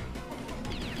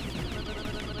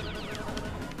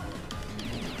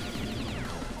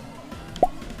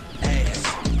 Ass,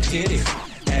 titties,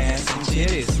 ass and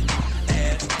titties.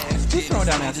 Who's throwing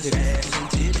down ass and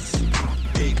titties?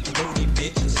 Big booty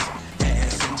bitches,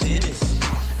 ass and titties.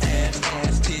 Ass,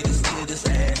 titties, titties,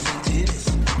 ass and titties.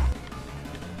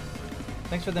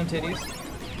 Thanks for them titties.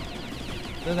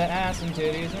 For the ass and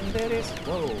titties and titties.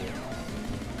 Whoa.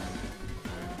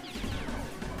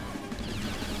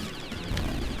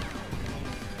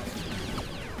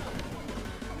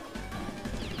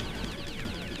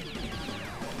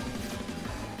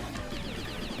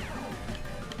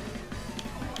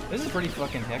 This is pretty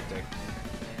fucking hectic.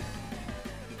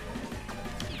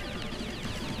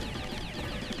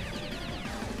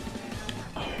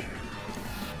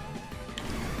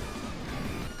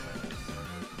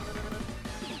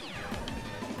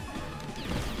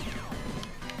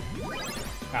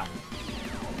 Ow.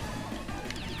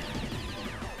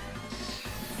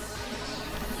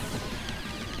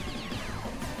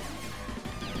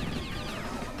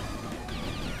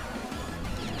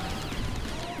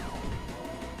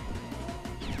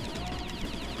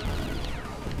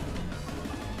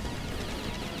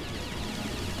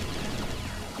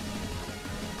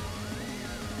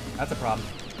 That's a problem.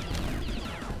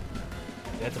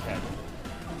 That's a pet.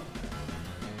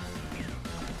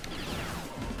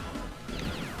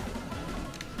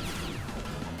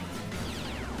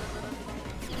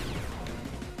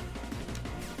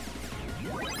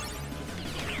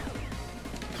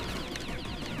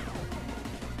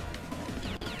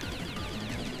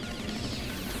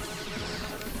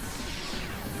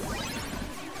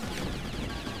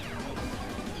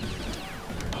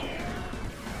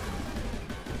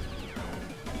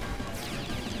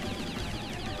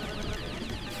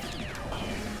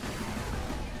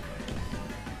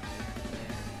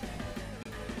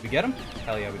 We get him?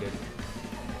 Hell yeah, we did.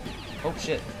 Oh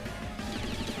shit.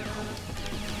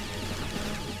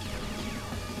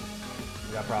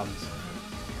 We got problems.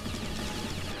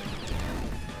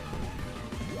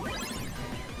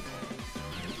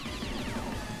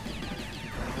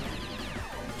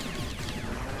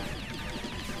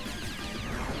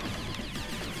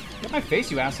 Get my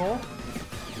face, you asshole.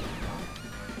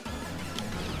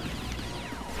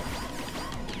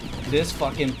 This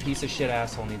fucking piece of shit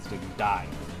asshole needs to die.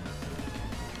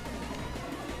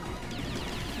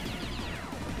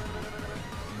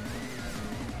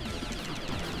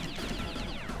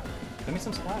 Give me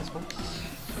some supplies, cool.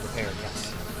 Repair,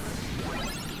 yes.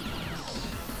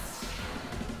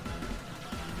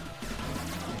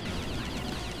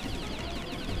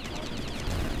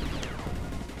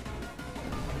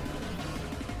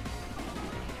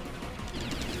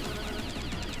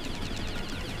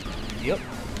 Yep,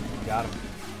 got him.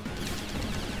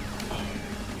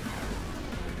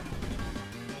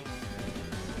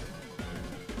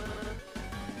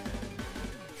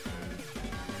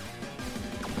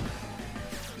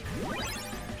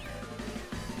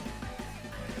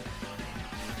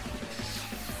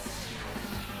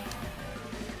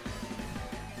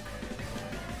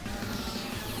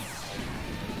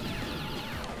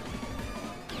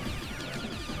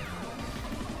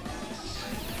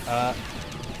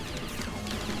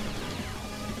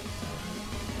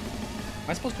 Am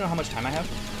I supposed to know how much time I have?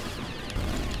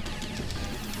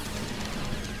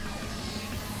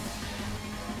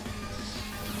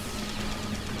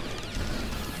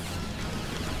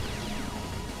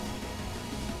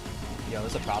 Yo,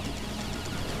 there's a problem.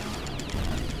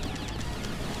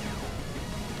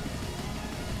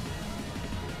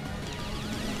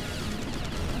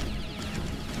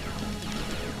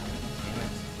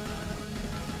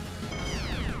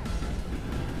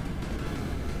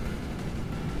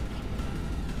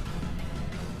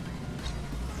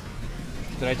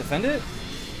 Did I defend it?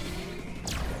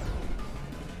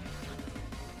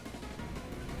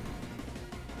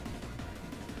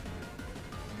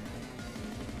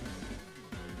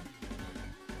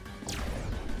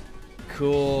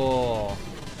 Cool.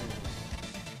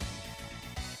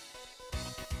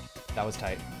 That was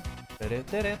tight.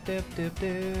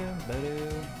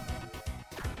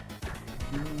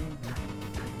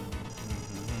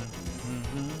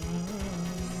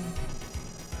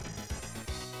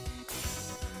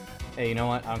 Hey, you know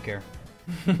what? I don't care.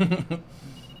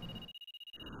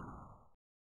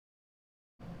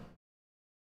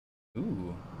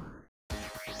 Ooh.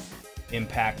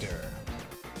 Impactor.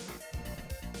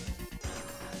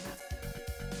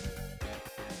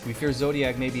 We fear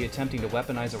Zodiac may be attempting to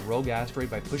weaponize a rogue asteroid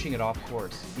by pushing it off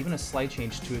course. Even a slight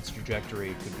change to its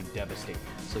trajectory could be devastating,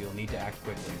 so you'll need to act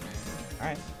quickly.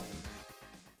 Alright.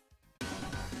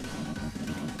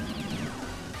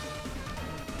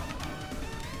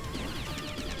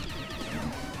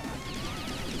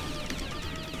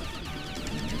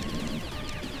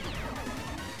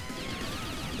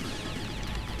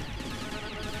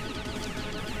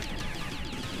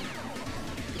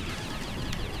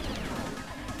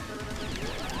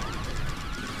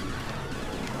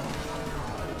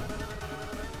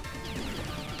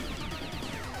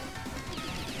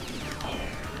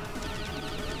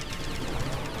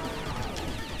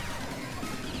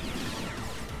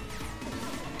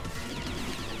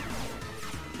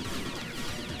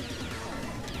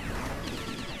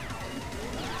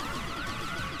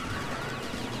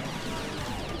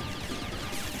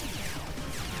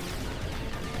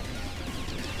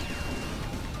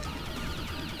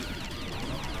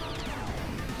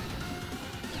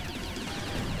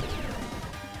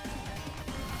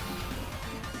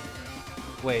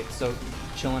 Wait, so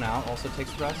chilling out also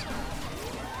takes rest?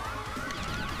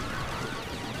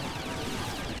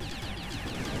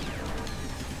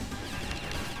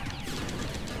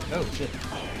 Oh, shit.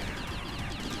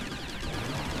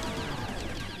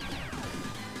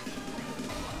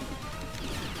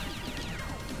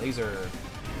 Laser.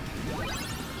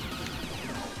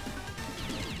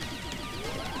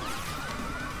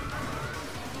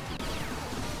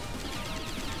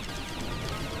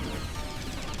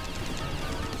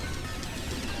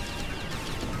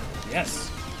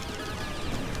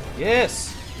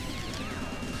 Yes!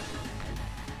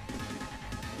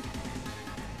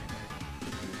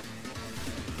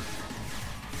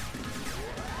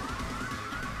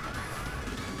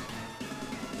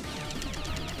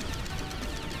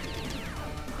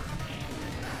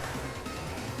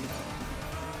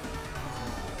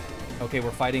 Okay,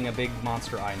 we're fighting a big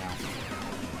monster eye now.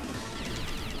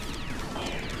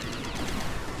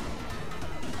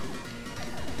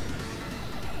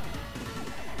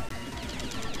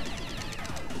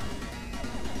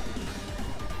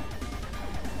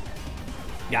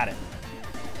 Got it.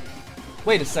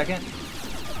 Wait a second.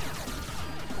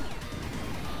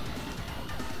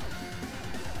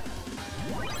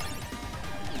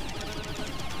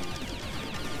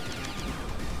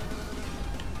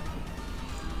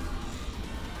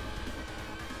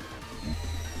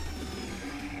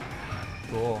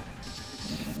 Cool.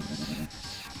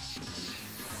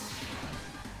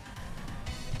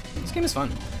 This game is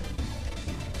fun.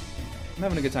 I'm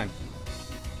having a good time.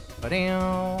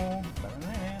 Ba-dow.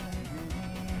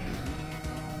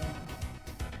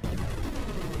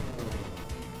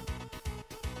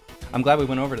 I'm glad we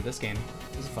went over to this game.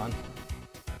 This is fun.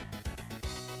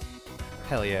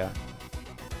 Hell yeah.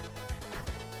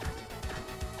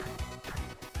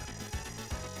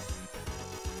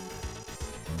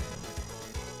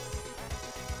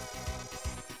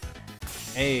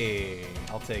 Hey,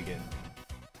 I'll take it.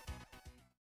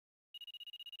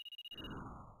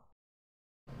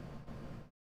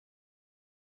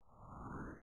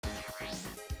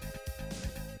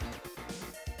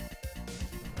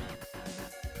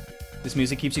 This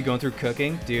music keeps you going through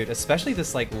cooking. Dude, especially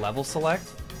this like level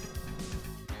select.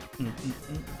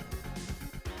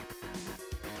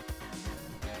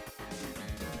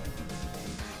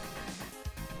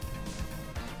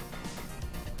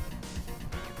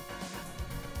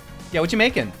 Yeah, what you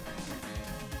making?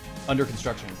 Under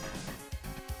construction.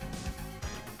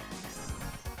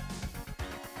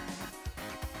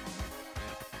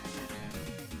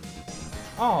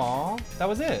 Aw, that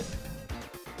was it.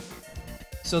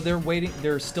 So they're waiting,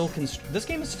 they're still this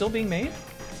game is still being made?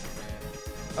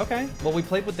 Okay, well we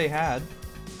played what they had.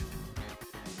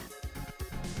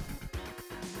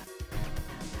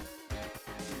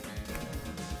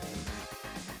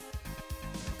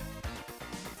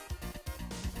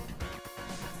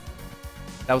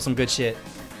 That was some good shit.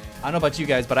 I don't know about you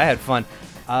guys, but I had fun.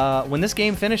 When this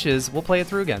game finishes, we'll play it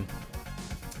through again.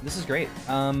 This is great.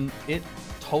 It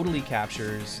totally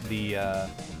captures the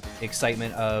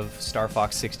excitement of Star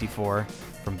Fox 64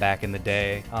 from back in the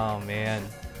day. Oh man.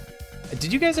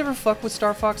 Did you guys ever fuck with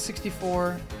Star Fox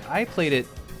 64? I played it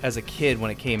as a kid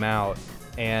when it came out,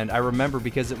 and I remember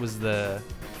because it was the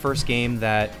first game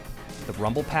that the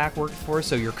rumble pack worked for,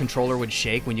 so your controller would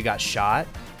shake when you got shot.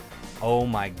 Oh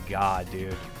my god,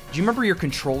 dude. Do you remember your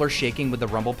controller shaking with the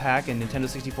rumble pack in Nintendo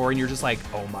 64 and you're just like,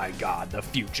 oh my god, the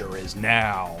future is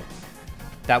now.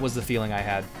 That was the feeling I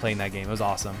had playing that game. It was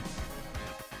awesome.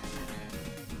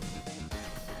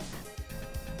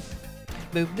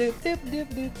 But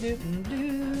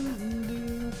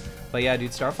yeah,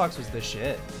 dude, Star Fox was the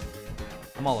shit.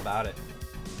 I'm all about it.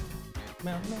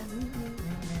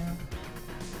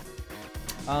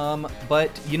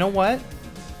 But you know what?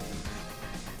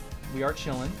 We are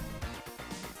chilling.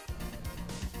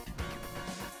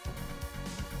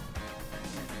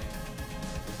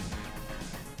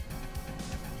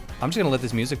 I'm just gonna let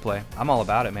this music play. I'm all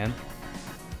about it, man.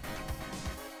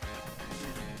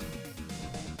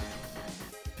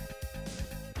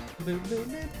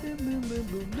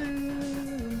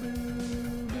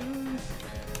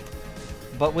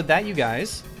 But with that, you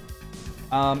guys,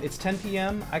 it's 10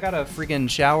 p.m. I gotta freaking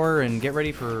shower and get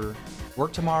ready for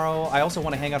work tomorrow. I also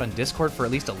want to hang out on Discord for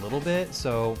at least a little bit,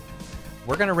 so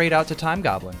we're gonna raid out to Time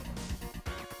Goblin.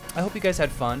 I hope you guys had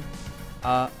fun.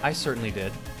 I certainly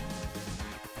did.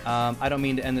 I don't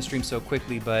mean to end the stream so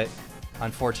quickly, but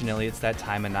unfortunately, it's that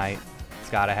time of night. It's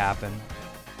gotta happen.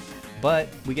 But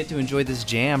we get to enjoy this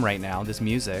jam right now, this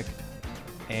music.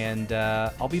 And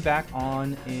I'll be back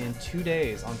on in 2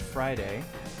 days, on Friday.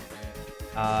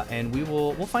 And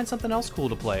we'll find something else cool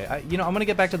to play. I'm gonna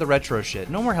get back to the retro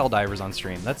shit. No more Helldivers on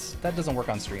stream. That doesn't work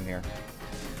on stream here.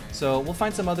 So we'll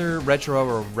find some other retro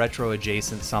or retro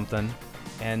adjacent something,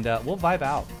 and we'll vibe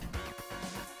out.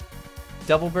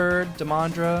 Devilbird,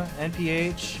 Demandra,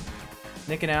 NPH,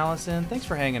 Nick and Allison, thanks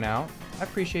for hanging out. I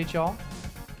appreciate y'all.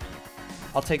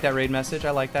 I'll take that raid message.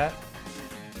 I like that.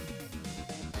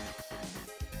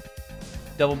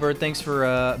 Devilbird, thanks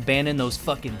for banning those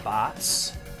fucking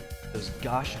bots. Those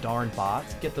gosh darn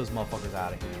bots. Get those motherfuckers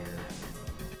out of here.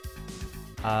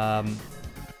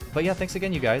 But yeah, thanks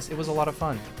again, you guys. It was a lot of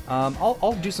fun.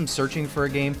 I'll do some searching for a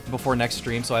game before next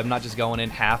stream, so I'm not just going in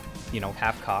half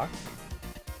cocked.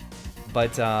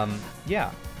 But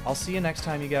yeah, I'll see you next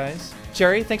time, you guys.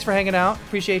 Cherry, thanks for hanging out.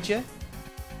 Appreciate you.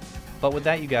 But with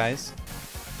that, you guys,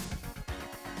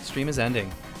 stream is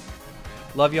ending.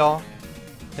 Love y'all.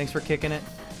 Thanks for kicking it.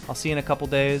 I'll see you in a couple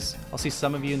days. I'll see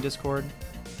some of you in Discord.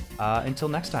 Until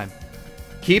next time,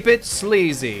 keep it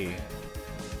sleazy.